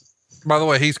 Nope. By the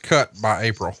way, he's cut by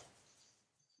April.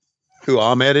 Who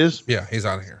Ahmed is? Yeah, he's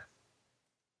out of here.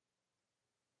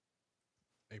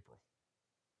 April.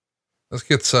 This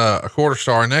gets a 1/4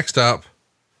 star. Next up,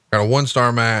 got a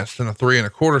 1-star match, then a 3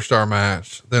 1/4 star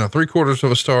match, then a 3/4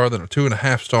 of a star, then a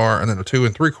 2.5 star, and then a 2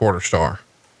 3/4 star.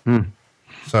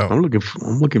 So I'm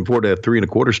looking forward to a 3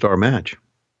 1/4 star match.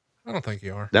 I don't think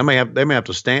you are. They may have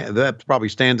to stand. That probably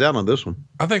stands out on this one.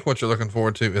 I think what you're looking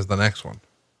forward to is the next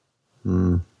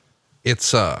one.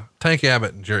 It's Tank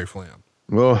Abbott and Jerry Flynn.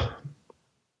 Well,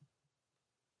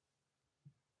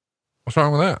 What's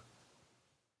wrong with that?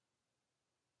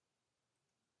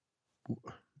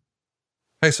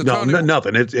 Hey, so Tony,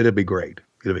 nothing. It'll be great.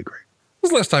 It'll be great. when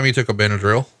was the last time you took a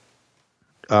Benadryl?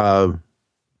 I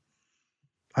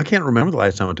can't remember the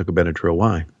last time I took a Benadryl.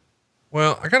 Why?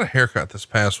 Well, I got a haircut this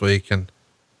past week and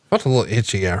felt a little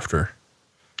itchy after,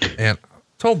 and I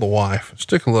told the wife, she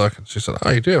took a look and she said, "Oh,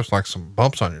 you do have like some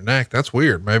bumps on your neck. That's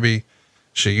weird. Maybe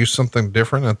she used something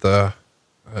different at the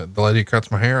lady who cuts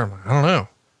my hair." I'm like, I don't know.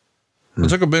 I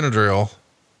took a Benadryl,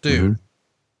 dude.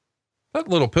 That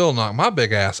little pill knocked my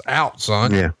big ass out,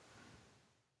 son. Yeah.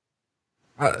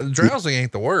 Drowsy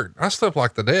ain't the word. I slept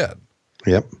like the dead.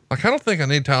 Yep. Like, I don't think I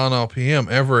need Tylenol PM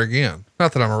ever again.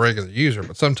 Not that I'm a regular user,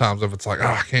 but sometimes if it's like, oh,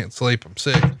 I can't sleep, I'm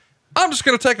sick, I'm just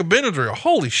going to take a Benadryl.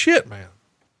 Holy shit, man.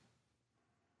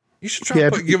 You should try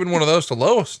giving one of those to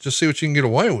Lois. Just see what you can get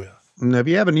away with. Now, if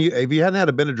you hadn't had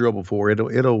a Benadryl before,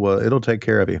 it'll take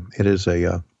care of you. It is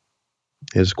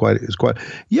it's quite.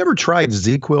 You ever tried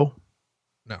ZQuil?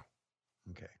 No.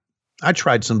 Okay. I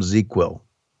tried some ZQuil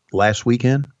last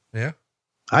weekend. Yeah.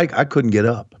 I couldn't get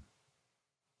up.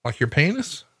 Like your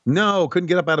penis? No, couldn't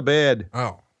get up out of bed.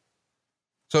 Oh.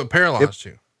 So it paralyzed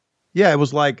you. Yeah,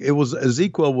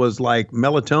 ZQuil was like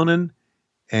melatonin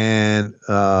and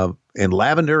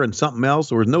lavender and something else.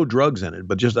 There was no drugs in it,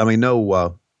 but just, no,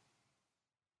 well,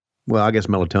 I guess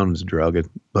melatonin's a drug,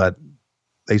 but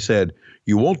they said,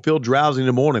 you won't feel drowsy in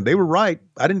the morning. They were right.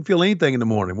 I didn't feel anything in the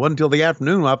morning. It wasn't until the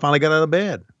afternoon when I finally got out of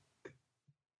bed.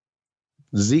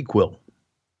 ZQuil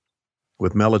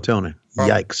with melatonin.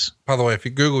 Yikes. By the way, if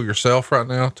you Google yourself right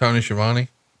now, Tony Schiavone,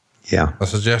 yeah, the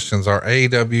suggestions are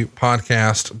AEW,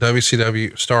 podcast,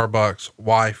 WCW, Starbucks,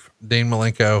 wife, Dean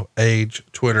Malenko, age,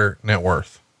 Twitter, net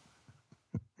worth.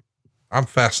 I'm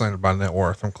fascinated by net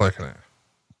worth. I'm clicking it.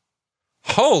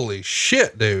 Holy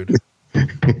shit, dude.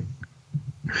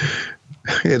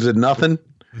 Is it nothing?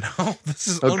 No, this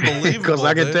is unbelievable. Because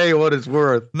I can dude. tell you what it's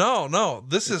worth. No,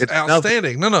 this is It's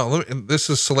outstanding. No, this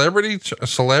is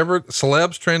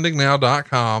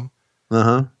celebstrendingnow.com.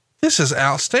 Uh-huh. This is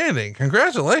outstanding.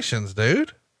 Congratulations,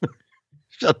 dude.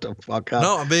 Shut the fuck up.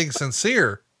 No, I'm being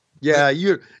sincere. Yeah,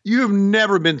 you've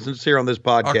never been sincere on this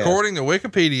podcast. According to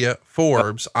Wikipedia,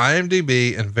 Forbes,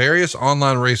 IMDb, and various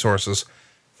online resources,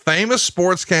 famous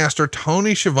sportscaster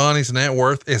Tony Schiavone's net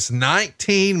worth is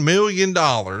 $19 million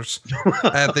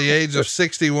at the age of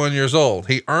 61 years old.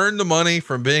 He earned the money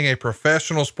from being a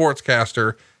professional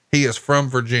sportscaster. He is from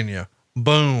Virginia.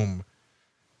 Boom.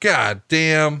 God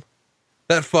damn.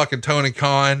 That fucking Tony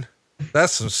Khan.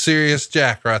 That's some serious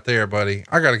jack right there, buddy.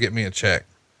 I got to get me a check.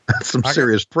 That's some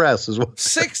serious press as well.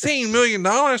 $16 million.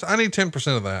 I need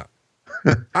 10% of that.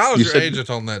 I was your agent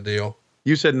on that deal.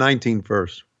 You said 19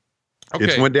 first.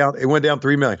 Okay. It went down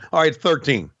 3 million. All right,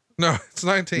 13. No, it's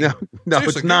 19. No,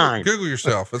 Seriously, it's 9. Google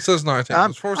yourself. It says 19.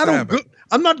 It's forced I to don't happen.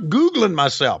 I'm not Googling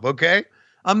myself, okay?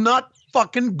 I'm not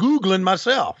fucking Googling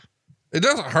myself. It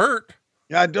doesn't hurt.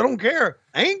 I don't care.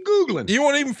 I ain't Googling. You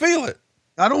won't even feel it.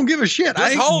 I don't give a shit. I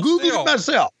Just ain't hold Googling still.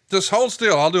 myself. Just hold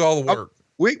still. I'll do all the work.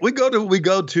 We go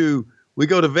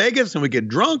to Vegas and we get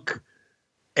drunk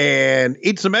and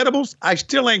eat some edibles. I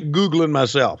still ain't Googling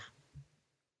myself.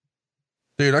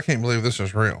 Dude, I can't believe this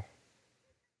is real.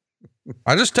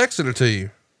 I just texted it to you.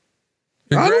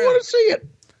 I don't want to see it.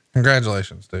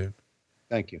 Congratulations, dude.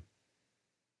 Thank you.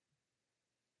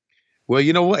 Well,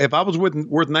 you know what? If I was worth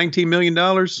 $19 million,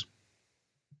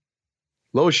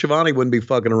 Lois Schiavone wouldn't be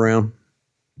fucking around.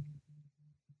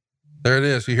 There it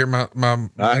is. You hear my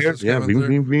I hear, message yeah.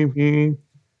 coming through?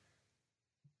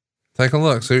 Take a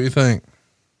look. See what you think.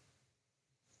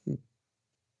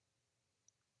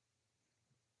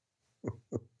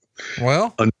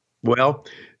 Well,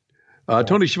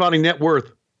 Tony Schiavone net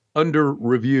worth under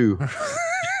review.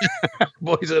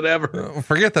 Boys than ever.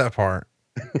 Forget that part.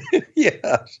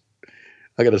 Yes.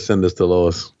 I got to send this to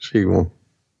Lois. She won't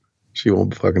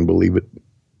fucking believe it.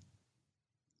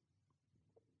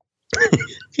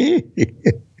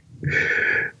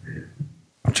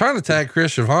 I'm trying to tag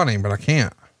Chris Schiavone, but I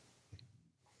can't.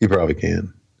 You probably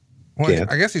can. Well,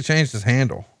 Can't. I guess he changed his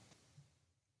handle.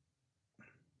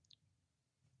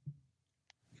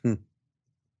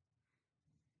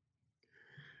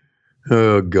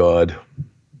 Oh God.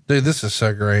 Dude, this is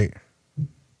so great.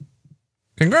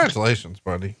 Congratulations,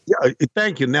 buddy. Yeah,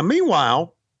 thank you. Now,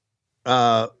 meanwhile,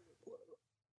 what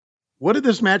did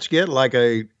this match get? Like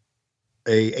a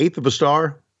eighth of a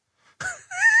star?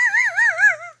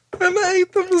 An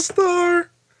eighth of a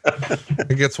star.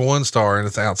 It gets 1 star and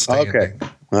it's outstanding. Okay.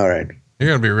 All right. You're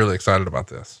going to be really excited about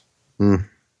this.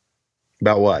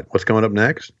 About what? What's coming up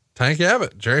next? Tank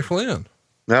Abbott, Jerry Flynn.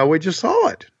 No, we just saw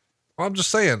it. Well, I'm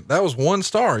just saying that was 1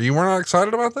 star. You were not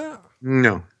excited about that?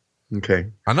 No.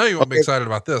 Okay. I know you won't be excited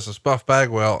about this. It's Buff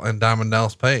Bagwell and Diamond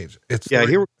Dallas Page. It's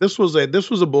this was a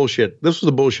bullshit. This was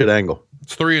a bullshit angle.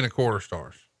 It's 3.25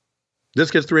 stars. This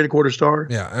gets 3.25 star.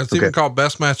 Yeah. And it's even called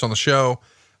best match on the show.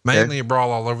 Mainly a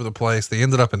brawl all over the place. They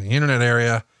ended up in the internet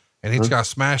area and each guy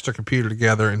smashed their computer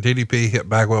together and DDP hit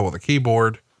Bagwell with a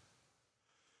keyboard.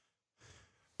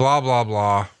 Blah, blah,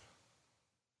 blah.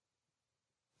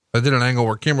 They did an angle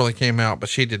where Kimberly came out, but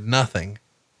she did nothing.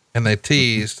 And they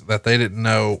teased that they didn't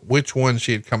know which one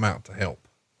she had come out to help.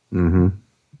 Mm-hmm.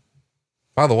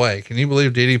 By the way, can you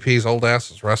believe DDP's old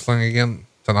ass is wrestling again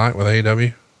tonight with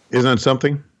AEW? Isn't that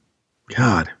something?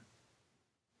 God.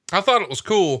 I thought it was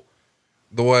cool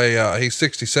the way he's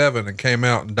 67 and came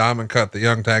out and diamond cut the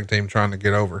young tag team trying to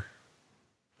get over.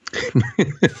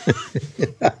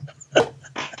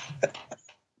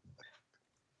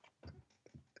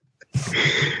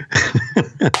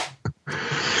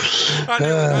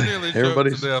 I nearly choked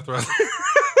to death right there.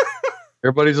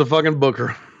 Everybody's a fucking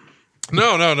booker.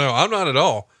 No, I'm not at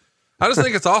all. I just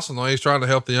think it's awesome the way he's trying to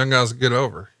help the young guys get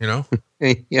over, you know?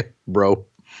 Yeah, bro.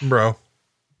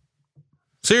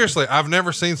 Seriously, I've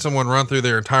never seen someone run through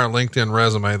their entire LinkedIn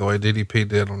resume the way DDP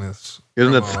did on this.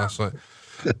 Isn't it? Last night.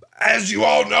 As you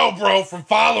all know, bro, from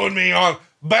following me on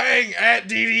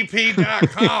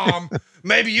bang@ddp.com.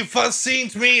 Maybe you first seen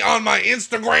me on my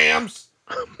Instagrams.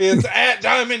 It's at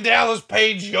Diamond Dallas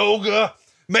Page Yoga.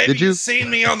 Maybe you've seen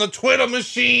me on the Twitter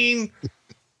machine.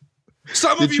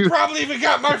 Some of you probably even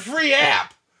got my free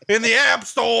app in the App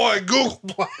Store and Google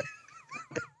Play.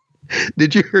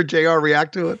 Did you hear JR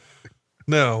react to it?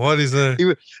 No, what is that?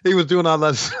 He was doing all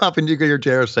that stuff, and you could hear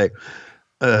JR say,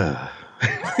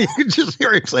 you could just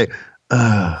hear him say,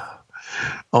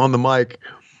 on the mic.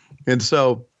 And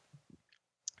so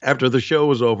after the show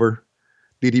was over,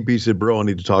 DDP said, bro, I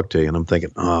need to talk to you. And I'm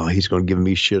thinking, oh, he's going to give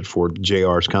me shit for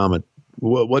JR's comment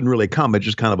Well, it wasn't really a comment,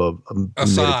 just kind of A made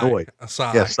sigh. noise. A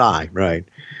sigh. Yeah, sigh, right.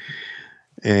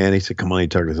 And he said, come on, he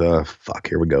turned his, fuck,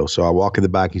 here we go. So I walk in the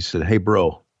back. He said, hey,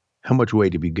 bro, how much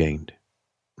weight have you gained?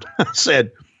 I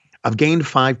said, I've gained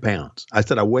 5 pounds. I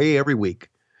said, I weigh every week.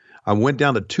 I went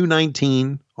down to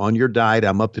 219 on your diet.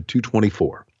 I'm up to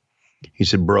 224. He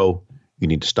said, bro, you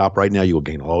need to stop right now. You will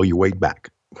gain all your weight back.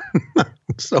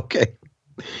 It's okay.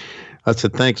 I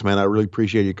said, thanks, man. I really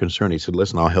appreciate your concern. He said,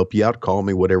 listen, I'll help you out. Call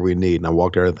me, whatever we need. And I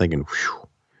walked out thinking, whew,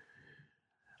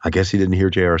 I guess he didn't hear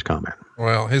JR's comment.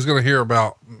 Well, he's going to hear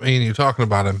about me and you talking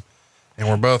about him, and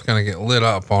we're both going to get lit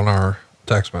up on our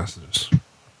text messages.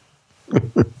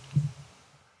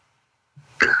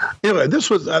 Anyway, this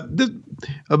was a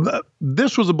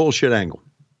bullshit angle.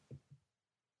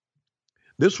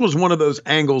 This was one of those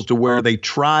angles to where they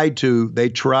tried to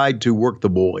work the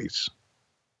boys.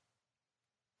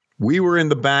 We were in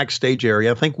the backstage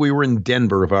area. I think we were in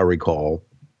Denver, if I recall.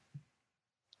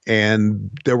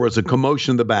 And there was a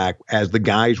commotion in the back as the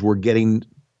guys were getting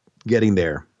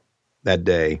there that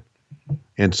day.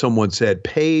 And someone said,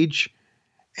 Paige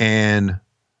and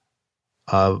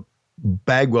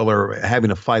Bagwell are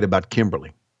having a fight about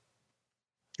Kimberly.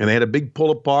 And they had a big pull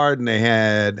apart, and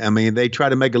they tried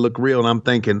to make it look real. And I'm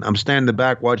standing in the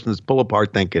back watching this pull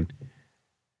apart thinking,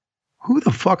 who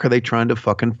the fuck are they trying to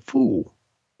fucking fool?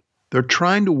 They're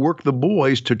trying to work the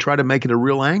boys to try to make it a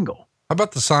real angle. How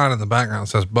about the sign in the background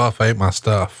that says Buff ate my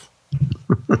stuff?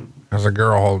 There's a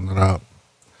girl holding it up.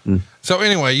 So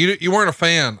anyway, you weren't a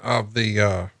fan of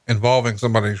the, involving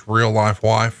somebody's real life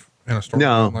wife in a story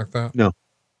like that? No.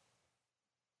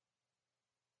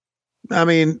 I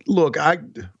mean, look, I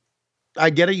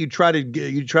get it. You try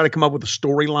to come up with a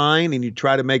storyline and you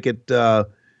try to make it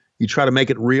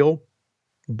real,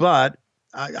 but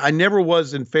I never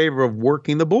was in favor of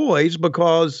working the boys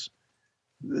because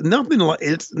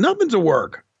nothing's a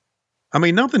work. I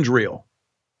mean, nothing's real.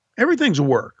 Everything's a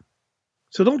work.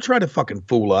 So don't try to fucking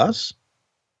fool us.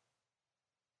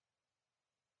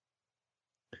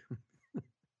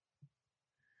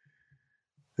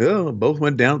 Oh, both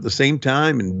went down at the same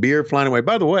time and beer flying away.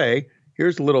 By the way,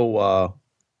 here's a little,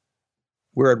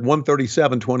 we're at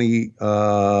 137, 20,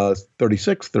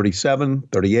 36, 37,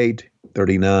 38,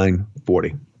 39,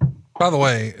 40. By the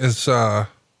way, is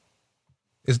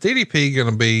DDP going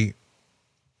to be,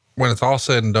 when it's all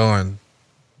said and done,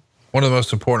 one of the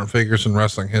most important figures in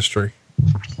wrestling history?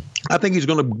 I think he's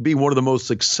going to be one of the most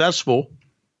successful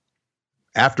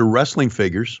after wrestling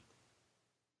figures.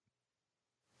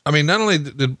 I mean, not only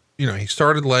did, he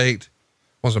started late,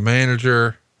 was a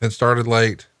manager, then started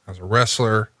late as a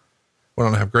wrestler, went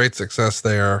on to have great success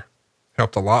there,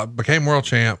 helped a lot, became world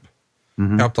champ,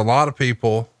 helped a lot of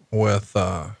people with,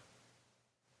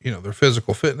 their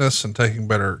physical fitness and taking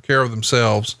better care of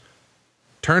themselves,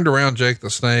 turned around Jake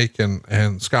the Snake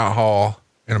and Scott Hall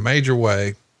in a major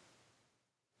way.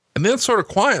 And then sort of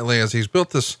quietly, as he's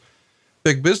built this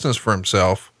big business for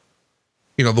himself,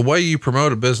 the way you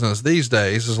promote a business these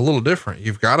days is a little different.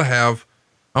 You've got to have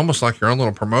almost like your own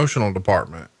little promotional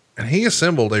department. And he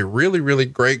assembled a really, really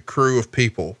great crew of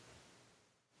people.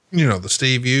 The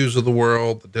Steve Hughes of the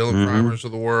world, the Dylan Primers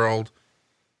of the world.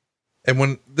 And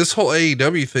when this whole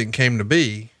AEW thing came to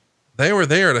be, they were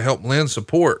there to help lend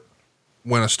support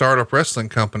when a startup wrestling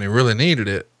company really needed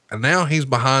it. And now he's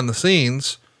behind the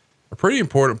scenes, a pretty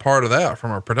important part of that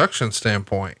from a production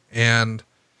standpoint. And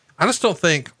I just don't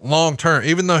think long term,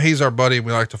 even though he's our buddy,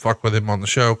 we like to fuck with him on the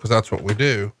show because that's what we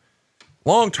do.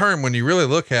 Long term, when you really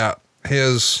look at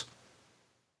his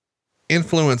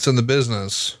influence in the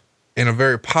business in a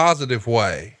very positive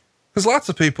way, because lots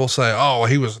of people say, oh,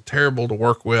 he was terrible to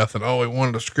work with, and oh, he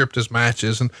wanted to script his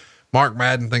matches, and Mark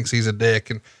Madden thinks he's a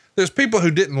dick. And there's people who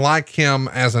didn't like him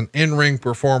as an in-ring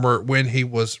performer when he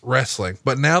was wrestling,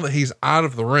 but now that he's out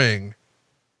of the ring,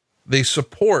 the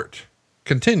support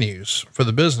continues for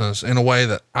the business in a way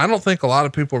that I don't think a lot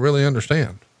of people really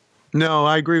understand. No,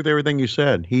 I agree with everything you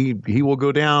said. He will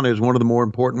go down as one of the more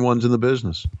important ones in the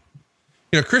business.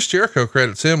 Chris Jericho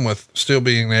credits him with still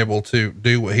being able to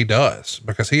do what he does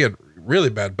because he had really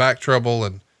bad back trouble,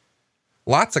 and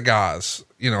lots of guys,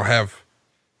 have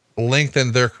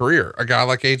lengthened their career. A guy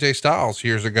like AJ Styles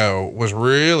years ago was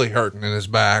really hurting in his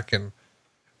back, and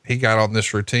he got on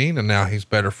this routine and now he's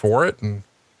better for it. And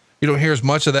you don't hear as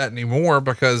much of that anymore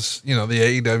because, the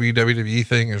AEW, WWE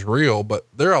thing is real, but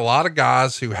there are a lot of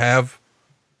guys who have,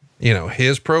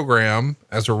 his program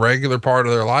as a regular part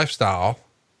of their lifestyle,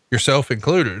 yourself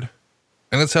included,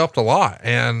 and it's helped a lot.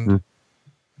 And,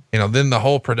 then the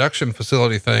whole production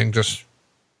facility thing, just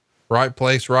right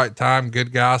place, right time,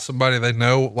 good guy, somebody they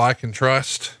know, like, and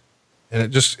trust.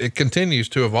 And it continues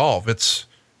to evolve. It's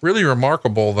really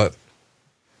remarkable that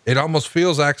it almost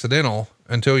feels accidental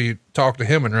until you talk to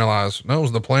him and realize, no, it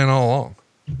was the plan all along.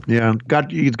 Yeah,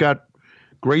 he's got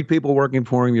great people working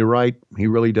for him. You're right, he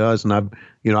really does. And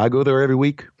I go there every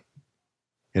week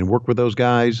and work with those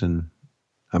guys. And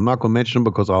I'm not going to mention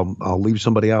them because I'll leave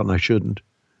somebody out, and I shouldn't.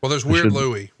 Well, there's Weird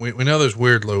Louie. We know there's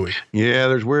Weird Louie. Yeah,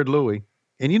 there's Weird Louie.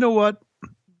 And you know what?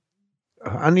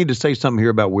 I need to say something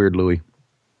here about Weird Louie.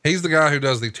 He's the guy who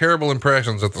does the terrible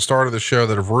impressions at the start of the show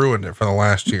that have ruined it for the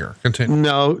last year. Continue.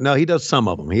 No, he does some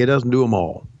of them. He doesn't do them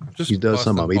all. He does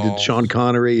some of them. He did Sean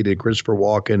Connery. He did Christopher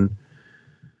Walken,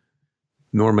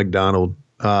 Norm Macdonald.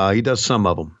 He does some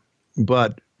of them.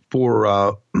 But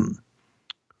for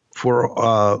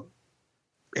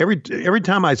every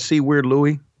time I see Weird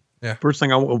Louie, yeah, first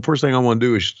thing I want to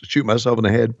do is shoot myself in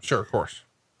the head. Sure, of course.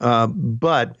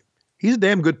 But he's a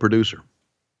damn good producer.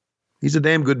 He's a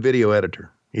damn good video editor.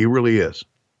 He really is.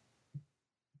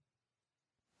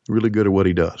 Really good at what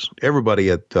he does.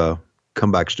 Everybody at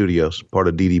Comeback Studios, part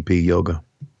of DDP Yoga,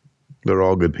 they're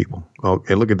all good people. Oh,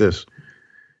 and look at this.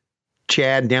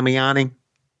 Chad Damiani,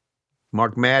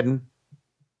 Mark Madden,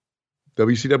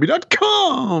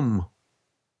 WCW.com.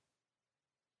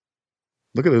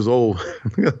 Look at those old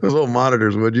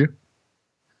monitors, would you?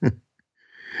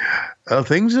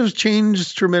 Things have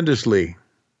changed tremendously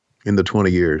in the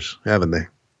 20 years, haven't they?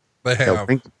 They have.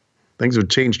 Things have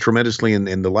changed tremendously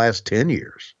in the last 10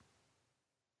 years.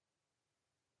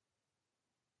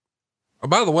 Oh,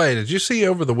 by the way, did you see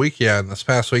over the weekend, this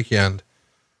past weekend,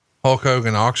 Hulk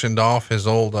Hogan auctioned off his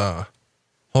old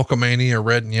Hulkamania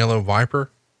red and yellow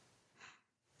Viper?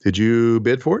 Did you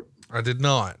bid for it? I did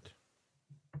not.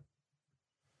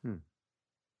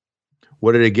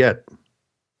 What did it get? I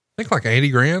think like 80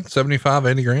 grand, 75,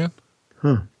 80 grand.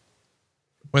 Huh.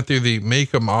 Went through the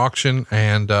Meekum auction,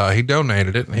 and he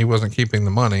donated it, and he wasn't keeping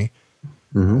the money.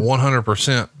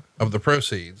 100% of the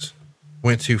proceeds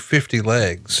went to 50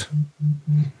 Legs,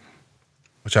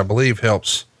 which I believe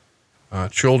helps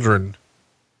children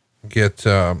get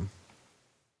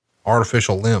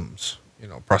artificial limbs,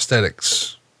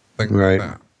 prosthetics, things like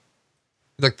that. If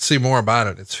you'd like to see more about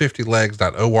it, it's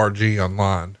 50legs.org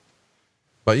online.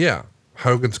 But yeah,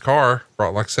 Hogan's car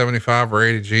brought like 75 or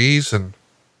 80 G's, and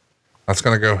that's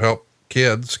going to go help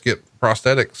kids get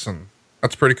prosthetics, and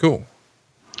that's pretty cool.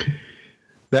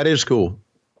 That is cool.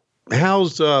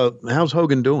 How's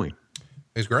Hogan doing?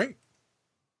 He's great.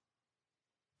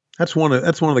 That's one of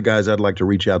the guys I'd like to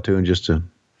reach out to and just to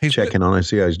check in on and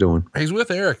see how he's doing. He's with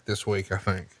Eric this week, I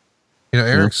think.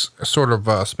 Eric's sort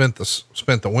of spent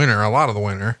the winter, a lot of the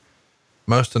winter,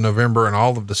 most of November and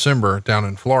all of December down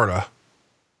in Florida.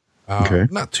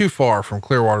 Not too far from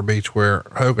Clearwater Beach, where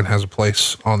Hogan has a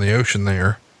place on the ocean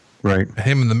there. Right.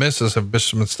 Him and the missus have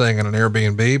just been staying in an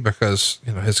Airbnb because,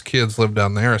 his kids live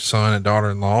down there, his son and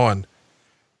daughter-in-law, and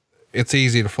it's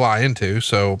easy to fly into.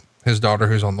 So his daughter,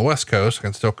 who's on the West Coast,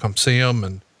 can still come see him.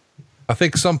 And I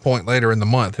think some point later in the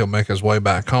month, he'll make his way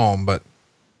back home, but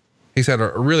he's had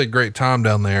a really great time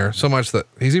down there. So much that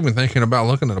he's even thinking about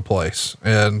looking at a place,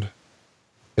 and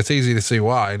it's easy to see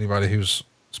why. Anybody who's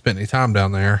spent any time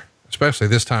down there, especially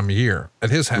this time of year, at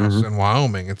his house in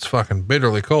Wyoming, it's fucking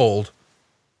bitterly cold.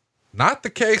 Not the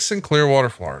case in Clearwater,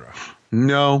 Florida.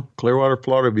 No, Clearwater,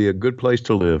 Florida would be a good place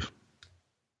to live.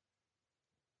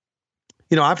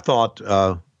 I've thought,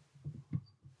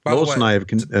 Lois and I have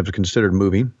considered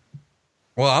moving.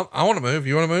 Well, I want to move.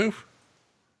 You want to move?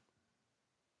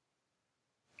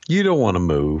 You don't want to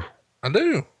move. I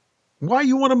do. Why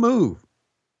you want to move?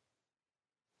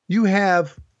 You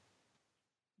have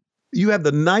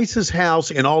the nicest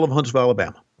house in all of Huntsville,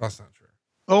 Alabama. That's not true.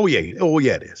 Oh yeah,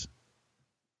 it is.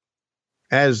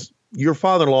 As your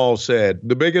father-in-law said,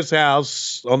 the biggest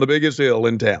house on the biggest hill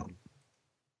in town.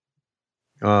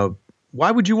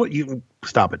 Why would you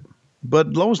stop it?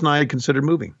 But Lois and I had considered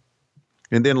moving.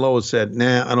 And then Lois said,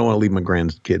 nah, I don't want to leave my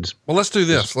grandkids. Well, let's do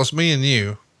this. Let's me and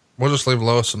you, we'll just leave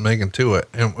Lois and Megan to it,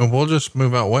 and we'll just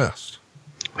move out west.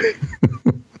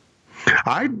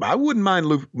 I wouldn't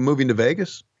mind moving to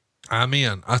Vegas. I'm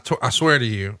in. I swear to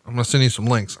you, I'm going to send you some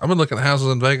links. I've been looking at houses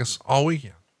in Vegas all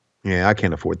weekend. Yeah, I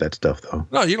can't afford that stuff, though.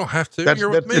 No, you don't have to. You're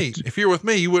with me. If you're with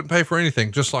me, you wouldn't pay for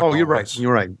anything, just like you're right.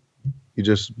 You're right. You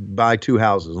just buy 2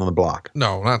 houses on the block.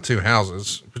 No, not 2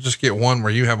 houses. But just get one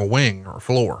where you have a wing or a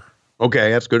floor. Okay,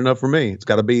 that's good enough for me. It's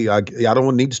got to be, I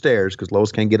don't need stairs because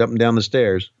Lois can't get up and down the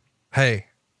stairs. Hey,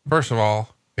 first of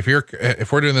all, if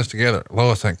we're doing this together,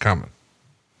 Lois ain't coming.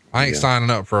 I ain't signing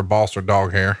up for a boss or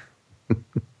dog hair.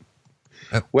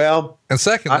 And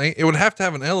secondly, it would have to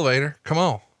have an elevator. Come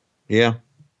on. Yeah.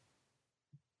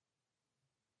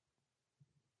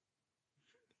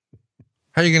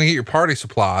 How are you going to get your party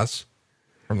supplies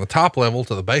from the top level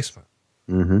to the basement?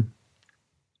 Mm-hmm.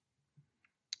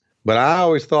 But I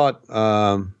always thought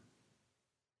that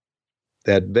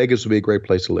Vegas would be a great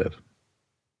place to live.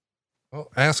 Well,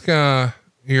 ask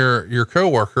your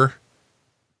coworker,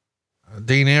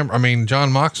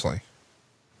 John Moxley.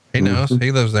 He knows. Mm-hmm.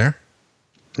 He lives there.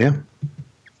 Yeah.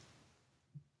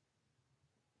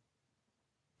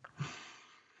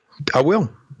 I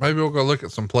will. Maybe we'll go look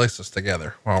at some places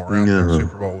together while we're out there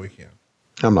Super Bowl weekend.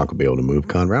 I'm not going to be able to move,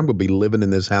 Conrad. I'm going to be living in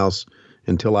this house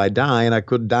until I die, and I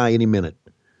could die any minute.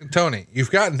 Tony,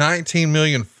 you've got $19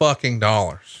 million fucking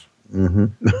dollars.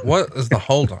 Mm-hmm. What is the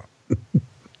holdup?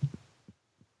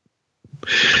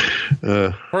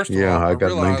 First of all, I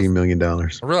got $19 million. I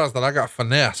realized that I got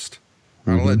finessed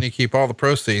by letting you keep all the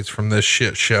proceeds from this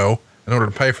shit show in order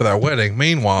to pay for that wedding.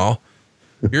 Meanwhile,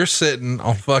 you're sitting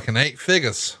on fucking 8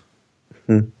 figures.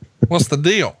 What's the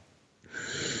deal?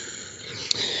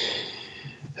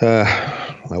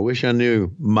 I wish I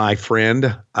knew, my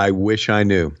friend. I wish I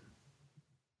knew.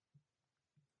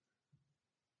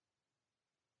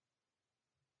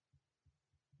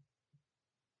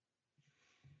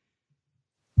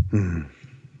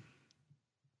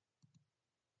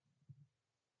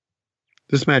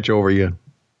 This match over yet?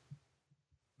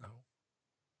 No.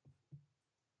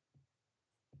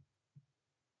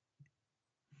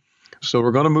 So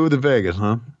we're going to move to Vegas,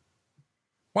 huh?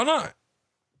 Why not?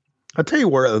 I'll tell you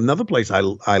where another place I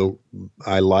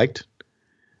liked.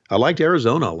 I liked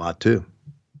Arizona a lot too.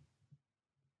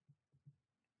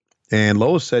 And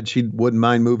Lois said she wouldn't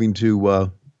mind moving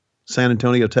to San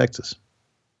Antonio, Texas.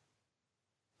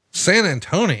 San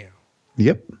Antonio?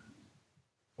 Yep.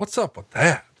 What's up with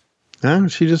that?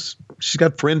 She's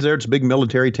got friends there. It's a big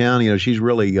military town. You know, she's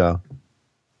really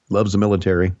loves the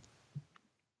military.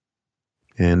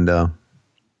 And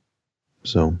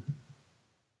so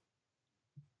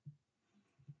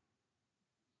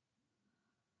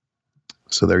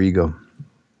there you go.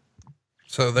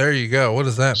 So there you go. What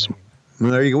does that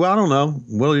mean? There you go. Well, I don't know.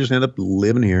 We'll just end up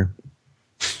living here.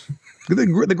 The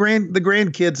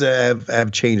grandkids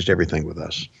have changed everything with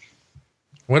us.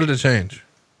 What did it change?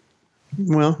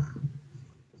 Well,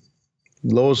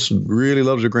 Lois really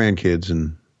loves her grandkids,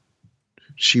 and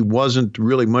she wasn't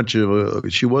really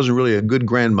a good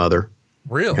grandmother.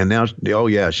 Really? And now,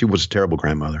 she was a terrible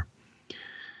grandmother.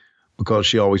 Because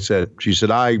she always said,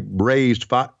 I raised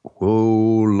 5.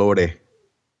 Oh, Lordy.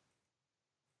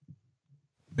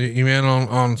 You mean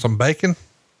on some bacon?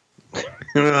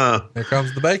 Here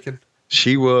comes the bacon.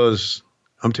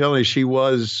 I'm telling you, she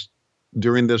was,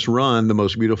 during this run, the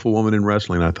most beautiful woman in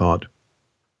wrestling, I thought.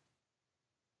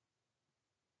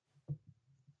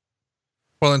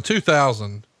 Well, in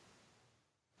 2000,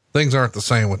 things aren't the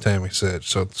same with Tammy Sedge.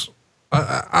 So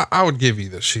I would give you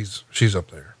that she's up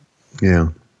there. Yeah.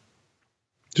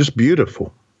 Just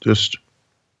beautiful. It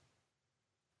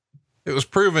was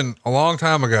proven a long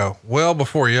time ago, well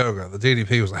before yoga, the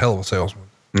DDP was a hell of a salesman.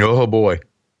 Oh boy.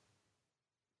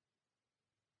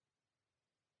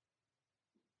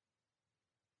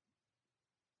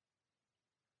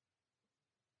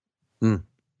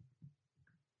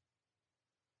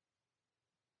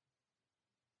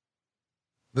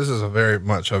 This is a very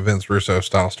much a Vince Russo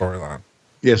style storyline.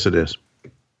 Yes, it is.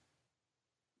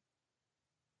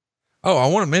 Oh, I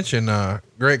want to mention a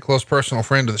great close personal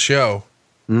friend of the show.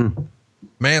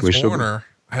 Mance Warner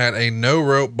had a no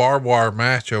rope barbed wire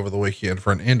match over the weekend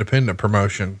for an independent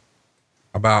promotion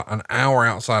about an hour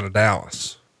outside of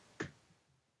Dallas.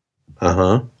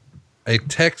 Uh-huh. A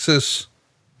Texas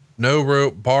no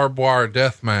rope barbed wire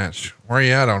death match. Where are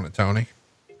you at on it, Tony?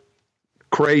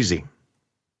 Crazy.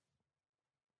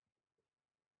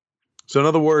 So in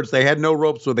other words, they had no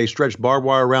ropes, so they stretched barbed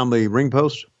wire around the ring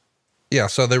post? Yeah.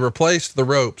 So they replaced the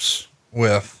ropes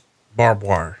with barbed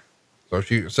wire. So if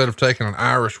you, instead of taking an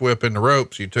Irish whip into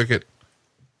ropes, you took it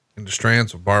into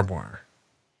strands of barbed wire.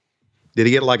 Did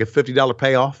he get like a $50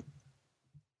 payoff?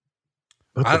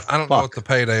 I don't know what the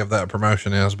payday of that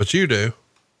promotion is, but you do.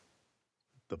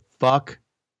 The fuck?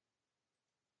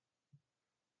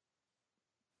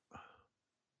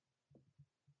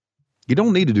 You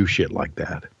don't need to do shit like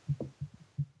that.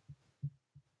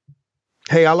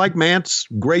 Hey, I like Mance.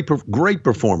 Great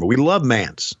performer. We love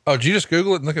Mance. Oh, did you just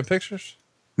Google it and look at pictures?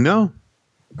 No.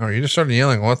 Oh, you just started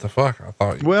yelling, what the fuck? I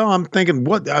thought Well, I'm thinking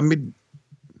dude,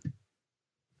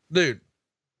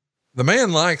 the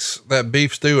man likes that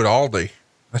beef stew at Aldi.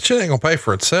 That shit ain't gonna pay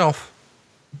for itself.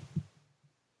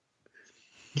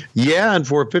 Yeah, and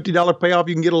for a $50 payoff,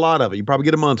 you can get a lot of it. You probably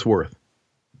get a month's worth.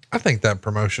 I think that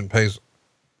promotion pays.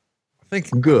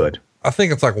 Good. I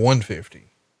think it's like $150.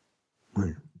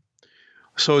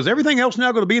 So is everything else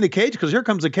now going to be in the cage? Because here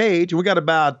comes the cage, and we got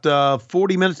about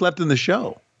 40 minutes left in the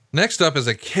show. Next up is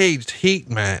a caged heat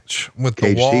match with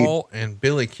Caged The Wall and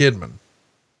Billy Kidman.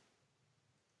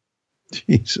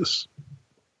 Jesus.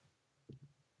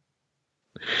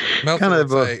 Meltzer Kind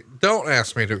would of, say, don't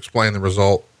ask me to explain the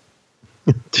result.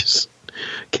 Just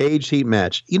cage heat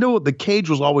match. You know, the cage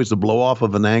was always the blow off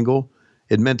of an angle.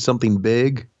 It meant something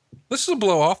big. This is a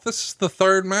blow off. This is the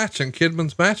third match in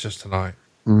Kidman's matches tonight.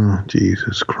 Oh,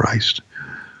 Jesus Christ.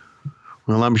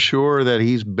 Well, I'm sure that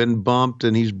he's been bumped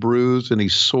and he's bruised and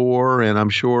he's sore, and I'm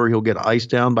sure he'll get iced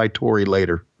down by Tori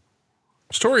later.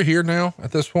 Is Tori here now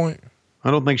at this point?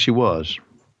 I don't think she was.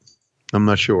 I'm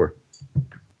not sure.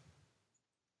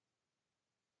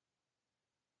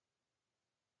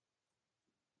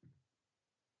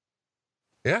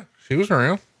 Yeah, she was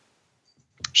around.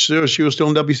 She was still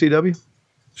in WCW?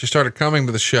 She started coming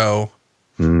to the show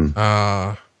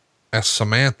as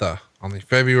Samantha on the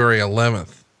February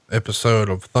 11th episode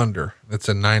of Thunder. That's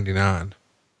in 99.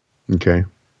 Okay.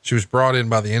 She was brought in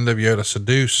by the NWO to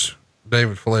seduce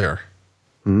David Flair.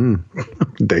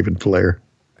 David Flair.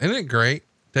 Isn't it great?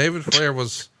 David Flair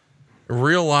was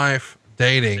real life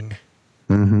dating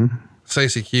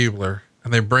Stacey Kubler,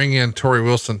 and they bring in Tori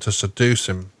Wilson to seduce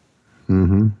him.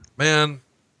 Man,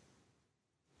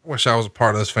 I wish I was a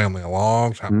part of this family a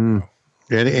long time ago.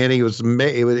 And he was,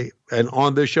 and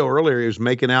on this show earlier, he was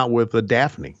making out with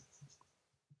Daphne.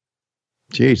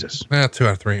 Jesus. 2 out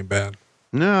of 3 ain't bad.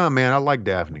 No, man, I like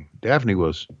Daphne. Daphne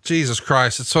was. Jesus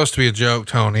Christ. It's supposed to be a joke,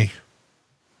 Tony.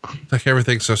 Take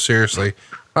everything so seriously.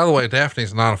 By the way,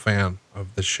 Daphne's not a fan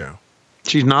of this show.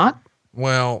 She's not?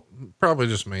 Well, probably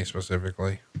just me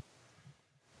specifically.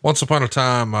 Once upon a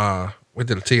time, we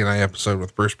did a TNA episode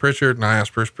with Bruce Pritchard, and I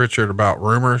asked Bruce Pritchard about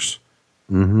rumors.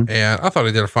 And I thought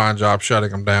he did a fine job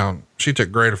shutting them down. She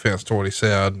took great offense to what he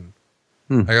said. And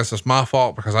I guess it's my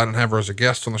fault because I didn't have her as a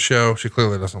guest on the show. She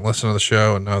clearly doesn't listen to the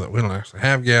show and know that we don't actually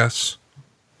have guests.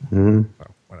 So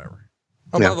whatever.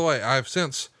 Oh, by the way, I've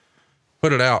since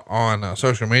put it out on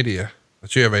social media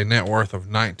that you have a net worth of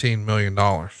 $19 million.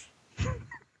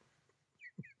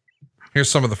 Here's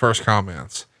some of the first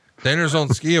comments. Dinner's on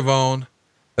Skiavone.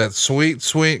 That sweet,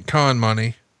 sweet con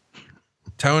money.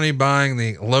 Tony buying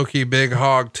the Loki Big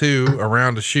Hog 2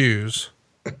 around the shoes.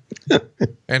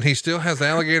 And he still has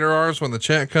alligator arms when the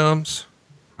check comes.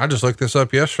 I just looked this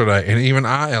up yesterday and even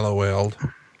I LOL'd.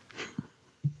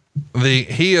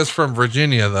 He is from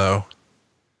Virginia though.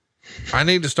 I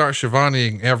need to start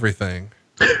Shivaniing everything.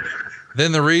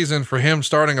 Then the reason for him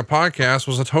starting a podcast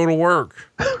was a total work.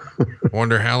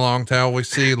 Wonder how long till we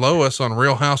see Lois on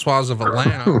Real Housewives of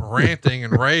Atlanta ranting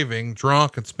and raving,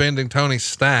 drunk and spending Tony's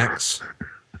stacks.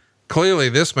 Clearly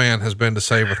this man has been to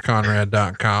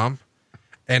SaveWithConrad.com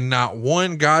and not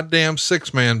one goddamn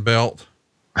 6-man belt.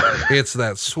 It's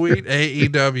that sweet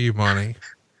AEW money.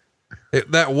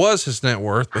 That was his net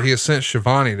worth, but he has since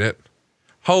Shivani'd it.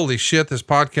 Holy shit. This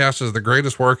podcast is the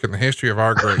greatest work in the history of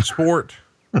our great sport.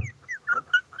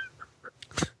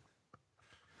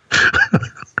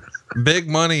 Big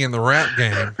money in the rap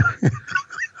game.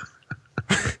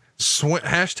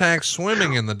 Hashtag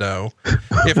swimming in the dough.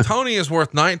 If Tony is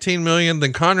worth 19 million,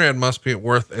 then Conrad must be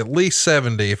worth at least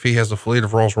 70 if he has a fleet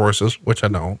of Rolls Royces, which I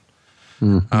don't.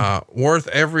 Worth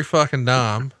every fucking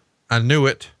dime. I knew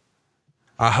it.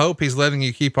 I hope he's letting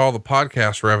you keep all the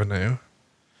podcast revenue.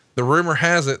 The rumor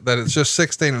has it that it's just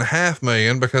 16.5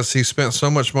 million because he spent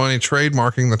so much money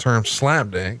trademarking the term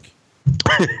slapdick.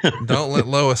 Don't let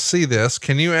Lois see this.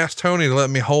 Can you ask Tony to let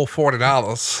me hold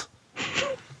 $40?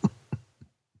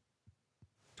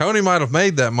 Tony might have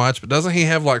made that much, but doesn't he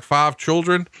have like 5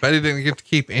 children? Bet he didn't get to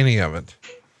keep any of it.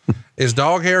 Is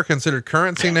dog hair considered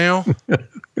currency now?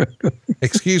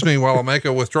 Excuse me while I make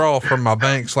a withdrawal from my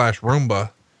bank /Roomba.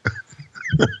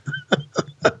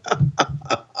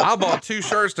 I bought 2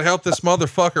 shirts to help this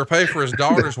motherfucker pay for his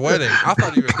daughter's wedding. I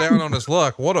thought he was down on his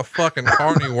luck. What a fucking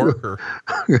carny worker.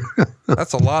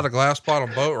 That's a lot of glass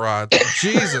bottom boat rides.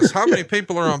 Jesus, how many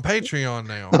people are on Patreon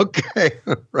now? Okay.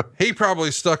 Right. He probably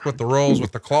stuck with the rolls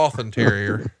with the cloth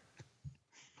interior.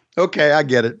 Okay, I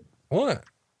get it. What?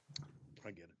 I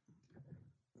get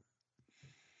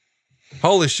it.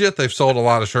 Holy shit, they've sold a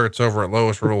lot of shirts over at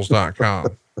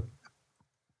LoisRules.com.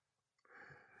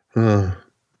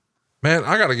 Man,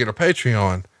 I got to get a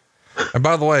Patreon. And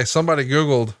by the way, somebody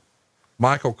Googled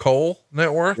Michael Cole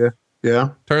net worth. Yeah.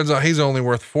 Turns out he's only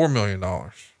worth $4 million.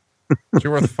 So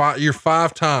you're worth you're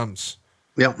 5 times.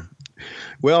 Yep.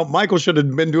 Well, Michael should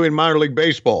have been doing minor league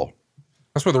baseball.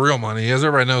 That's where the real money is.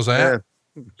 Everybody knows that.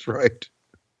 Yeah, that's right.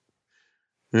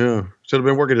 Yeah. Should have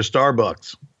been working at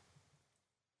Starbucks.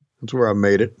 That's where I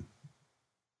made it.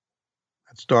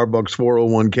 At Starbucks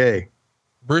 401k.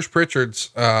 Bruce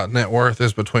Pritchard's net worth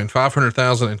is between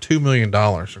 $500,000 and $2 million,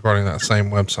 according to that same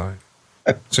website.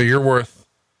 So you're worth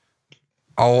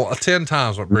 10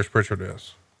 times what Bruce Pritchard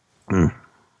is. Mm.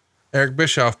 Eric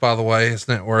Bischoff, by the way, his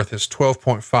net worth is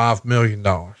 $12.5 million.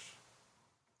 Oh,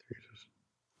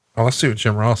 let's see what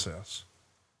Jim Ross is.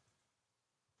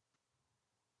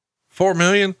 $4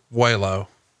 million, way low.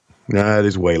 That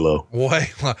is way low.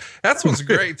 Way low. That's what's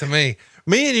great to me.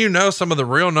 Me and you know some of the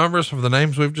real numbers from the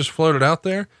names we've just floated out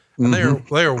there, and they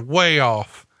are way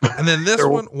off. And then this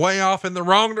one way off in the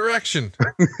wrong direction.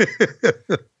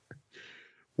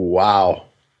 Wow.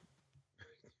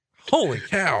 Holy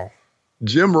cow.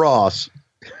 Jim Ross.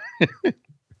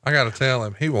 I got to tell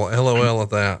him, he will LOL at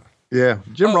that. Yeah.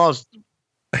 Jim Ross.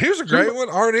 Here's a great one.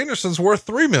 Art Anderson's worth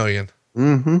 $3 million.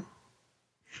 Mm-hmm.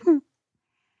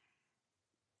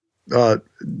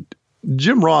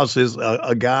 Jim Ross is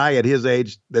a guy at his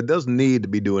age that doesn't need to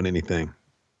be doing anything.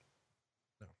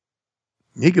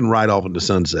 He can ride off into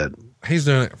sunset. He's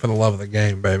doing it for the love of the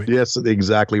game, baby. Yes,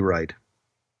 exactly right.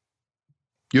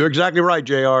 You're exactly right,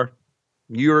 JR.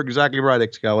 You're exactly right,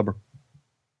 Excalibur.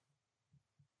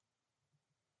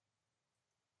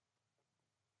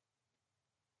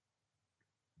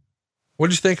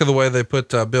 What'd you think of the way they put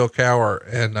Bill Cowher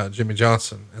and Jimmy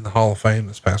Johnson in the Hall of Fame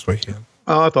this past weekend?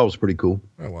 Oh, I thought it was pretty cool.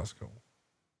 That was cool.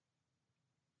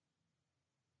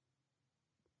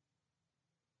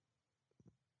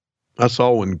 I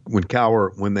saw when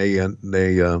Cowher, when they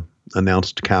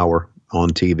announced Cowher on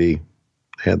TV,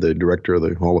 had the director of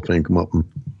the Hall of Fame come up and.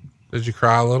 Did you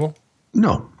cry a little?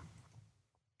 No.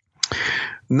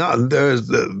 There's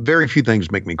very few things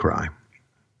make me cry.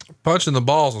 Punching the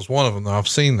balls was one of them, though. I've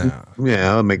seen that.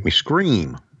 Yeah, it'll make me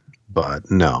scream, but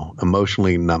no,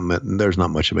 emotionally, there's not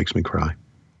much that makes me cry.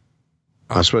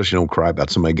 I especially don't cry about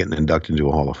somebody getting inducted into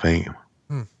a Hall of Fame,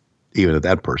 even if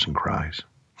that person cries.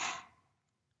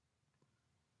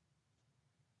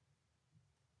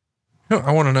 You know,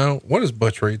 I want to know, what is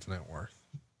Butch Reed's net worth?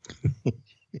 What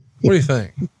do you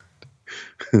think?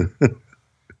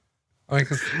 I mean,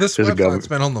 'cause this website's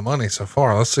been on the money so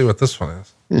far. Let's see what this one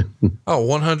is. Oh,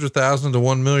 100,000 to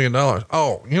 $1 million.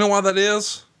 Oh, you know why that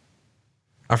is?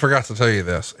 I forgot to tell you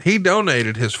this. He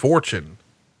donated his fortune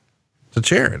to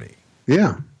charity.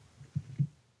 Yeah.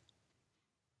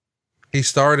 He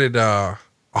started a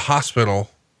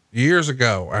hospital years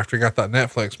ago after he got that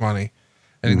Netflix money,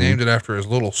 and he named it after his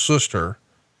little sister,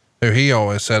 who he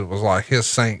always said was like his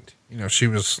saint. You know, she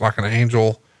was like an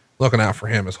angel looking out for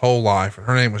him his whole life. And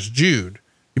her name was Jude.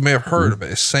 You may have heard of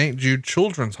it. It's St. Jude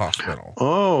Children's Hospital.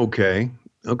 Oh, okay.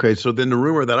 Okay. So then the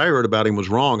rumor that I heard about him was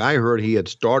wrong. I heard he had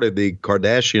started the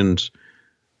Kardashians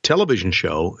television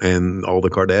show and all the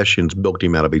Kardashians bilked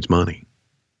him out of his money.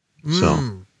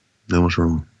 So that was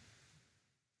wrong.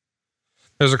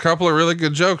 There's a couple of really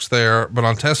good jokes there, but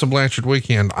on Tessa Blanchard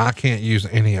weekend, I can't use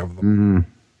any of them.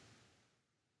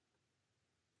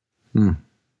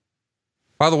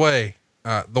 By the way,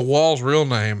 the Wall's real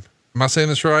name, am I saying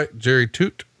this right? Jerry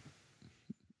Toot?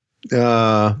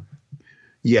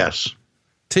 Yes.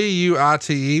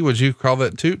 Tuite. Would you call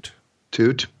that Toot?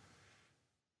 Toot.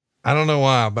 I don't know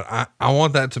why, but I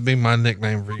want that to be my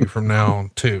nickname for you from now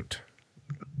on, Toot.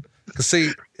 Cause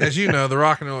see, as you know, the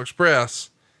Rock and Roll Express,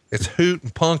 it's Hoot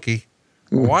and Punky.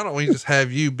 Well, why don't we just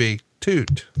have you be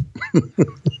Toot?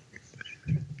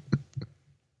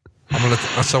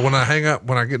 So when I hang up,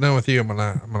 when I get done with you, I'm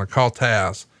gonna call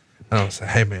Taz and I'm gonna say,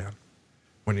 hey man,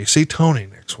 when you see Tony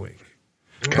next week,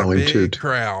 a big Toot.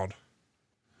 crowd,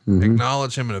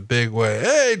 acknowledge him in a big way.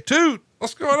 Hey, Toot,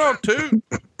 what's going on, Toot?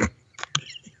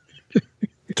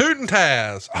 Toot and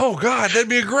Taz. Oh God, that'd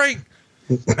be a great,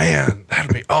 man,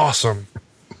 that'd be awesome.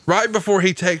 Right before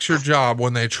he takes your job,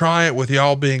 when they try it with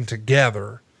y'all being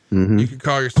together, you could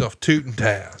call yourself Toot and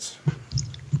Taz.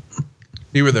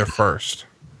 You were there first.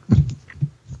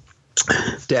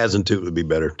 Taz and Toot would be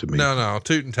better to me. No,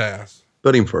 Toot and Taz.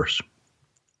 Put him first.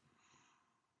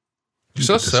 You're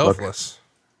so selfless.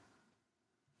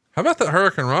 How about that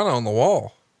Hurricane Rana on the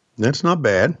wall? That's not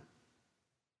bad.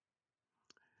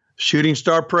 Shooting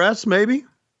Star Press, maybe?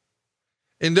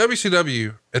 In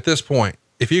WCW, at this point,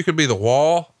 if you could be the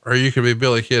Wall or you could be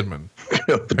Billy Kidman,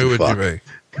 who would you be?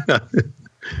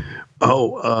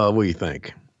 What do you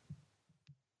think?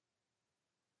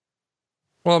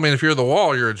 Well, I mean, if you're the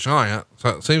Wall, you're a giant, so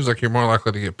it seems like you're more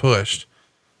likely to get pushed.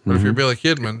 But if you're Billy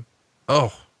Kidman,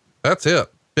 that's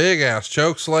it. Big ass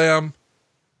choke slam.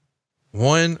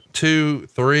 1, 2,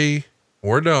 3.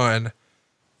 We're done.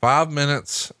 5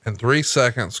 minutes and 3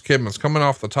 seconds. Kidman's coming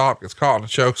off the top, gets caught in a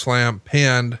choke slam,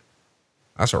 pinned.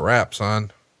 That's a wrap,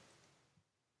 son.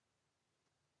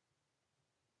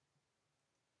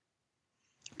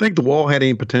 Think the wall had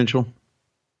any potential?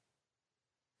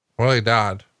 Well, he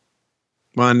died.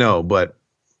 Well, I know, but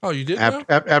Oh, you did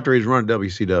after he's run at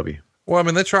WCW. Well, I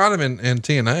mean, they tried him in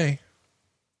TNA.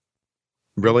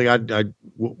 Really?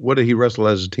 What did he wrestle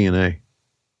as a TNA?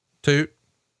 Toot.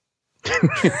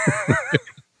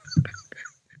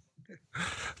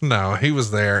 No, he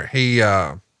was there. He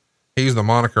used the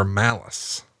moniker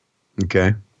Malice.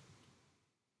 Okay.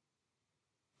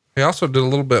 He also did a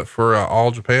little bit for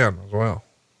All Japan as well.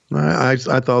 I always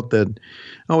thought that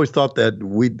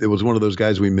it was one of those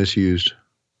guys we misused.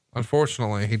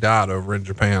 Unfortunately, he died over in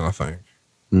Japan, I think.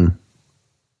 Mm.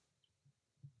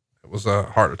 It was a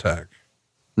heart attack.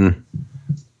 Mm.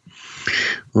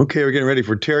 Okay, we're getting ready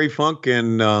for Terry Funk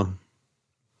and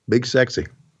Big Sexy. It's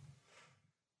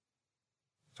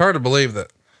hard to believe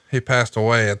that he passed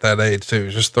away at that age too. He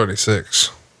was just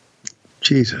 36.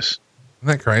 Jesus. Isn't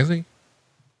that crazy?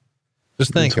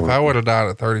 Just think, if I would have died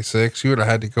at 36, you would have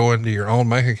had to go into your own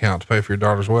bank account to pay for your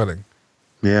daughter's wedding.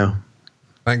 Yeah.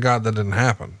 Thank God that didn't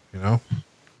happen, you know?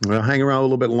 Well, hang around a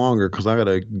little bit longer because I got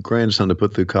a grandson to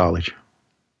put through college.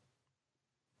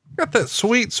 Got that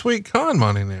sweet, sweet con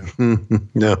money now.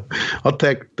 No, I'll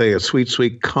take the sweet,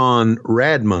 sweet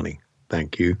Conrad money.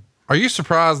 Thank you. Are you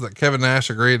surprised that Kevin Nash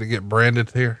agreed to get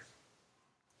branded here?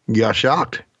 Yeah,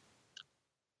 shocked.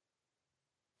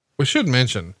 We should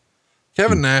mention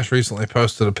Kevin Nash recently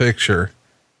posted a picture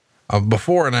of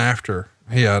before and after.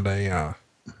 He had a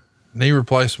knee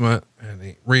replacement and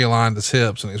he realigned his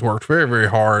hips, and he's worked very, very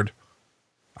hard,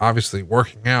 obviously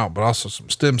working out, but also some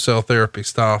stem cell therapy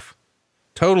stuff.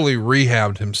 Totally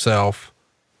rehabbed himself.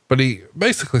 But he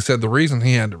basically said the reason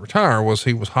he had to retire was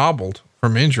he was hobbled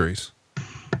from injuries,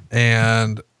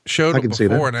 and showed it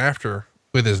before and after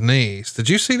with his knees. Did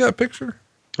you see that picture?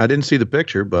 I didn't see the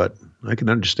picture, but I can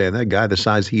understand that guy the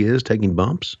size he is taking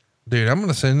bumps. Dude, I'm going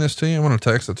to send this to you. I'm going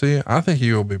to text it to you. I think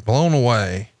you will be blown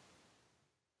away.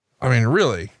 I mean,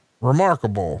 really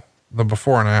remarkable, the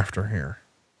before and after here.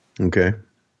 Okay.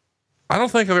 I don't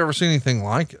think I've ever seen anything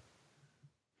like it.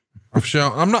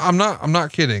 I'm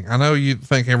not kidding. I know you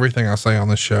think everything I say on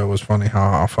this show is funny,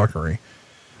 fuckery,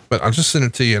 but I just sent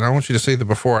it to you and I want you to see the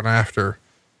before and after.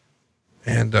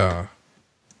 And,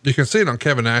 you can see it on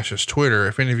Kevin Nash's Twitter.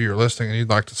 If any of you are listening and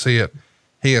you'd like to see it,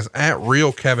 he is at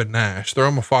Real Kevin Nash. Throw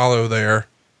him a follow there.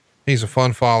 He's a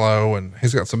fun follow, and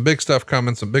he's got some big stuff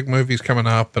coming, some big movies coming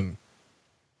up,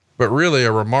 but really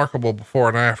a remarkable before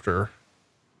and after.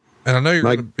 And I know you're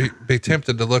going to be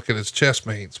tempted to look at his chest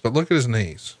meats, but look at his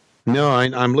knees. No,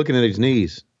 I'm looking at his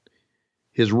knees.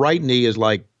 His right knee is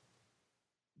like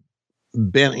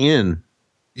bent in.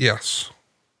 Yes.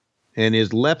 And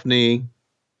his left knee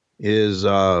is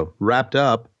wrapped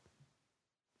up,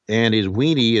 and his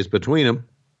weenie is between them.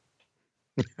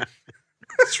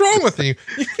 What's wrong with you?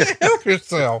 You can't help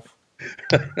yourself.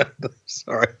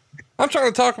 Sorry. I'm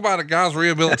trying to talk about a guy's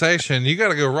rehabilitation. You got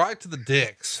to go right to the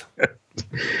dicks.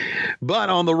 But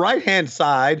on the right-hand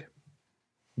side,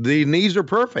 the knees are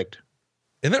perfect.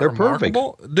 Isn't that They're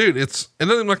remarkable? Perfect. Dude, it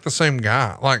doesn't look the same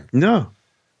guy. Like, no,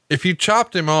 if you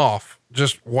chopped him off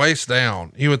just waist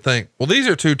down, you would think, well, these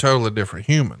are two totally different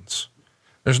humans.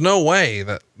 There's no way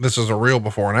that this is a real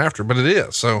before and after, but it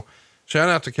is. So shout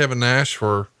out to Kevin Nash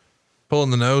for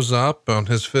pulling the nose up on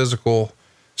his physical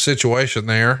situation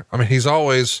there. I mean, he's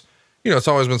always, it's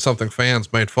always been something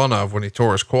fans made fun of when he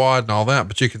tore his quad and all that,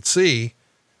 but you could see,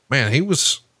 man, he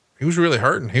was really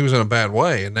hurting. He was in a bad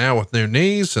way. And now with new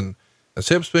knees and his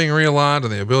hips being realigned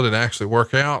and the ability to actually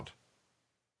work out,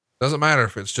 doesn't matter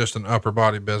if it's just an upper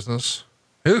body business.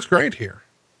 He looks great here.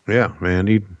 Yeah, man.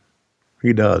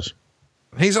 He does.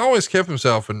 He's always kept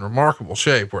himself in remarkable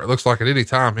shape where it looks like at any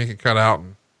time he can come out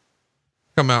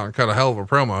and cut a hell of a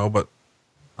promo, but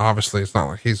obviously it's not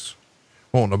like he's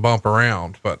wanting to bump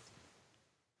around, but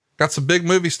got some big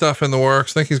movie stuff in the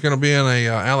works. Think he's going to be in a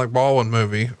Alec Baldwin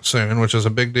movie soon, which is a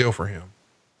big deal for him.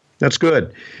 That's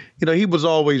good. He was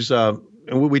always, and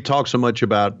we talk so much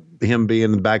about him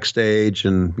being backstage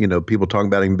and, people talking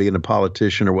about him being a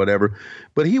politician or whatever,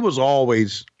 but he was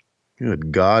always,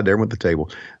 good God, there went the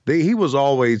table. He was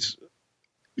always,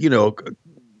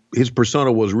 his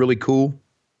persona was really cool.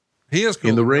 He is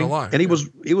cool in the ring. Real life, and he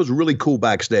was really cool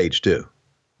backstage too.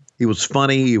 He was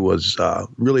funny. He was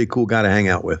really a cool guy to hang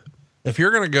out with. If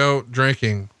you're going to go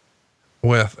drinking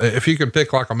if you could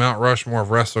pick like a Mount Rushmore of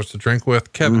wrestlers to drink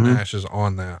with, Kevin Nash is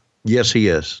on that. Yes, he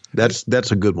is.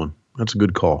 That's a good one. That's a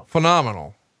good call.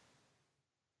 Phenomenal.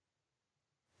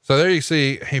 So there you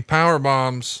see, he power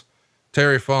bombs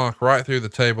Terry Funk right through the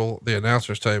table, the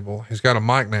announcer's table. He's got a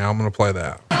mic now. I'm going to play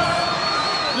that.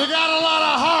 You got a lot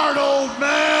of heart, old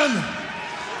man.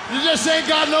 You just ain't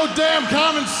got no damn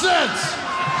common sense.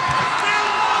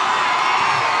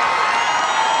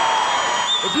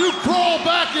 If you crawl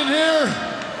back in here,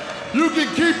 you can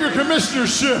keep your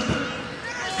commissionership.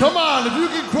 Come on, if you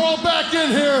can crawl back in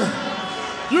here,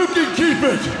 you can keep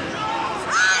it.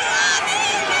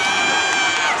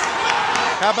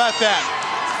 How about that?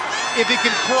 If he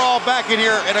can crawl back in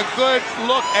here and a good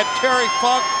look at Terry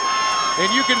Funk, and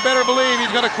you can better believe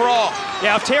he's going to crawl.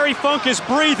 Yeah, if Terry Funk is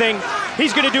breathing,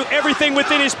 he's going to do everything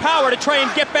within his power to try and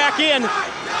get back in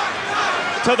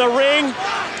to the ring.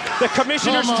 The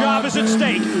commissioner's job is at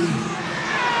stake.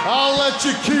 I'll let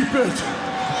you keep it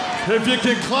if you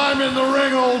can climb in the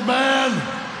ring, old man.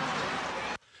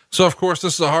 So, of course,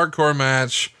 this is a hardcore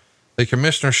match. The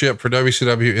commissionership for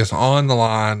WCW is on the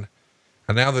line.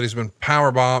 And now that he's been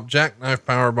powerbombed, jackknife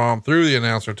powerbombed through the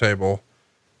announcer table,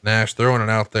 Nash throwing it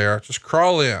out there. Just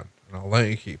crawl in, and I'll let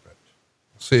you keep it.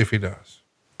 See if he does.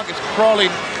 It's crawling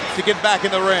to get back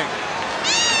in the ring.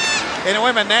 And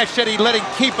wait a minute, Nash said he'd let him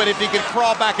keep it if he could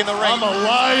crawl back in the ring. I'm a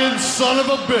lying son of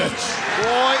a bitch.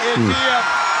 Boy, is he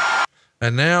a...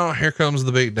 And now here comes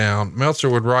the beatdown. Meltzer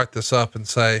would write this up and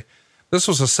say, this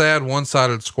was a sad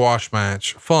one-sided squash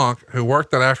match. Funk, who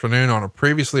worked that afternoon on a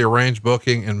previously arranged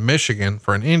booking in Michigan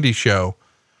for an indie show,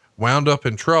 wound up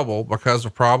in trouble because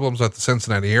of problems at the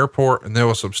Cincinnati airport, and there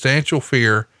was substantial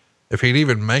fear if he'd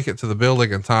even make it to the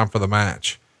building in time for the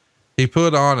match. He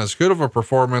put on as good of a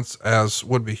performance as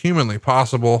would be humanly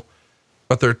possible,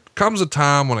 but there comes a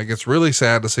time when it gets really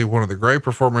sad to see one of the great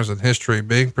performers in history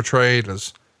being portrayed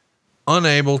as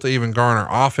unable to even garner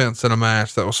offense in a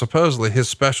match that was supposedly his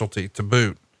specialty to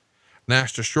boot.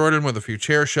 Nash destroyed him with a few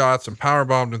chair shots and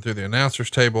powerbombed him through the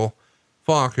announcer's table.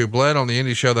 Funk, who bled on the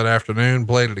indie show that afternoon,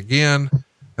 bladed again,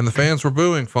 and the fans were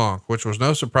booing Funk, which was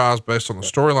no surprise based on the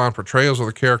storyline portrayals of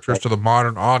the characters to the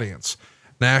modern audience.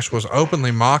 Nash was openly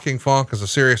mocking Funk as a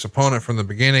serious opponent from the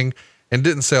beginning and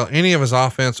didn't sell any of his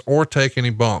offense or take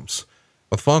any bumps.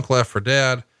 With Funk left for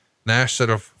dead, Nash said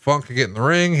if Funk could get in the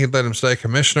ring, he'd let him stay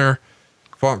commissioner.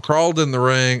 Funk crawled in the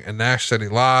ring, and Nash said he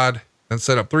lied and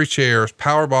set up 3 chairs,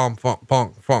 powerbombed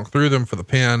Funk through them for the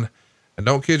pin. And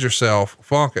don't kid yourself,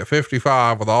 Funk at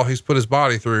 55, with all he's put his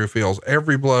body through, feels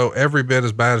every blow every bit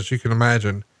as bad as you can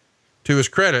imagine. To his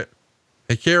credit,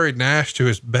 he carried Nash to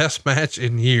his best match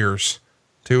in years,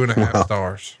 2.5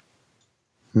 stars.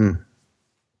 Well,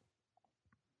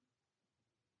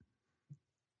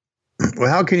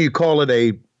 how can you call it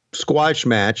a squash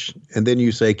match and then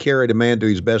you say carried a man to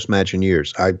his best match in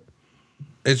years?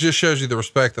 It just shows you the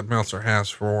respect that Meltzer has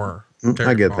for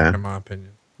I get Funk, that, in my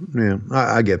opinion. Yeah,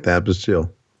 I get that, but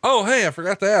still. Oh, hey, I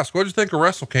forgot to ask. What did you think of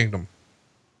Wrestle Kingdom?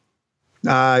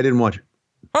 I didn't watch it.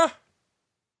 Huh?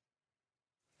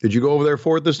 Did you go over there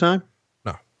for it this time?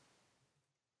 No.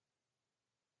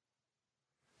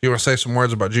 You want to say some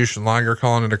words about Jushin Liger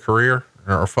calling it a career,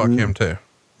 or fuck him too?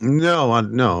 No,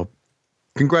 no.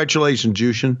 Congratulations,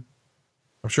 Jushin.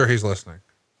 I'm sure he's listening.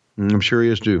 I'm sure he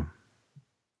is too.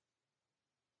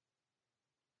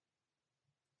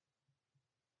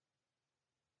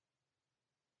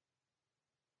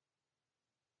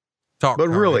 But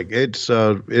really, it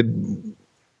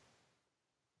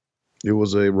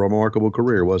was a remarkable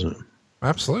career, wasn't it?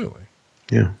 Absolutely.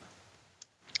 Yeah.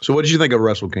 So what did you think of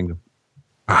Wrestle Kingdom?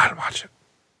 I didn't watch it.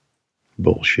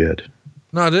 Bullshit.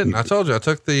 No, I didn't. I told you. I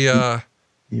took the,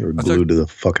 you were glued to the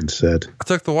fucking set. I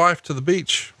took the wife to the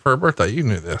beach for her birthday. You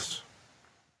knew this.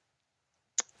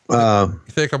 You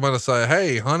think I'm going to say,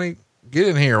 hey, honey, get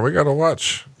in here. We got to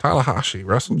watch Tanahashi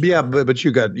wrestle. Yeah, but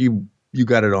you got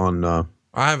it on,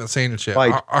 I haven't seen it yet.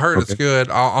 Fight. I heard Okay. it's good.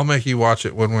 I'll make you watch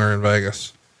it when we're in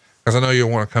Vegas, because I know you'll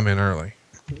want to come in early.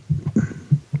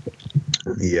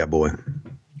 Yeah, boy.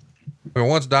 But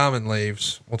once Diamond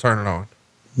leaves, we'll turn it on.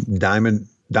 Diamond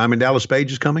Dallas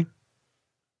Page is coming?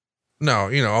 No,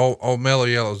 old Mellow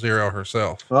Yellow Zero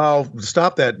herself. Oh,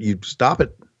 stop that. You stop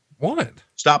it. What?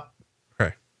 Stop.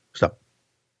 Okay. Stop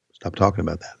talking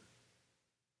about that.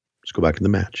 Let's go back to the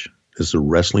match. This is a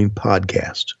wrestling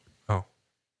podcast. Oh.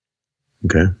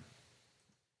 Okay.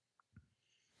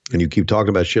 And you keep talking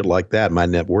about shit like that, my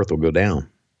net worth will go down.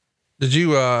 Did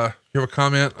you have a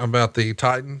comment about the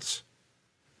Titans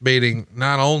beating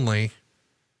not only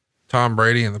Tom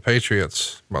Brady and the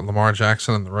Patriots, but Lamar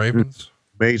Jackson and the Ravens?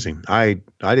 Amazing. I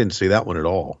didn't see that one at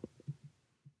all.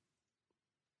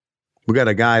 We got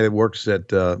a guy that works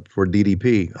at for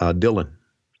DDP, Dylan.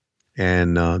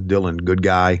 And Dylan, good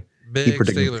guy. Big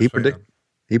Steelers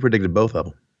he predicted both of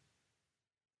them.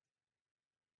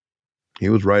 He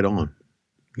was right on.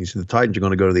 He said the Titans are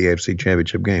going to go to the AFC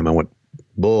Championship game. I went,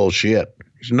 bullshit.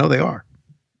 He said, no, they are.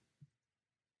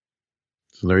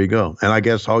 So there you go. And I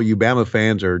guess all you Bama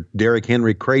fans are Derrick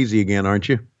Henry crazy again, aren't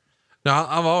you? Now,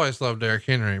 I've always loved Derrick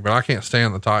Henry, but I can't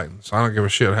stand the Titans. I don't give a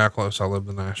shit how close I live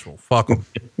to Nashville. Fuck them.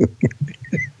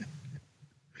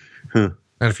 And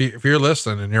if you're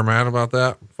listening and you're mad about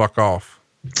that, fuck off.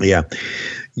 Yeah.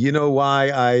 You know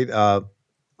why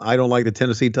I don't like the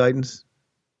Tennessee Titans?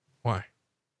 Why?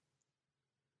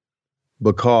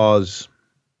 Because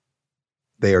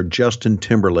they are Justin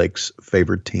Timberlake's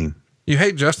favorite team. You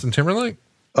hate Justin Timberlake?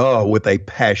 Oh, with a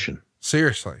passion.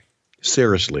 Seriously.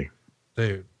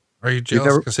 Dude. Are you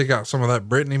jealous because he got some of that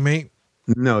Britney meat?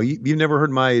 No, you've never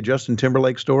heard my Justin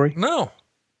Timberlake story? No.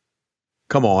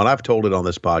 Come on, I've told it on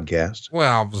this podcast.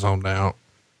 Well, I was zoned out.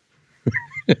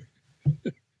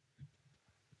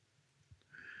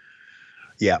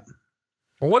 Yeah.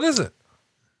 Well, what is it?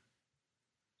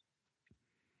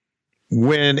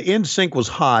 When NSYNC was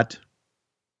hot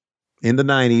in the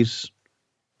 90s,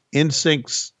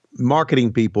 NSYNC's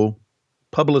marketing people,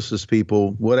 publicist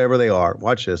people, whatever they are.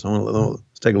 Watch this.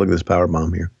 Let's take a look at this power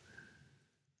bomb here.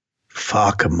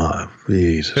 Fuck him up.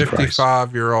 Jesus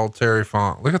 55-year-old Terry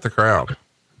Funk. Look at the crowd.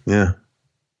 Yeah.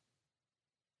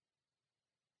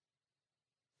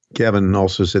 Kevin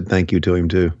also said thank you to him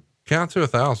too. Count to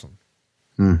 1,000.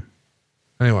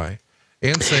 Anyway,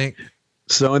 NSYNC.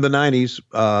 So in the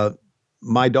 90s,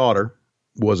 my daughter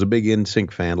was a big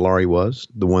NSYNC fan. Laurie was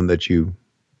the one that you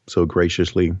so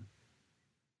graciously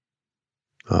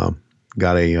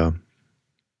got a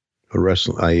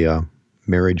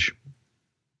marriage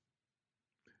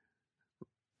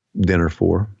dinner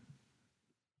for.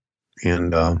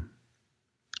 And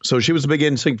so she was a big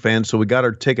NSYNC fan. So we got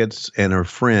her tickets, and her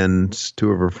friends, two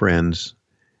of her friends,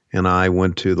 and I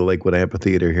went to the Lakewood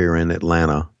Amphitheater here in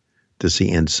Atlanta to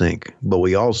see NSYNC. But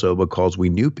we also, because we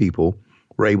knew people,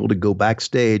 were able to go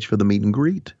backstage for the meet and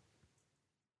greet.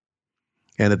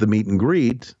 And at the meet and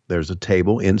greet, there's a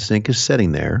table. NSYNC is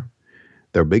sitting there.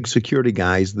 There are big security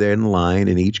guys there in line,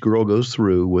 and each girl goes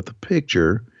through with a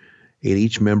picture, and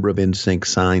each member of NSYNC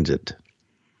signs it.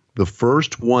 The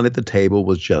first one at the table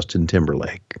was Justin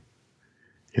Timberlake.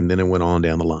 And then it went on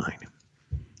down the line.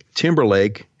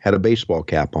 Timberlake had a baseball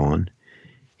cap on.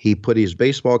 He put his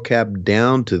baseball cap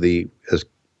down to as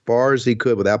far as he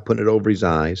could without putting it over his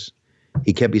eyes.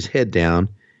 He kept his head down,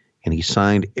 and he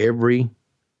signed every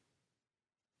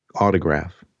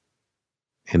autograph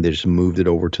and just moved it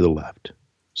over to the left.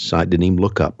 Didn't even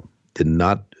look up. Did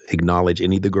not acknowledge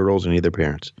any of the girls, any of their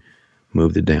parents.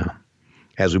 Moved it down.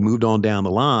 As we moved on down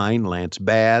the line, Lance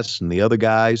Bass and the other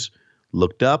guys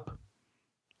looked up.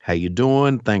 How you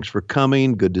doing? Thanks for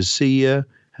coming. Good to see you.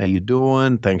 How you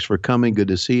doing? Thanks for coming. Good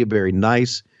to see you. Very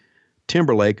nice.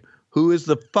 Timberlake, who is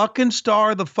the fucking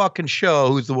star of the fucking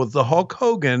show, was the Hulk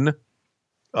Hogan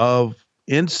of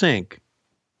NSYNC,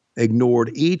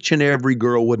 ignored each and every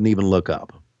girl, wouldn't even look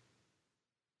up.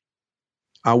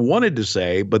 I wanted to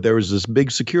say, but there was this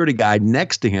big security guy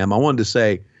next to him. I wanted to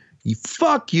say,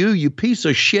 fuck you, you piece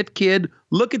of shit kid.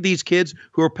 Look at these kids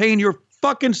who are paying your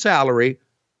fucking salary.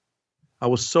 I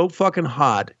was so fucking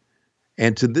hot.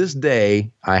 And to this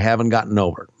day, I haven't gotten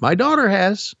over it. My daughter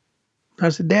has. I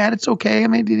said, Dad, it's okay. I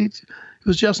mean, it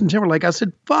was Justin Timberlake. I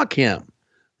said, fuck him.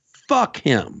 Fuck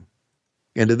him.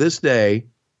 And to this day,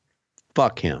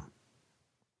 fuck him.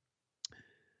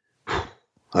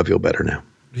 I feel better now.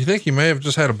 Do you think you may have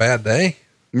just had a bad day?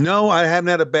 No, I haven't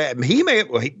had a bad. He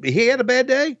had a bad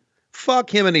day. Fuck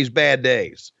him and these bad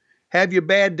days. Have your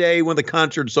bad day when the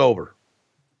concert's over.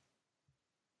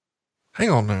 Hang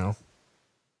on now.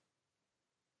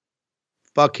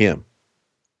 Fuck him.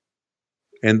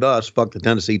 And thus, fuck the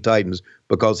Tennessee Titans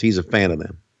because he's a fan of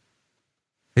them.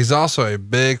 He's also a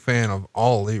big fan of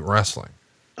All Elite Wrestling.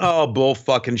 Oh, bull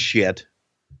fucking shit.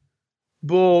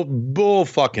 Bull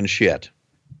fucking shit.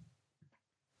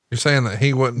 You're saying that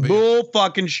he wouldn't be bull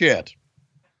fucking shit.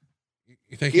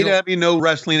 You think he'd have you know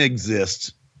wrestling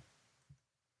exists?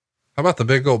 How about the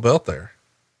big gold belt there?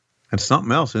 That's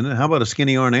something else, isn't it? How about a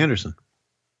skinny Arn Anderson?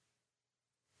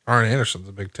 Arn Anderson's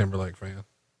a big Timberlake fan.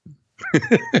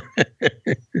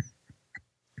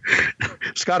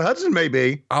 Scott Hudson may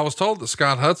be. I was told that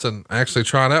Scott Hudson actually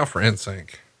tried out for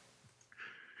NSYNC.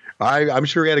 I'm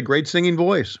sure he had a great singing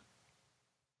voice.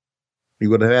 He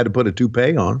would have had to put a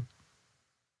toupee on.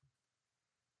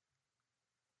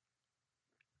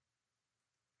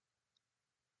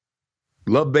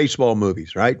 Love baseball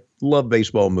movies, right? Love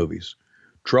baseball movies.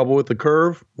 Trouble with the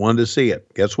Curve, wanted to see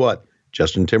it. Guess what?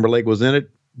 Justin Timberlake was in it.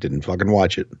 Didn't fucking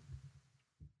watch it.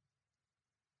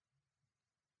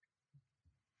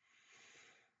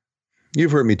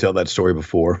 You've heard me tell that story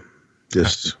before.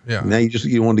 Yeah. Now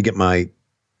you wanted to get my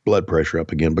blood pressure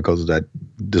up again because I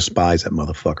despise that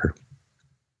motherfucker.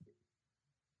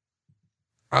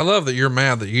 I love that you're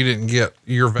mad that you didn't get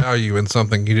your value in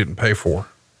something you didn't pay for.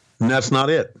 And that's not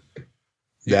it.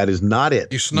 That is not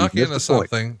it. You snuck into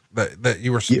something that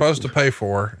you were supposed to pay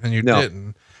for and you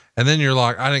didn't. And then you're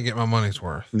like, I didn't get my money's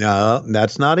worth. No,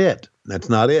 that's not it. That's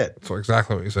not it. That's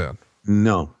exactly what you said.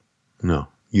 No.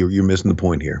 You're missing the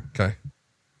point here. Okay.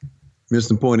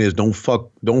 Missing the point is don't fuck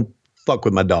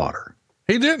with my daughter.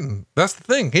 He didn't. That's the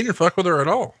thing. He didn't fuck with her at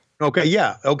all. Okay.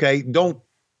 Yeah. Okay. Don't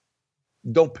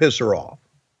piss her off.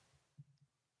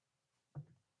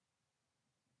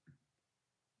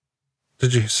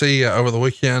 Did you see over the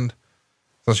weekend,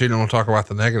 since you don't want to talk about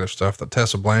the negative stuff, that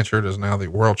Tessa Blanchard is now the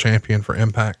world champion for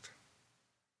Impact?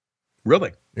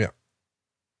 Really? Yeah.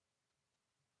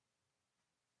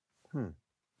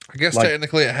 I guess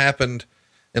technically it happened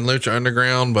in Lucha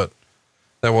Underground, but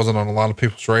that wasn't on a lot of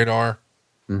people's radar.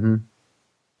 Mm-hmm.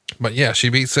 But yeah, she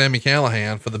beat Sami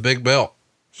Callihan for the big belt.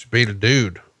 She beat a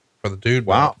dude for the dude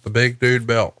belt, the big dude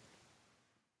belt.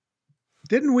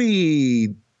 Didn't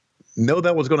we know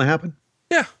that was going to happen?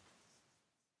 Yeah.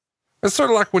 It's sort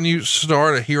of like when you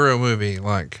start a hero movie,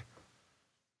 like,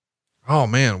 oh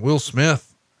man, Will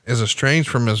Smith is estranged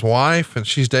from his wife and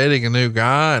she's dating a new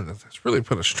guy. And it's really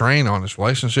put a strain on his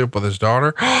relationship with his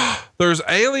daughter. There's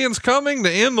aliens coming to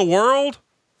end the world.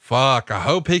 Fuck. I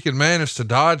hope he can manage to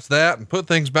dodge that and put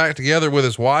things back together with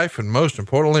his wife. And most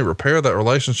importantly, repair that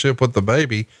relationship with the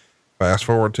baby. Fast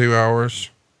forward 2 hours.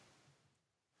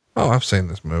 Oh, I've seen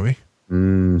this movie.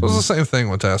 Mm-hmm. So it's the same thing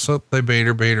with Tessa. They beat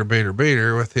her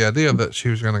with the idea that she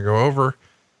was going to go over.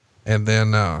 And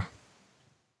then,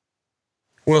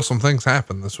 some things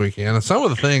happened this weekend. And some of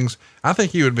the things I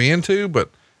think you would be into, but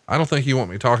I don't think you want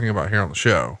me talking about here on the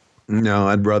show. No,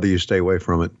 I'd rather you stay away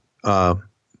from it.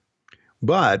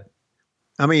 But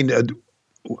I mean,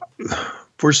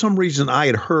 for some reason I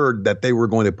had heard that they were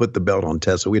going to put the belt on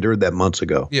Tessa. We'd heard that months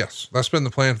ago. Yes. That's been the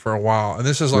plan for a while. And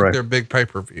this is like their big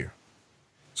pay-per-view.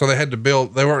 So they had to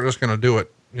build, they weren't just going to do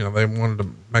it. You know, they wanted to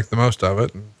make the most of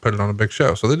it and put it on a big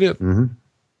show. So they did. Mm-hmm.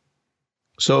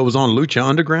 So it was on Lucha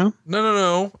Underground?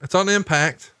 No. It's on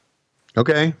Impact.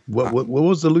 Okay. What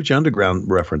was the Lucha Underground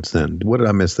reference then? What did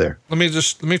I miss there? Let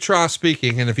me try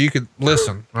speaking. And if you could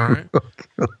listen. All right.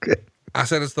 Okay. I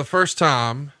said, it's the first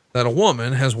time that a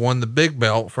woman has won the big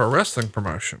belt for a wrestling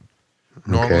promotion.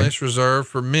 Normally it's reserved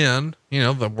for men, you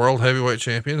know, the world heavyweight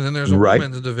champion. And then there's a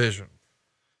women's division.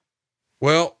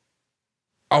 Well,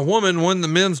 a woman won the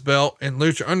men's belt in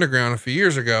Lucha Underground a few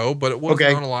years ago, but it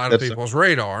wasn't on a lot of people's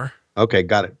radar. Okay.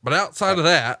 Got it. But outside of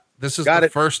that, this is the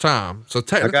first time. So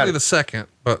technically the second,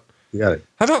 but you got it.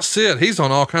 How about Sid? He's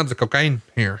on all kinds of cocaine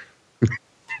here.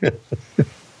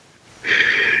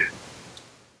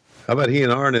 How about he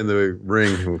and Arn in the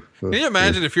ring? Can you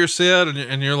imagine if you're Sid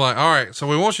and you're like, all right, so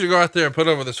we want you to go out there and put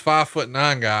over this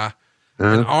 5'9" guy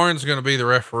and Arn's going to be the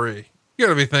referee. You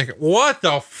got to be thinking, what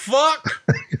the fuck?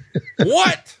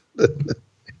 What?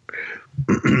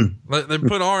 They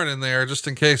put Arn in there just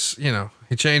in case, you know,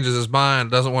 he changes his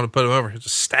mind, doesn't want to put him over. He'll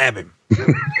just stab him.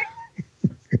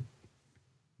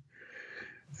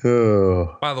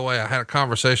 Oh. By the way, I had a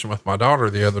conversation with my daughter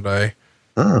the other day.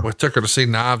 We took her to see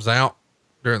Knives Out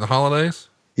during the holidays.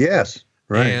 Yes.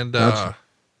 Right. And,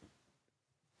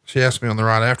 she asked me on the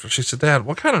ride after, she said, Dad,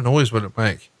 what kind of noise would it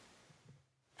make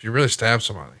if you really stab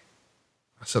somebody?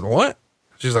 I said, what?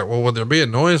 She's like, well, would there be a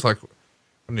noise? Like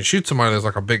when you shoot somebody, there's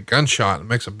like a big gunshot. It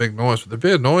makes a big noise. Would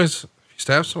there be a noise if you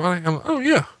stab somebody? I'm like, oh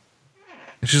yeah.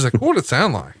 And she's like, what would it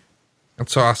sound like? And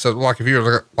so I said, like, if you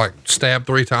were like stabbed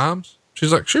 3 times,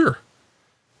 she's like, sure.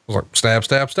 I was like, stab,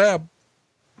 stab, stab.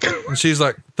 And she's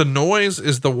like, the noise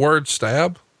is the word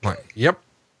stab. I'm like, yep.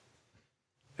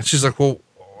 And she's like, well,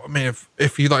 I mean,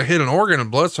 if you like hit an organ and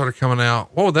blood started coming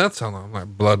out, what would that sound like? I'm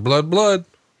like, blood, blood, blood.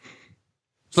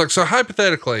 It's like, so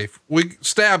hypothetically, if we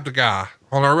stabbed a guy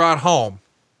on our ride home,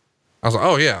 I was like,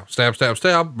 oh yeah, stab, stab,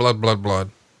 stab, blood, blood, blood.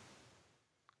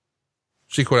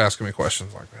 She quit asking me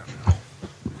questions like that.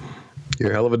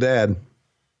 You're a hell of a dad.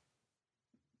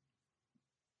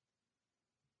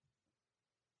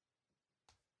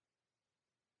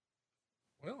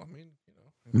 Well, I mean, you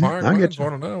know, inquiring minds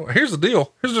want to know. Here's the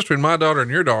deal. Here's just between my daughter and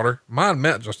your daughter. Mine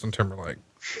met Justin Timberlake.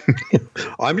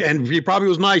 I mean, and he probably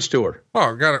was nice to her.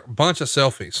 Oh, got a bunch of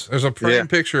selfies. There's a framed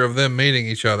picture of them meeting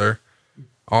each other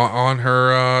on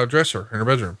her dresser in her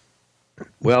bedroom.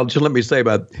 Well, just let me say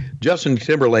about Justin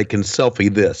Timberlake can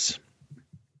selfie this.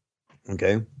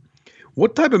 Okay.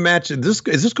 What type of match is this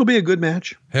going to be a good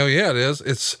match? Hell yeah, it is.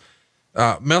 It's,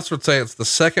 Meltzer would say it's the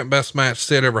second best match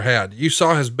Sid ever had. You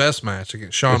saw his best match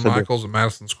against Shawn Michaels at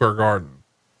Madison Square Garden.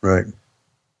 Right.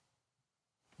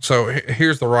 So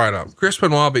here's the write-up. Chris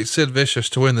Benoit beat Sid Vicious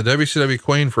to win the WCW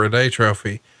Queen for a Day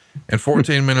trophy in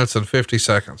 14 minutes and 50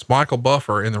 seconds. Michael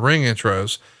Buffer in the ring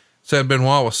intros said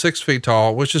Benoit was 6 feet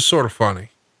tall, which is sort of funny.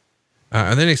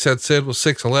 And then he said Sid was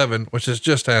 6'11", which is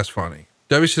just as funny.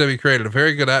 WCW created a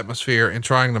very good atmosphere in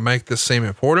trying to make this seem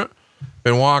important.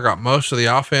 Benoit got most of the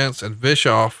offense, and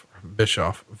Vicious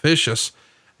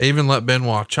even let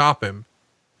Benoit chop him.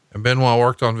 And Benoit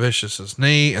worked on Vicious's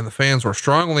knee, and the fans were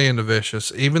strongly into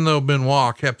Vicious, even though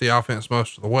Benoit kept the offense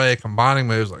most of the way, combining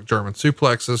moves like German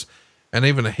suplexes and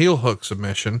even a heel hook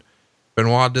submission.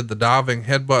 Benoit did the diving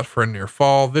headbutt for a near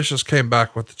fall. Vicious came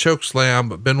back with the choke slam,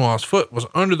 but Benoit's foot was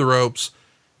under the ropes.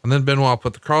 And then Benoit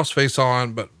put the crossface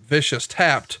on, but Vicious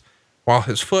tapped while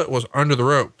his foot was under the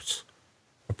ropes.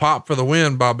 The pop for the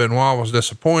win by Benoit was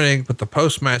disappointing, but the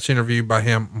post-match interview by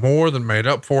him more than made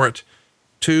up for it.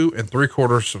 2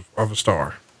 3/4 of a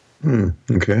star.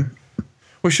 Okay.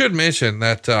 We should mention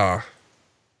that,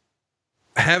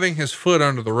 having his foot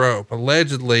under the rope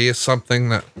allegedly is something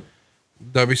that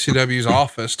WCW's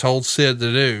office told Sid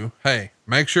to do. Hey,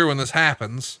 make sure when this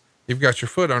happens, you've got your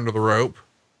foot under the rope.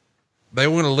 They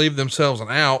want to leave themselves an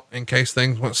out in case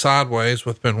things went sideways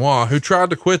with Benoit, who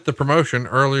tried to quit the promotion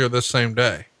earlier this same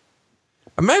day.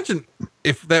 Imagine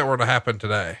if that were to happen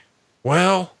today.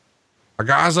 Well, a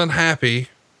guy's unhappy,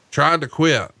 tried to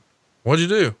quit. What'd you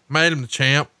do? Made him the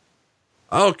champ.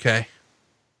 Okay.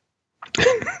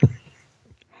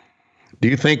 Do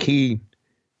you think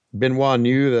Benoit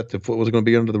knew that the foot was going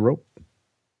to be under the rope?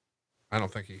 I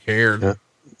don't think he cared.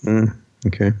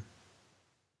 Okay.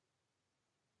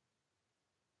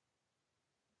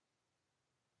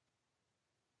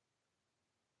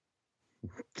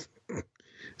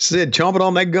 Sid chomping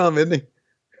on that gum, isn't he?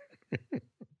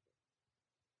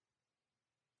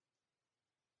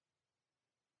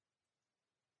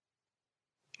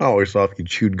 I always thought if you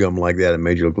chewed gum like that, it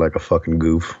made you look like a fucking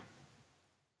goof.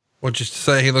 Would you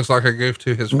say he looks like a goof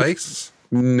to his face?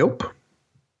 Nope.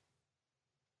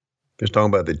 Just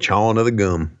talking about the chawing of the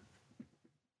gum.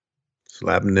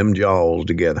 Slapping them jaws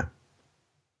together.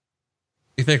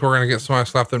 You think we're going to get somebody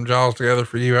to slap them jaws together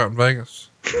for you out in Vegas?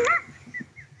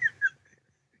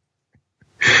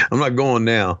 I'm not going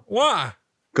now. Why?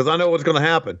 Because I know what's going to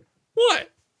happen.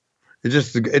 What?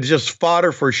 It's just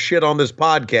fodder for shit on this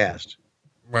podcast.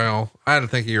 Well, I didn't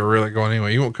think you were really going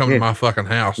anyway. You won't come to my fucking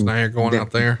house. Now you're going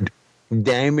out there.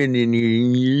 Diamond in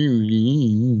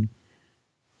you.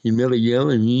 You never yell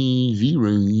at me.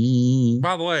 Zero.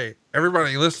 By the way,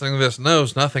 everybody listening to this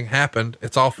knows nothing happened.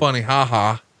 It's all funny. Ha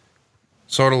ha.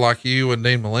 Sort of like you and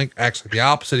Dean Malenko. Actually, the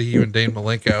opposite of you and Dean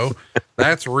Malenko.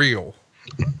 That's real.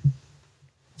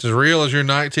 It's as real as your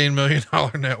 $19 million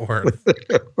net worth.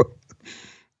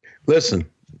 Listen,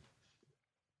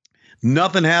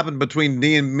 nothing happened between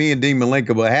me and Dean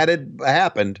Malenko, but had it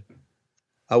happened,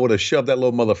 I would have shoved that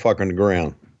little motherfucker in the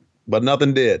ground, but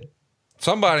nothing did.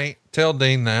 Somebody tell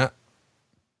Dean that.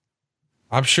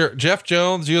 I'm sure Jeff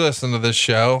Jones, you listen to this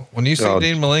show. When you see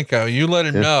Dean Malenko, you let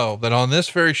him know that on this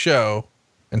very show,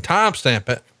 and timestamp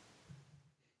it,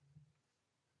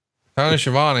 Tony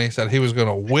Schiavone said he was going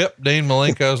to whip Dean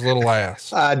Malenko's little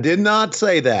ass. I did not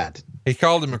say that. He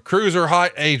called him a cruiser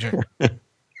height agent. That's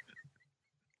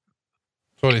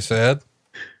what he said.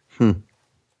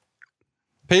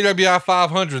 PWI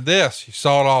 500 this, you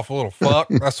sawed off little fuck.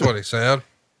 That's what he said.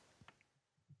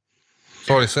 That's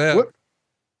what he said.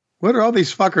 What are all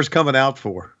these fuckers coming out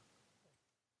for?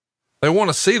 They want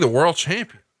to see the world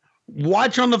champion.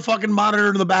 Watch on the fucking monitor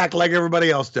in the back like everybody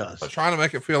else does. They're trying to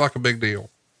make it feel like a big deal.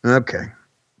 Okay.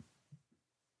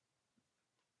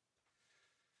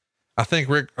 I think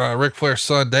Ric Flair's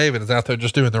son David is out there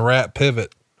just doing the rat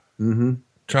pivot,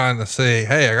 trying to see,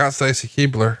 hey, I got Stacy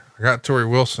Keibler, I got Tori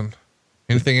Wilson.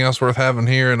 Anything else worth having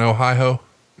here in Ohio?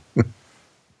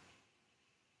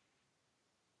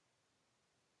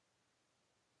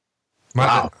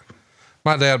 My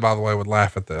dad, by the way, would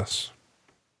laugh at this.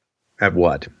 At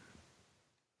what?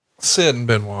 Sid and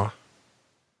Benoit.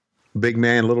 Big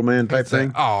man, little man type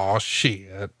thing? Oh,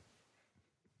 shit.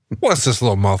 What's this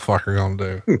little motherfucker gonna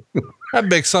do? That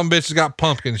big son bitch has got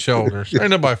pumpkin shoulders. Ain't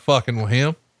nobody fucking with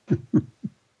him.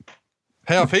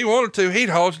 Hell, if he wanted to, he'd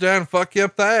hold you down and fuck you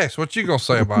up the ass. What you gonna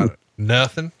say about it?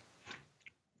 Nothing.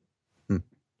 If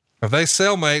they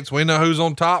cellmates, we know who's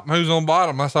on top and who's on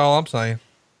bottom. That's all I'm saying.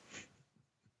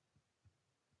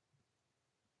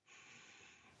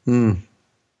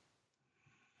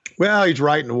 Well, he's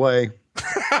right in a way.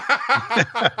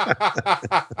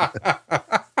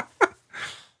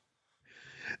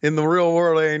 In the real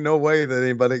world, there ain't no way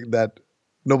that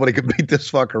nobody could beat this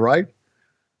fucker, right?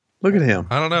 Look at him.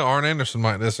 I don't know. Arn Anderson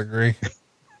might disagree.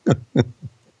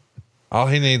 All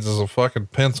he needs is a fucking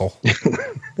pencil.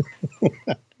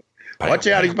 Watch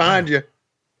out, he's behind you.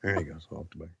 There you go.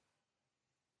 Soft tobacco.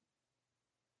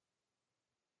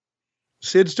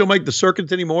 Sid still make the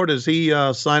circuits anymore? Does he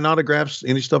sign autographs,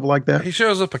 any stuff like that? He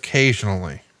shows up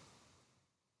occasionally.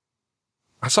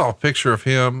 I saw a picture of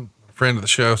him. A friend of the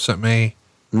show sent me.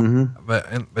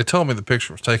 And they told me the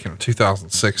picture was taken in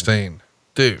 2016.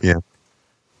 Dude. Yeah.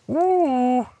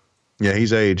 Woo. Yeah,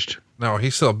 he's aged. No,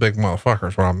 he's still a big motherfucker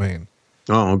is what I mean.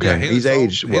 Oh, okay. Yeah, he's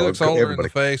aged. He looks older in the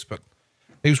face, but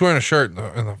he was wearing a shirt in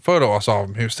the photo I saw of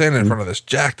him. He was standing in front of this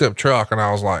jacked up truck, and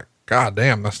I was like, God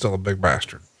damn, that's still a big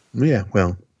bastard. Yeah,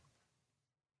 well,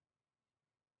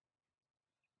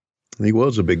 he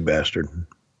was a big bastard.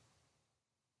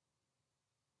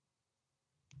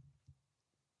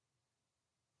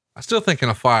 I still think in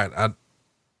a fight,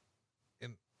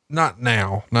 not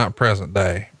now, not present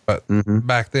day, but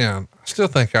back then, I still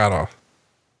think I'd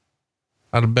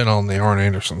have been on the Arn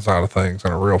Anderson side of things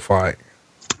in a real fight.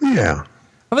 Yeah.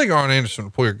 I think Arn Anderson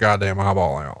would pull your goddamn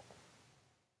eyeball out.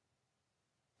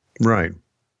 Right.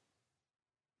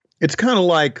 It's kind of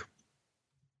like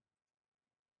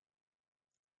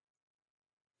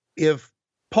if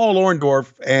Paul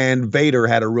Orndorff and Vader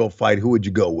had a real fight, who would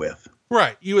you go with?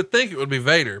 Right. You would think it would be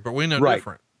Vader, but we know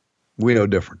different. We know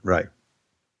different. Right.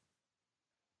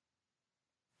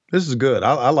 This is good.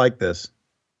 I like this.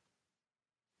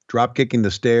 Drop kicking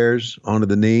the stairs onto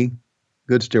the knee.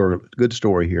 Good story. Good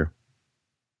story here.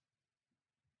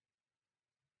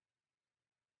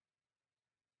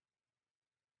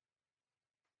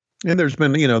 And there's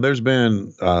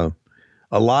been a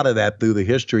lot of that through the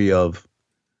history of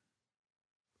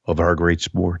our great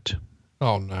sport.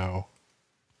 Oh no.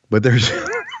 But there's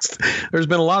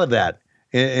been a lot of that.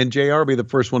 And JR be the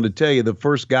first one to tell you, the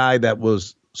first guy that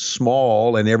was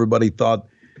small and everybody thought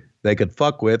they could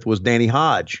fuck with was Danny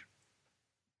Hodge.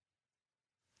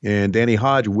 And Danny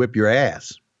Hodge would whip your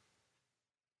ass.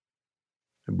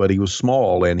 But he was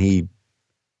small and he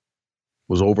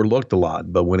was overlooked a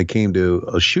lot. But when it came to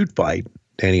a shoot fight,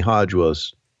 Danny Hodge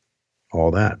was all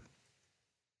that.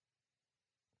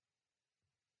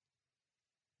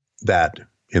 That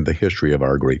in the history of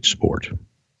our great sport.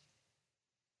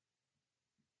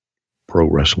 Pro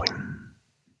wrestling.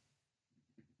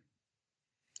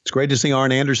 It's great to see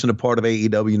Arn Anderson a part of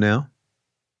AEW now.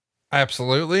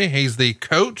 Absolutely. He's the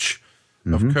coach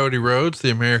of Cody Rhodes,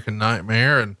 the American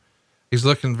Nightmare, and he's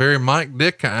looking very Mike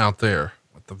Dick out there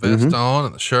with the vest on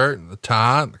and the shirt and the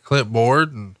tie and the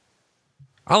clipboard. And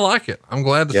I like it. I'm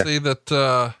glad to see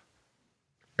that,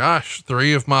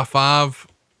 3 of my 5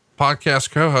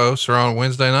 podcast co-hosts are on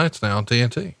Wednesday nights now on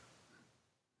TNT.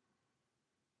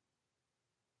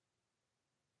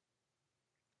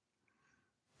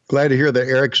 Glad to hear that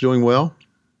Eric's doing well.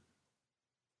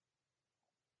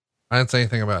 I didn't say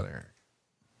anything about Eric.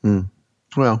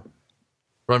 Well,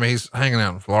 but I mean, he's hanging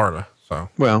out in Florida. So,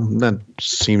 well, that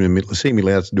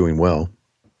seemingly that's doing well.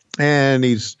 And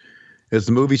has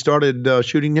the movie started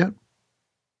shooting yet?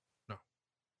 No.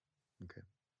 Okay.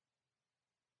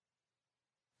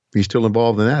 He's still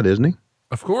involved in that, isn't he?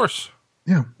 Of course.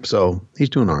 Yeah. So he's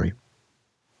doing all right.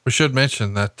 We should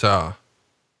mention that,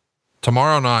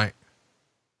 tomorrow night,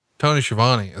 Tony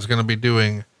Schiavone is going to be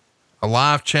doing a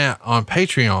live chat on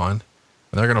Patreon, and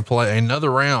they're going to play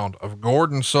another round of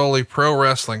Gordon Soley Pro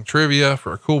Wrestling Trivia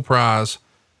for a cool prize.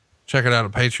 Check it out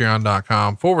at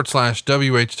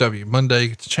patreon.com/WHW Monday.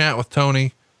 Get to chat with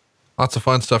Tony. Lots of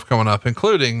fun stuff coming up,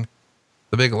 including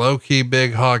the big low key,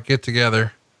 big hog get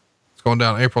together. It's going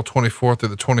down April 24th through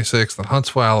the 26th in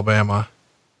Huntsville, Alabama.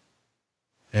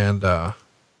 And, our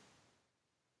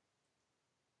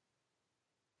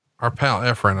pal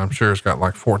Efren, I'm sure, has got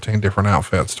like 14 different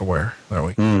outfits to wear that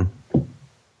week.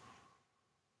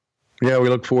 Yeah, we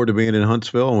look forward to being in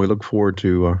Huntsville, and we look forward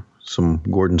to some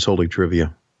Gordon Soley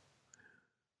trivia.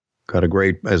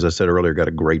 As I said earlier, got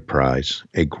a great prize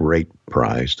to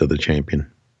the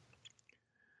champion.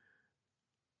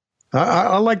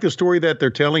 I like the story that they're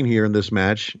telling here in this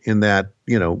match, in that,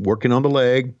 working on the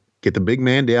leg, get the big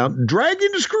man down,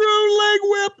 dragging the screw, leg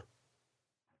whip.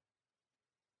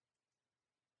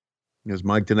 As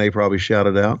Mike Tenay probably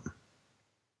shouted out.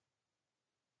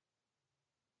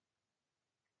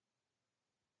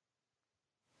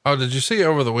 Oh, did you see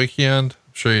over the weekend?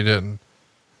 I'm sure you didn't,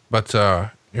 but,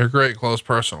 your great close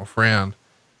personal friend,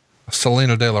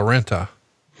 Selena De La Renta,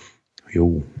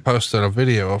 posted a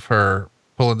video of her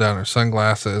pulling down her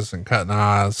sunglasses and cutting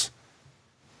eyes.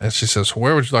 And she says,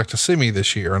 "Where would you like to see me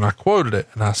this year?" And I quoted it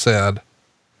and I said,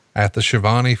 "At the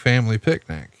Schiavone family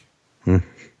picnic." And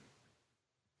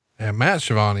Matt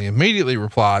Schiavone immediately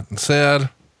replied and said,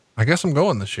 "I guess I'm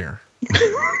going this year."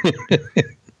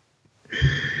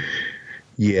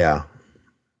 Yeah.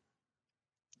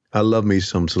 I love me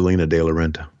some Selena De La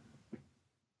Renta.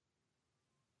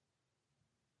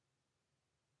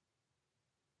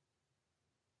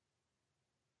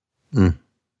 Mm.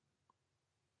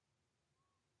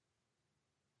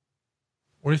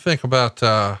 What do you think about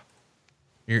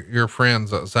your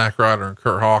friends Zach Ryder and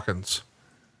Kurt Hawkins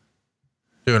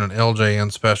doing an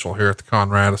LJN special here at the Con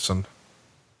Radisson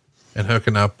and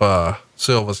hooking up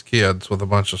Silva's kids with a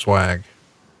bunch of swag?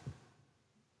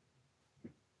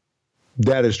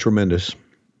 That is tremendous.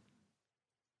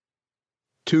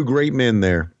 Two great men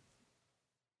there,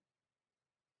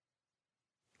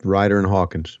 Ryder and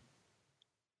Hawkins.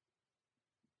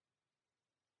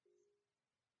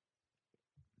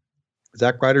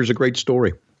 Zack Ryder's a great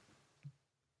story.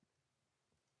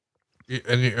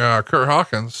 And Kurt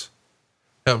Hawkins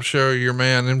helped show your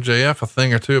man MJF a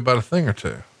thing or two about a thing or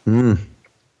two. Mm.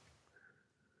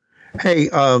 Hey,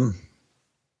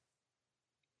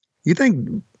 you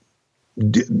think,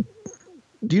 do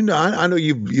you know, I know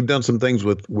you've done some things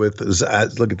with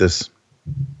Zach. Look at this.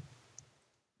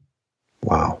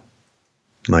 Wow.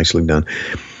 Nicely done.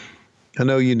 I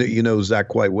know you know Zach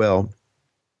quite well.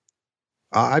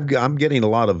 I'm getting a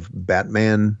lot of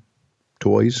Batman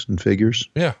toys and figures.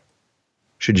 Yeah.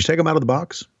 Should you take them out of the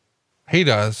box? He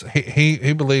does.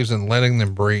 He believes in letting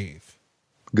them breathe.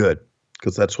 Good.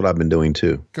 Because that's what I've been doing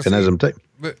too. And as I'm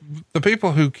the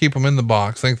people who keep them in the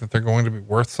box think that they're going to be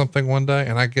worth something one day.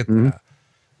 And I get that,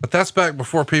 but that's back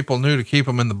before people knew to keep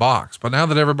them in the box. But now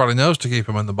that everybody knows to keep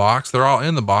them in the box, they're all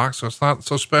in the box. So it's not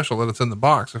so special that it's in the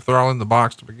box if they're all in the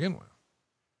box to begin with.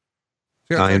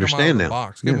 I understand now.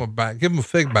 Box. Give him a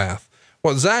fig bath.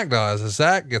 What Zach does is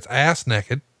Zach gets ass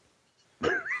naked.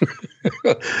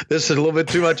 This is a little bit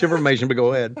too much information, but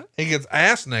go ahead. He gets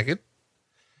ass naked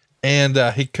and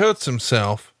he coats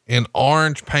himself in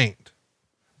orange paint.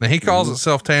 Now he calls it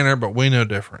self-tanner, but we know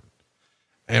different.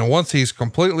 And once he's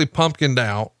completely pumpkined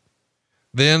out,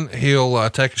 then he'll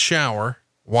take a shower,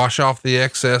 wash off the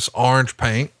excess orange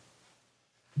paint,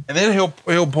 and then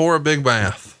he'll pour a big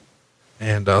bath.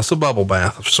 And it's a bubble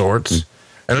bath of sorts.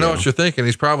 And I know what you're thinking.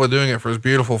 He's probably doing it for his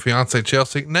beautiful fiance,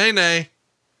 Chelsea. Nay.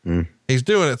 He's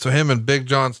doing it so him and Big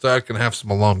John Studd can have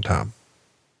some alone time.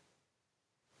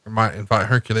 We might invite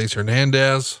Hercules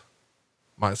Hernandez.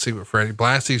 Might see what Freddie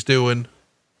Blassie's doing.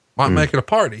 Might make it a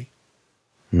party.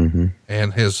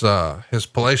 And his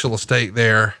palatial estate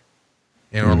there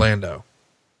in Orlando.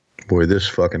 Boy, this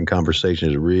fucking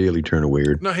conversation is really turning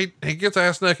weird. No, he gets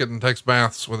ass naked and takes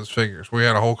baths with his figures. We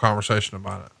had a whole conversation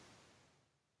about it.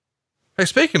 Hey,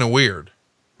 speaking of weird,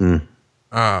 friend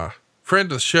of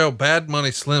the show, Bad Money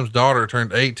Slim's daughter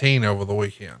turned 18 over the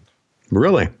weekend.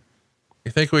 Really?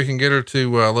 You think we can get her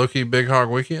to Low-Key Big Hog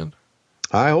Weekend?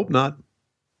 I hope not.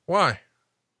 Why?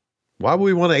 Why would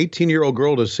we want an 18-year-old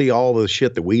girl to see all the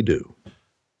shit that we do?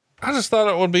 I just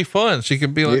thought it would be fun. She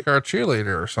could be like our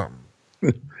cheerleader or something.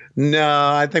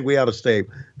 No, I think we ought to stay.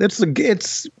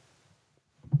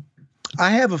 I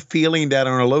have a feeling that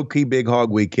on a Low-Key Big Hog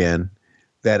Weekend,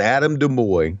 that Adam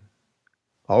DeMoy,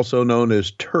 also known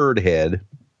as Turd Head.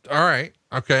 All right.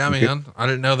 Okay. I'm in. I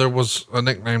didn't know there was a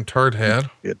nickname Turd Head.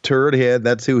 Yeah, Turd Head.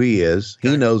 That's who he is.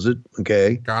 Okay. He knows it.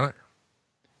 Okay. Got it.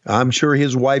 I'm sure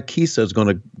his wife Kisa is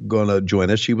going to join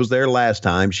us. She was there last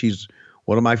time. She's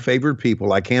one of my favorite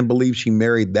people. I can't believe she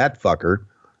married that fucker,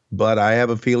 but I have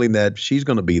a feeling that she's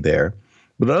going to be there.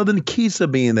 But other than Kisa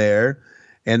being there,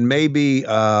 and maybe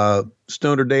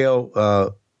Stoner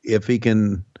Dale, if he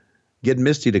can get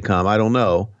Misty to come, I don't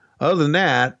know. Other than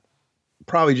that,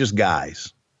 probably just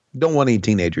guys. Don't want any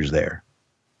teenagers there.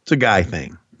 It's a guy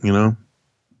thing, you know?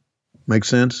 Makes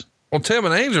sense? Well, Tim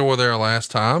and Angel were there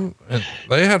last time and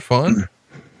they had fun.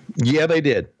 Yeah, they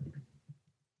did.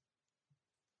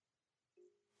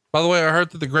 By the way, I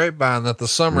heard through the grapevine that the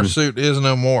summer suit is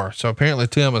no more. So apparently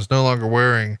Tim is no longer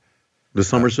wearing the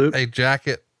summer suit, a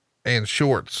jacket and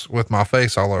shorts with my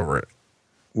face all over it.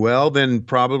 Well, then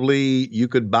probably you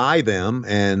could buy them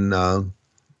and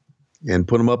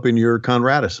put them up in your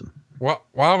Conradison.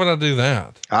 Why would I do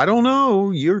that? I don't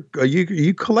know. You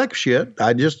collect shit.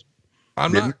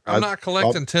 I'm not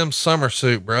collecting Tim's summer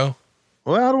suit, bro.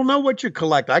 Well, I don't know what you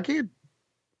collect. I can't,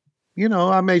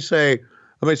 I may say,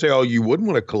 oh, you wouldn't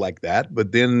want to collect that,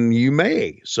 but then you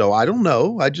may. So I don't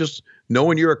know. I just,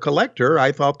 knowing you're a collector,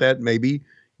 I thought that maybe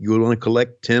you would want to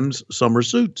collect Tim's summer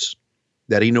suits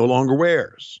that he no longer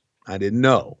wears. I didn't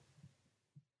know.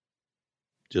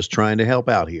 Just trying to help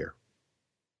out here.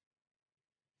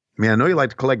 I mean, I know you like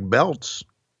to collect belts.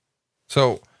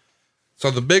 So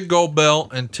the big gold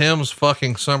belt and Tim's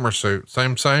fucking summer suit,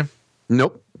 same?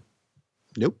 Nope.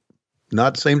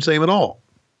 Not same at all.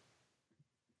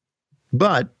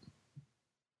 But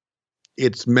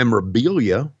it's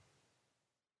memorabilia.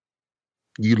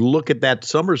 You look at that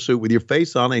summer suit with your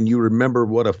face on and you remember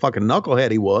what a fucking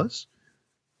knucklehead he was.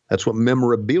 That's what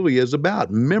memorabilia is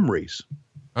about. Memories.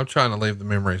 I'm trying to leave the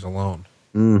memories alone.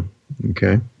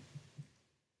 Okay.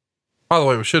 By the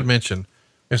way, we should mention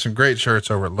there's some great shirts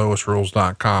over at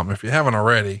loisrules.com. If you haven't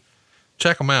already,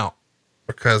 check them out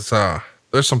because,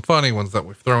 there's some funny ones that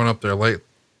we've thrown up there lately.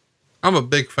 I'm a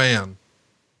big fan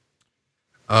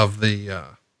of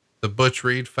the Butch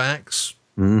Reed facts.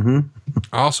 I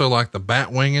also like the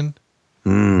bat winging.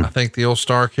 I think the old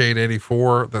Starcade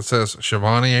 84 that says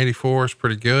Shivani 84 is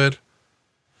pretty good.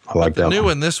 I like that. The new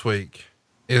one this week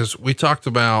is we talked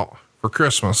about for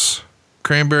Christmas,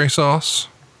 cranberry sauce.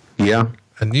 Yeah.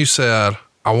 And you said,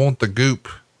 I want the goop.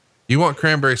 You want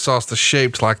cranberry sauce that's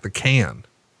shaped like the can.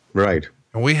 Right.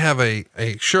 And we have a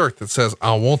shirt that says,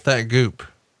 I want that goop.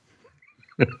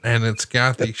 And it's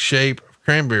got the shape of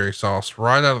cranberry sauce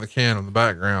right out of the can in the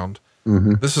background.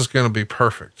 This is going to be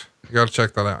perfect. You got to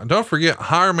check that out. And don't forget,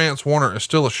 Hire Mance Warner is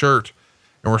still a shirt,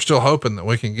 and we're still hoping that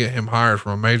we can get him hired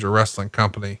from a major wrestling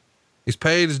company. He's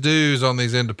paid his dues on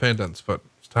these independents, but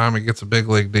it's time he gets a big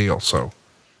league deal. So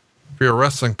if you're a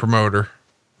wrestling promoter,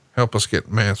 help us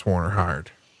get Mance Warner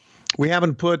hired. We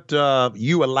haven't put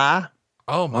You a Lie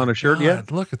on a shirt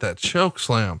yet. Look at that choke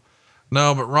slam.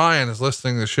 No, but Ryan is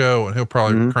listening to the show, and he'll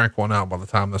probably crank one out by the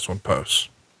time this one posts.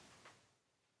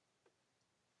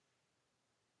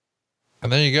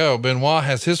 And there you go. Benoit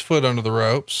has his foot under the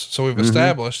ropes. So we've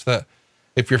established that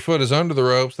if your foot is under the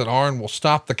ropes, that Arn will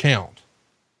stop the count.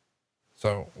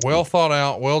 So well thought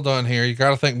out, well done here. You got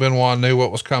to think Benoit knew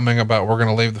what was coming about. We're going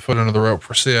to leave the foot under the rope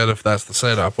for Sid if that's the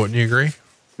setup. Wouldn't you agree?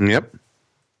 Yep.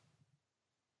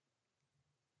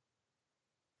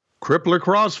 Crippler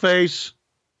crossface.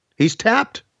 He's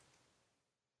tapped.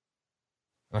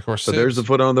 And of course, but there's the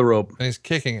foot on the rope. And he's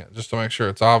kicking it just to make sure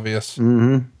it's obvious.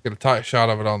 Get a tight shot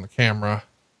of it on the camera.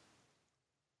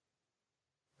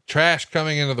 Trash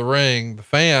coming into the ring. The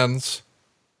fans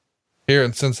here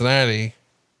in Cincinnati,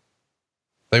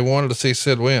 they wanted to see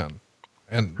Sid win.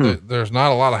 And there's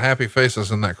not a lot of happy faces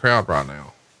in that crowd right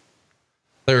now.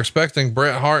 They're expecting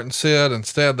Bret Hart and Sid.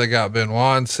 Instead, they got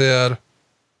Benoit and Sid.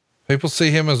 People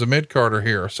see him as a mid-carder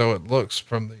here. So it looks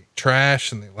from the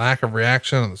trash and the lack of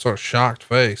reaction and the sort of shocked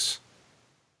face.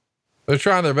 They're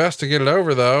trying their best to get it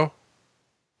over though,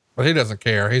 but he doesn't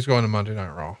care. He's going to Monday Night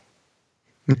Raw.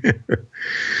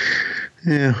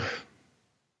 Yeah.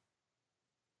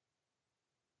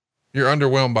 You're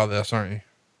underwhelmed by this, aren't you?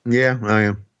 Yeah, I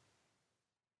am.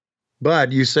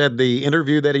 But you said the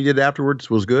interview that he did afterwards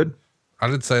was good. I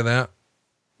did say that.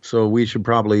 So we should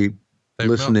probably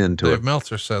listen into it. Dave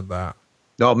Meltzer said that.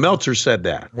 No, Meltzer said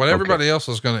that. What everybody else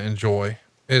is going to enjoy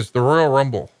is the Royal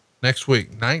Rumble next week,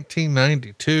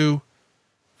 1992.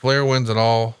 Flair wins it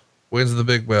all, wins the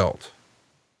big belt.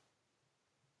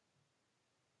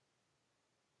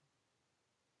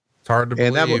 It's hard to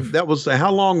believe. And that was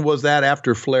how long was that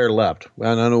after Flair left?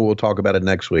 Well, I know we'll talk about it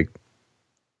next week.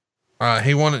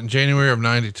 He won it in January of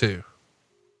 92.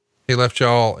 He left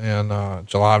y'all in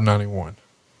July of 91.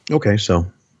 Okay.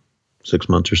 So 6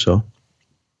 months or so.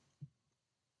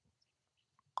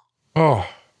 Oh,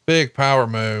 big power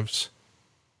moves.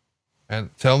 And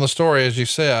telling the story, as you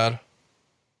said,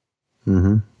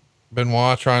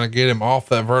 Benoit trying to get him off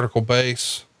that vertical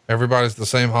base. Everybody's the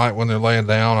same height when they're laying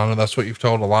down. I know that's what you've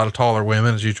told a lot of taller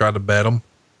women as you tried to bet them.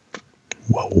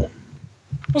 Whoa. When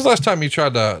was the last time you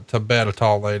tried to bet a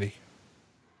tall lady?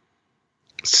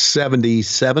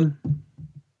 77.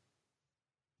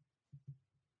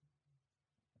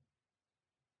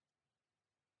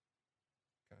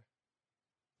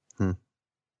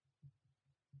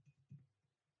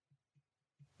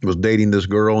 Was dating this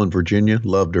girl in Virginia.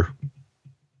 Loved her.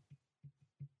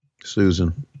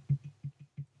 Susan.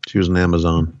 She was an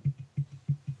Amazon.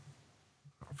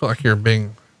 I feel like you're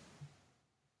being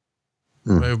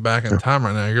moved back in time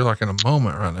right now. You're like in a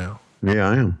moment right now. Yeah,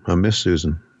 I am. I miss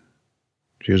Susan.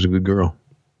 She was a good girl.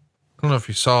 I don't know if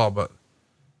you saw, but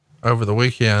over the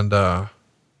weekend,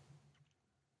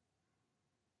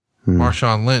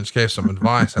 Marshawn Lynch gave some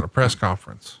advice at a press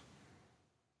conference.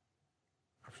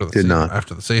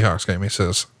 After the Seahawks game, he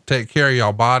says, take care of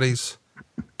y'all bodies,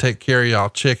 take care of y'all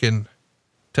chicken,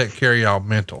 take care of y'all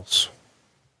mentals.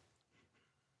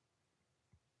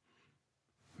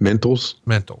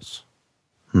 Mentals.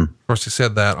 Of course, he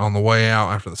said that on the way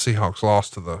out after the Seahawks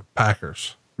lost to the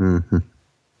Packers.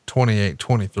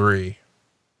 28-23.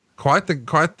 Quite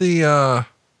the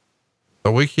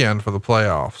weekend for the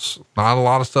playoffs. Not a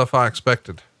lot of stuff I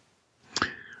expected.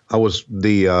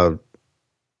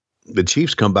 The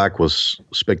Chiefs' comeback was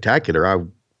spectacular. I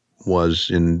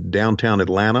was in downtown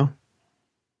Atlanta,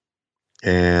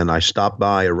 And I stopped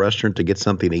by a restaurant to get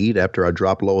something to eat after I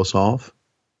dropped Lois off.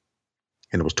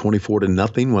 And it was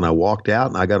 24-0 when I walked out,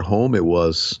 and I got home. It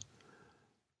was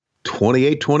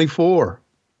 28-24.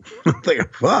 I'm thinking,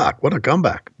 fuck, what a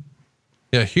comeback.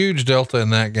 Yeah. Huge delta in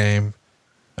that game.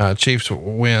 Chiefs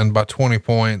win by 20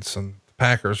 points and the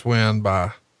Packers win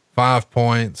by 5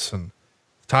 points and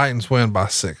the Titans win by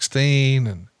 16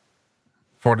 and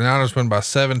 49ers win by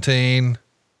 17.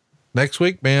 Next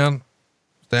week, man,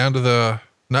 it's down to the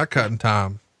nut cutting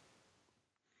time.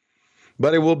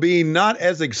 But it will be not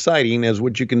as exciting as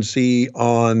what you can see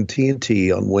on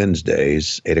TNT on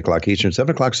Wednesdays, 8:00 Eastern,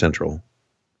 7:00 Central.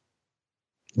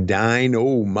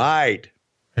 Dynamite.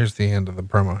 Here's the end of the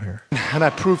promo here. And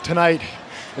I proved tonight,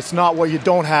 it's not what you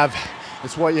don't have,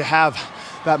 it's what you have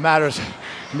that matters.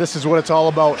 And this is what it's all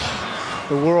about,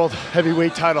 the world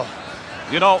heavyweight title.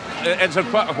 You know, it's a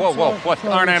what,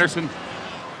 Arn Anderson?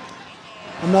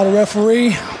 I'm not a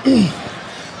referee.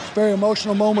 It's a very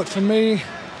emotional moment for me.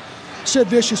 Sid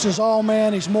Vicious is all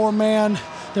man. He's more man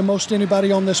than most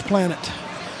anybody on this planet.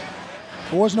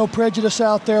 There was no prejudice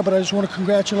out there, but I just want to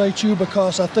congratulate you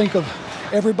because I think of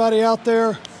everybody out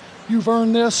there. You've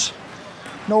earned this.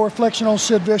 No reflection on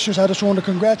Sid Vicious. I just want to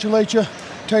congratulate you.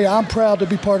 Tell you, I'm proud to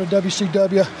be part of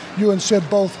WCW. You and Sid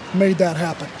both made that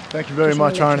happen. Thank you very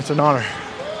much, Arn. It's an honor.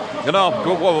 You know,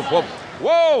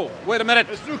 whoa, wait a minute.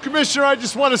 As new commissioner, I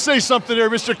just want to say something here,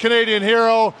 Mr. Canadian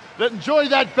Hero, that enjoy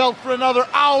that belt for another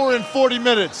hour and 40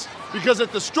 minutes. Because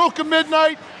at the stroke of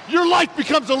midnight, your life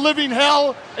becomes a living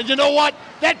hell. And you know what?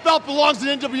 That belt belongs to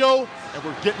NWO, and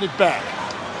we're getting it back.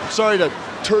 I'm sorry to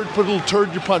put a little turd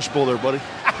in your punch bowl there, buddy.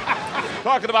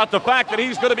 Talking about the fact that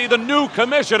he's going to be the new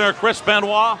commissioner, Chris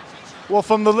Benoit. Well,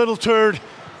 from the little turd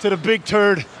to the big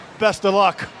turd, best of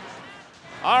luck.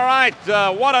 All right,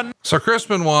 So Chris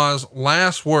Benoit's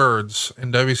last words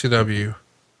in WCW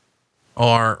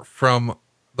are from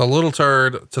the little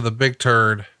turd to the big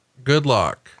turd. Good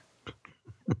luck.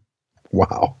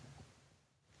 Wow.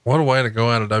 What a way to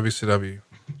go out of WCW.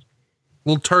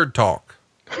 Little turd talk.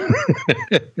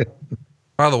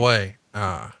 By the way,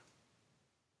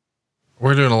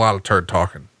 we're doing a lot of turd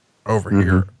talking over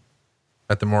here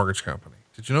at the mortgage company.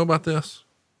 Did you know about this?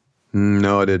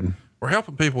 No, I didn't. We're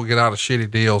helping people get out of shitty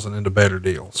deals and into better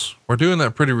deals. We're doing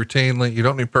that pretty routinely. You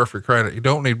don't need perfect credit. You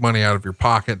don't need money out of your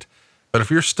pocket. But if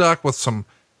you're stuck with some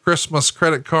Christmas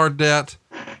credit card debt,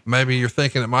 maybe you're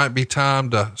thinking it might be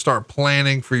time to start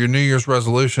planning for your New Year's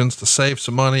resolutions to save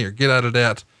some money or get out of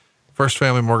debt. First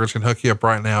Family Mortgage can hook you up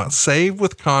right now at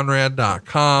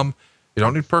savewithconrad.com. You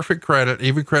don't need perfect credit.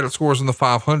 Even credit scores in the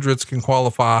 500s can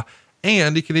qualify,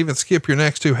 and you can even skip your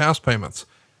next 2 house payments.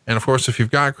 And of course, if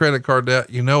you've got credit card debt,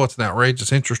 you know it's an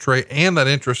outrageous interest rate, and that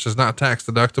interest is not tax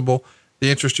deductible. The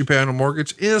interest you pay on a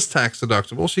mortgage is tax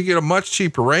deductible, so you get a much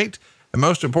cheaper rate, and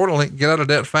most importantly, get out of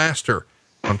debt faster.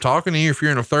 I'm talking to you. If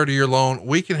you're in a 30-year loan,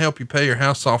 we can help you pay your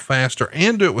house off faster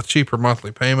and do it with cheaper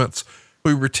monthly payments.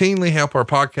 We routinely help our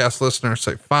podcast listeners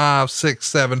save $500, $600,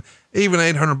 $700, even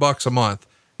 $800 a month.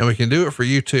 And we can do it for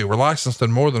you too. We're licensed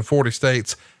in more than 40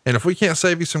 states. And if we can't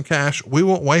save you some cash, we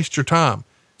won't waste your time.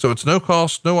 So it's no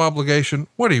cost, no obligation.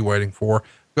 What are you waiting for?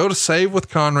 Go to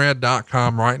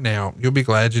savewithconrad.com right now. You'll be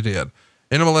glad you did.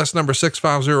 NMLS number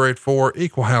 65084,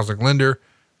 equal housing lender,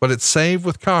 but it's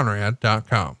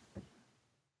savewithconrad.com.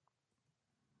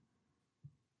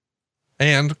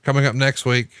 And coming up next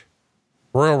week,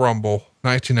 Royal Rumble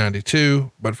 1992.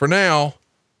 But for now,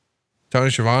 Tony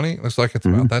Schiavone, looks like it's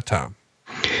about that time.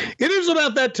 It is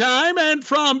about that time. And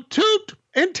from Toot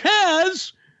and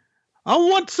Taz, I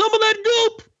want some of that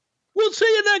goop. We'll see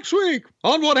you next week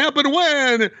on What Happened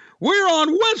When. We're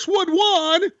on Westwood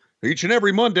One each and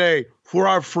every Monday for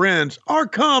our friends, our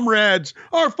comrades,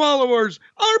 our followers,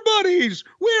 our buddies.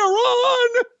 We are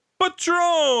on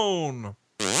Patron.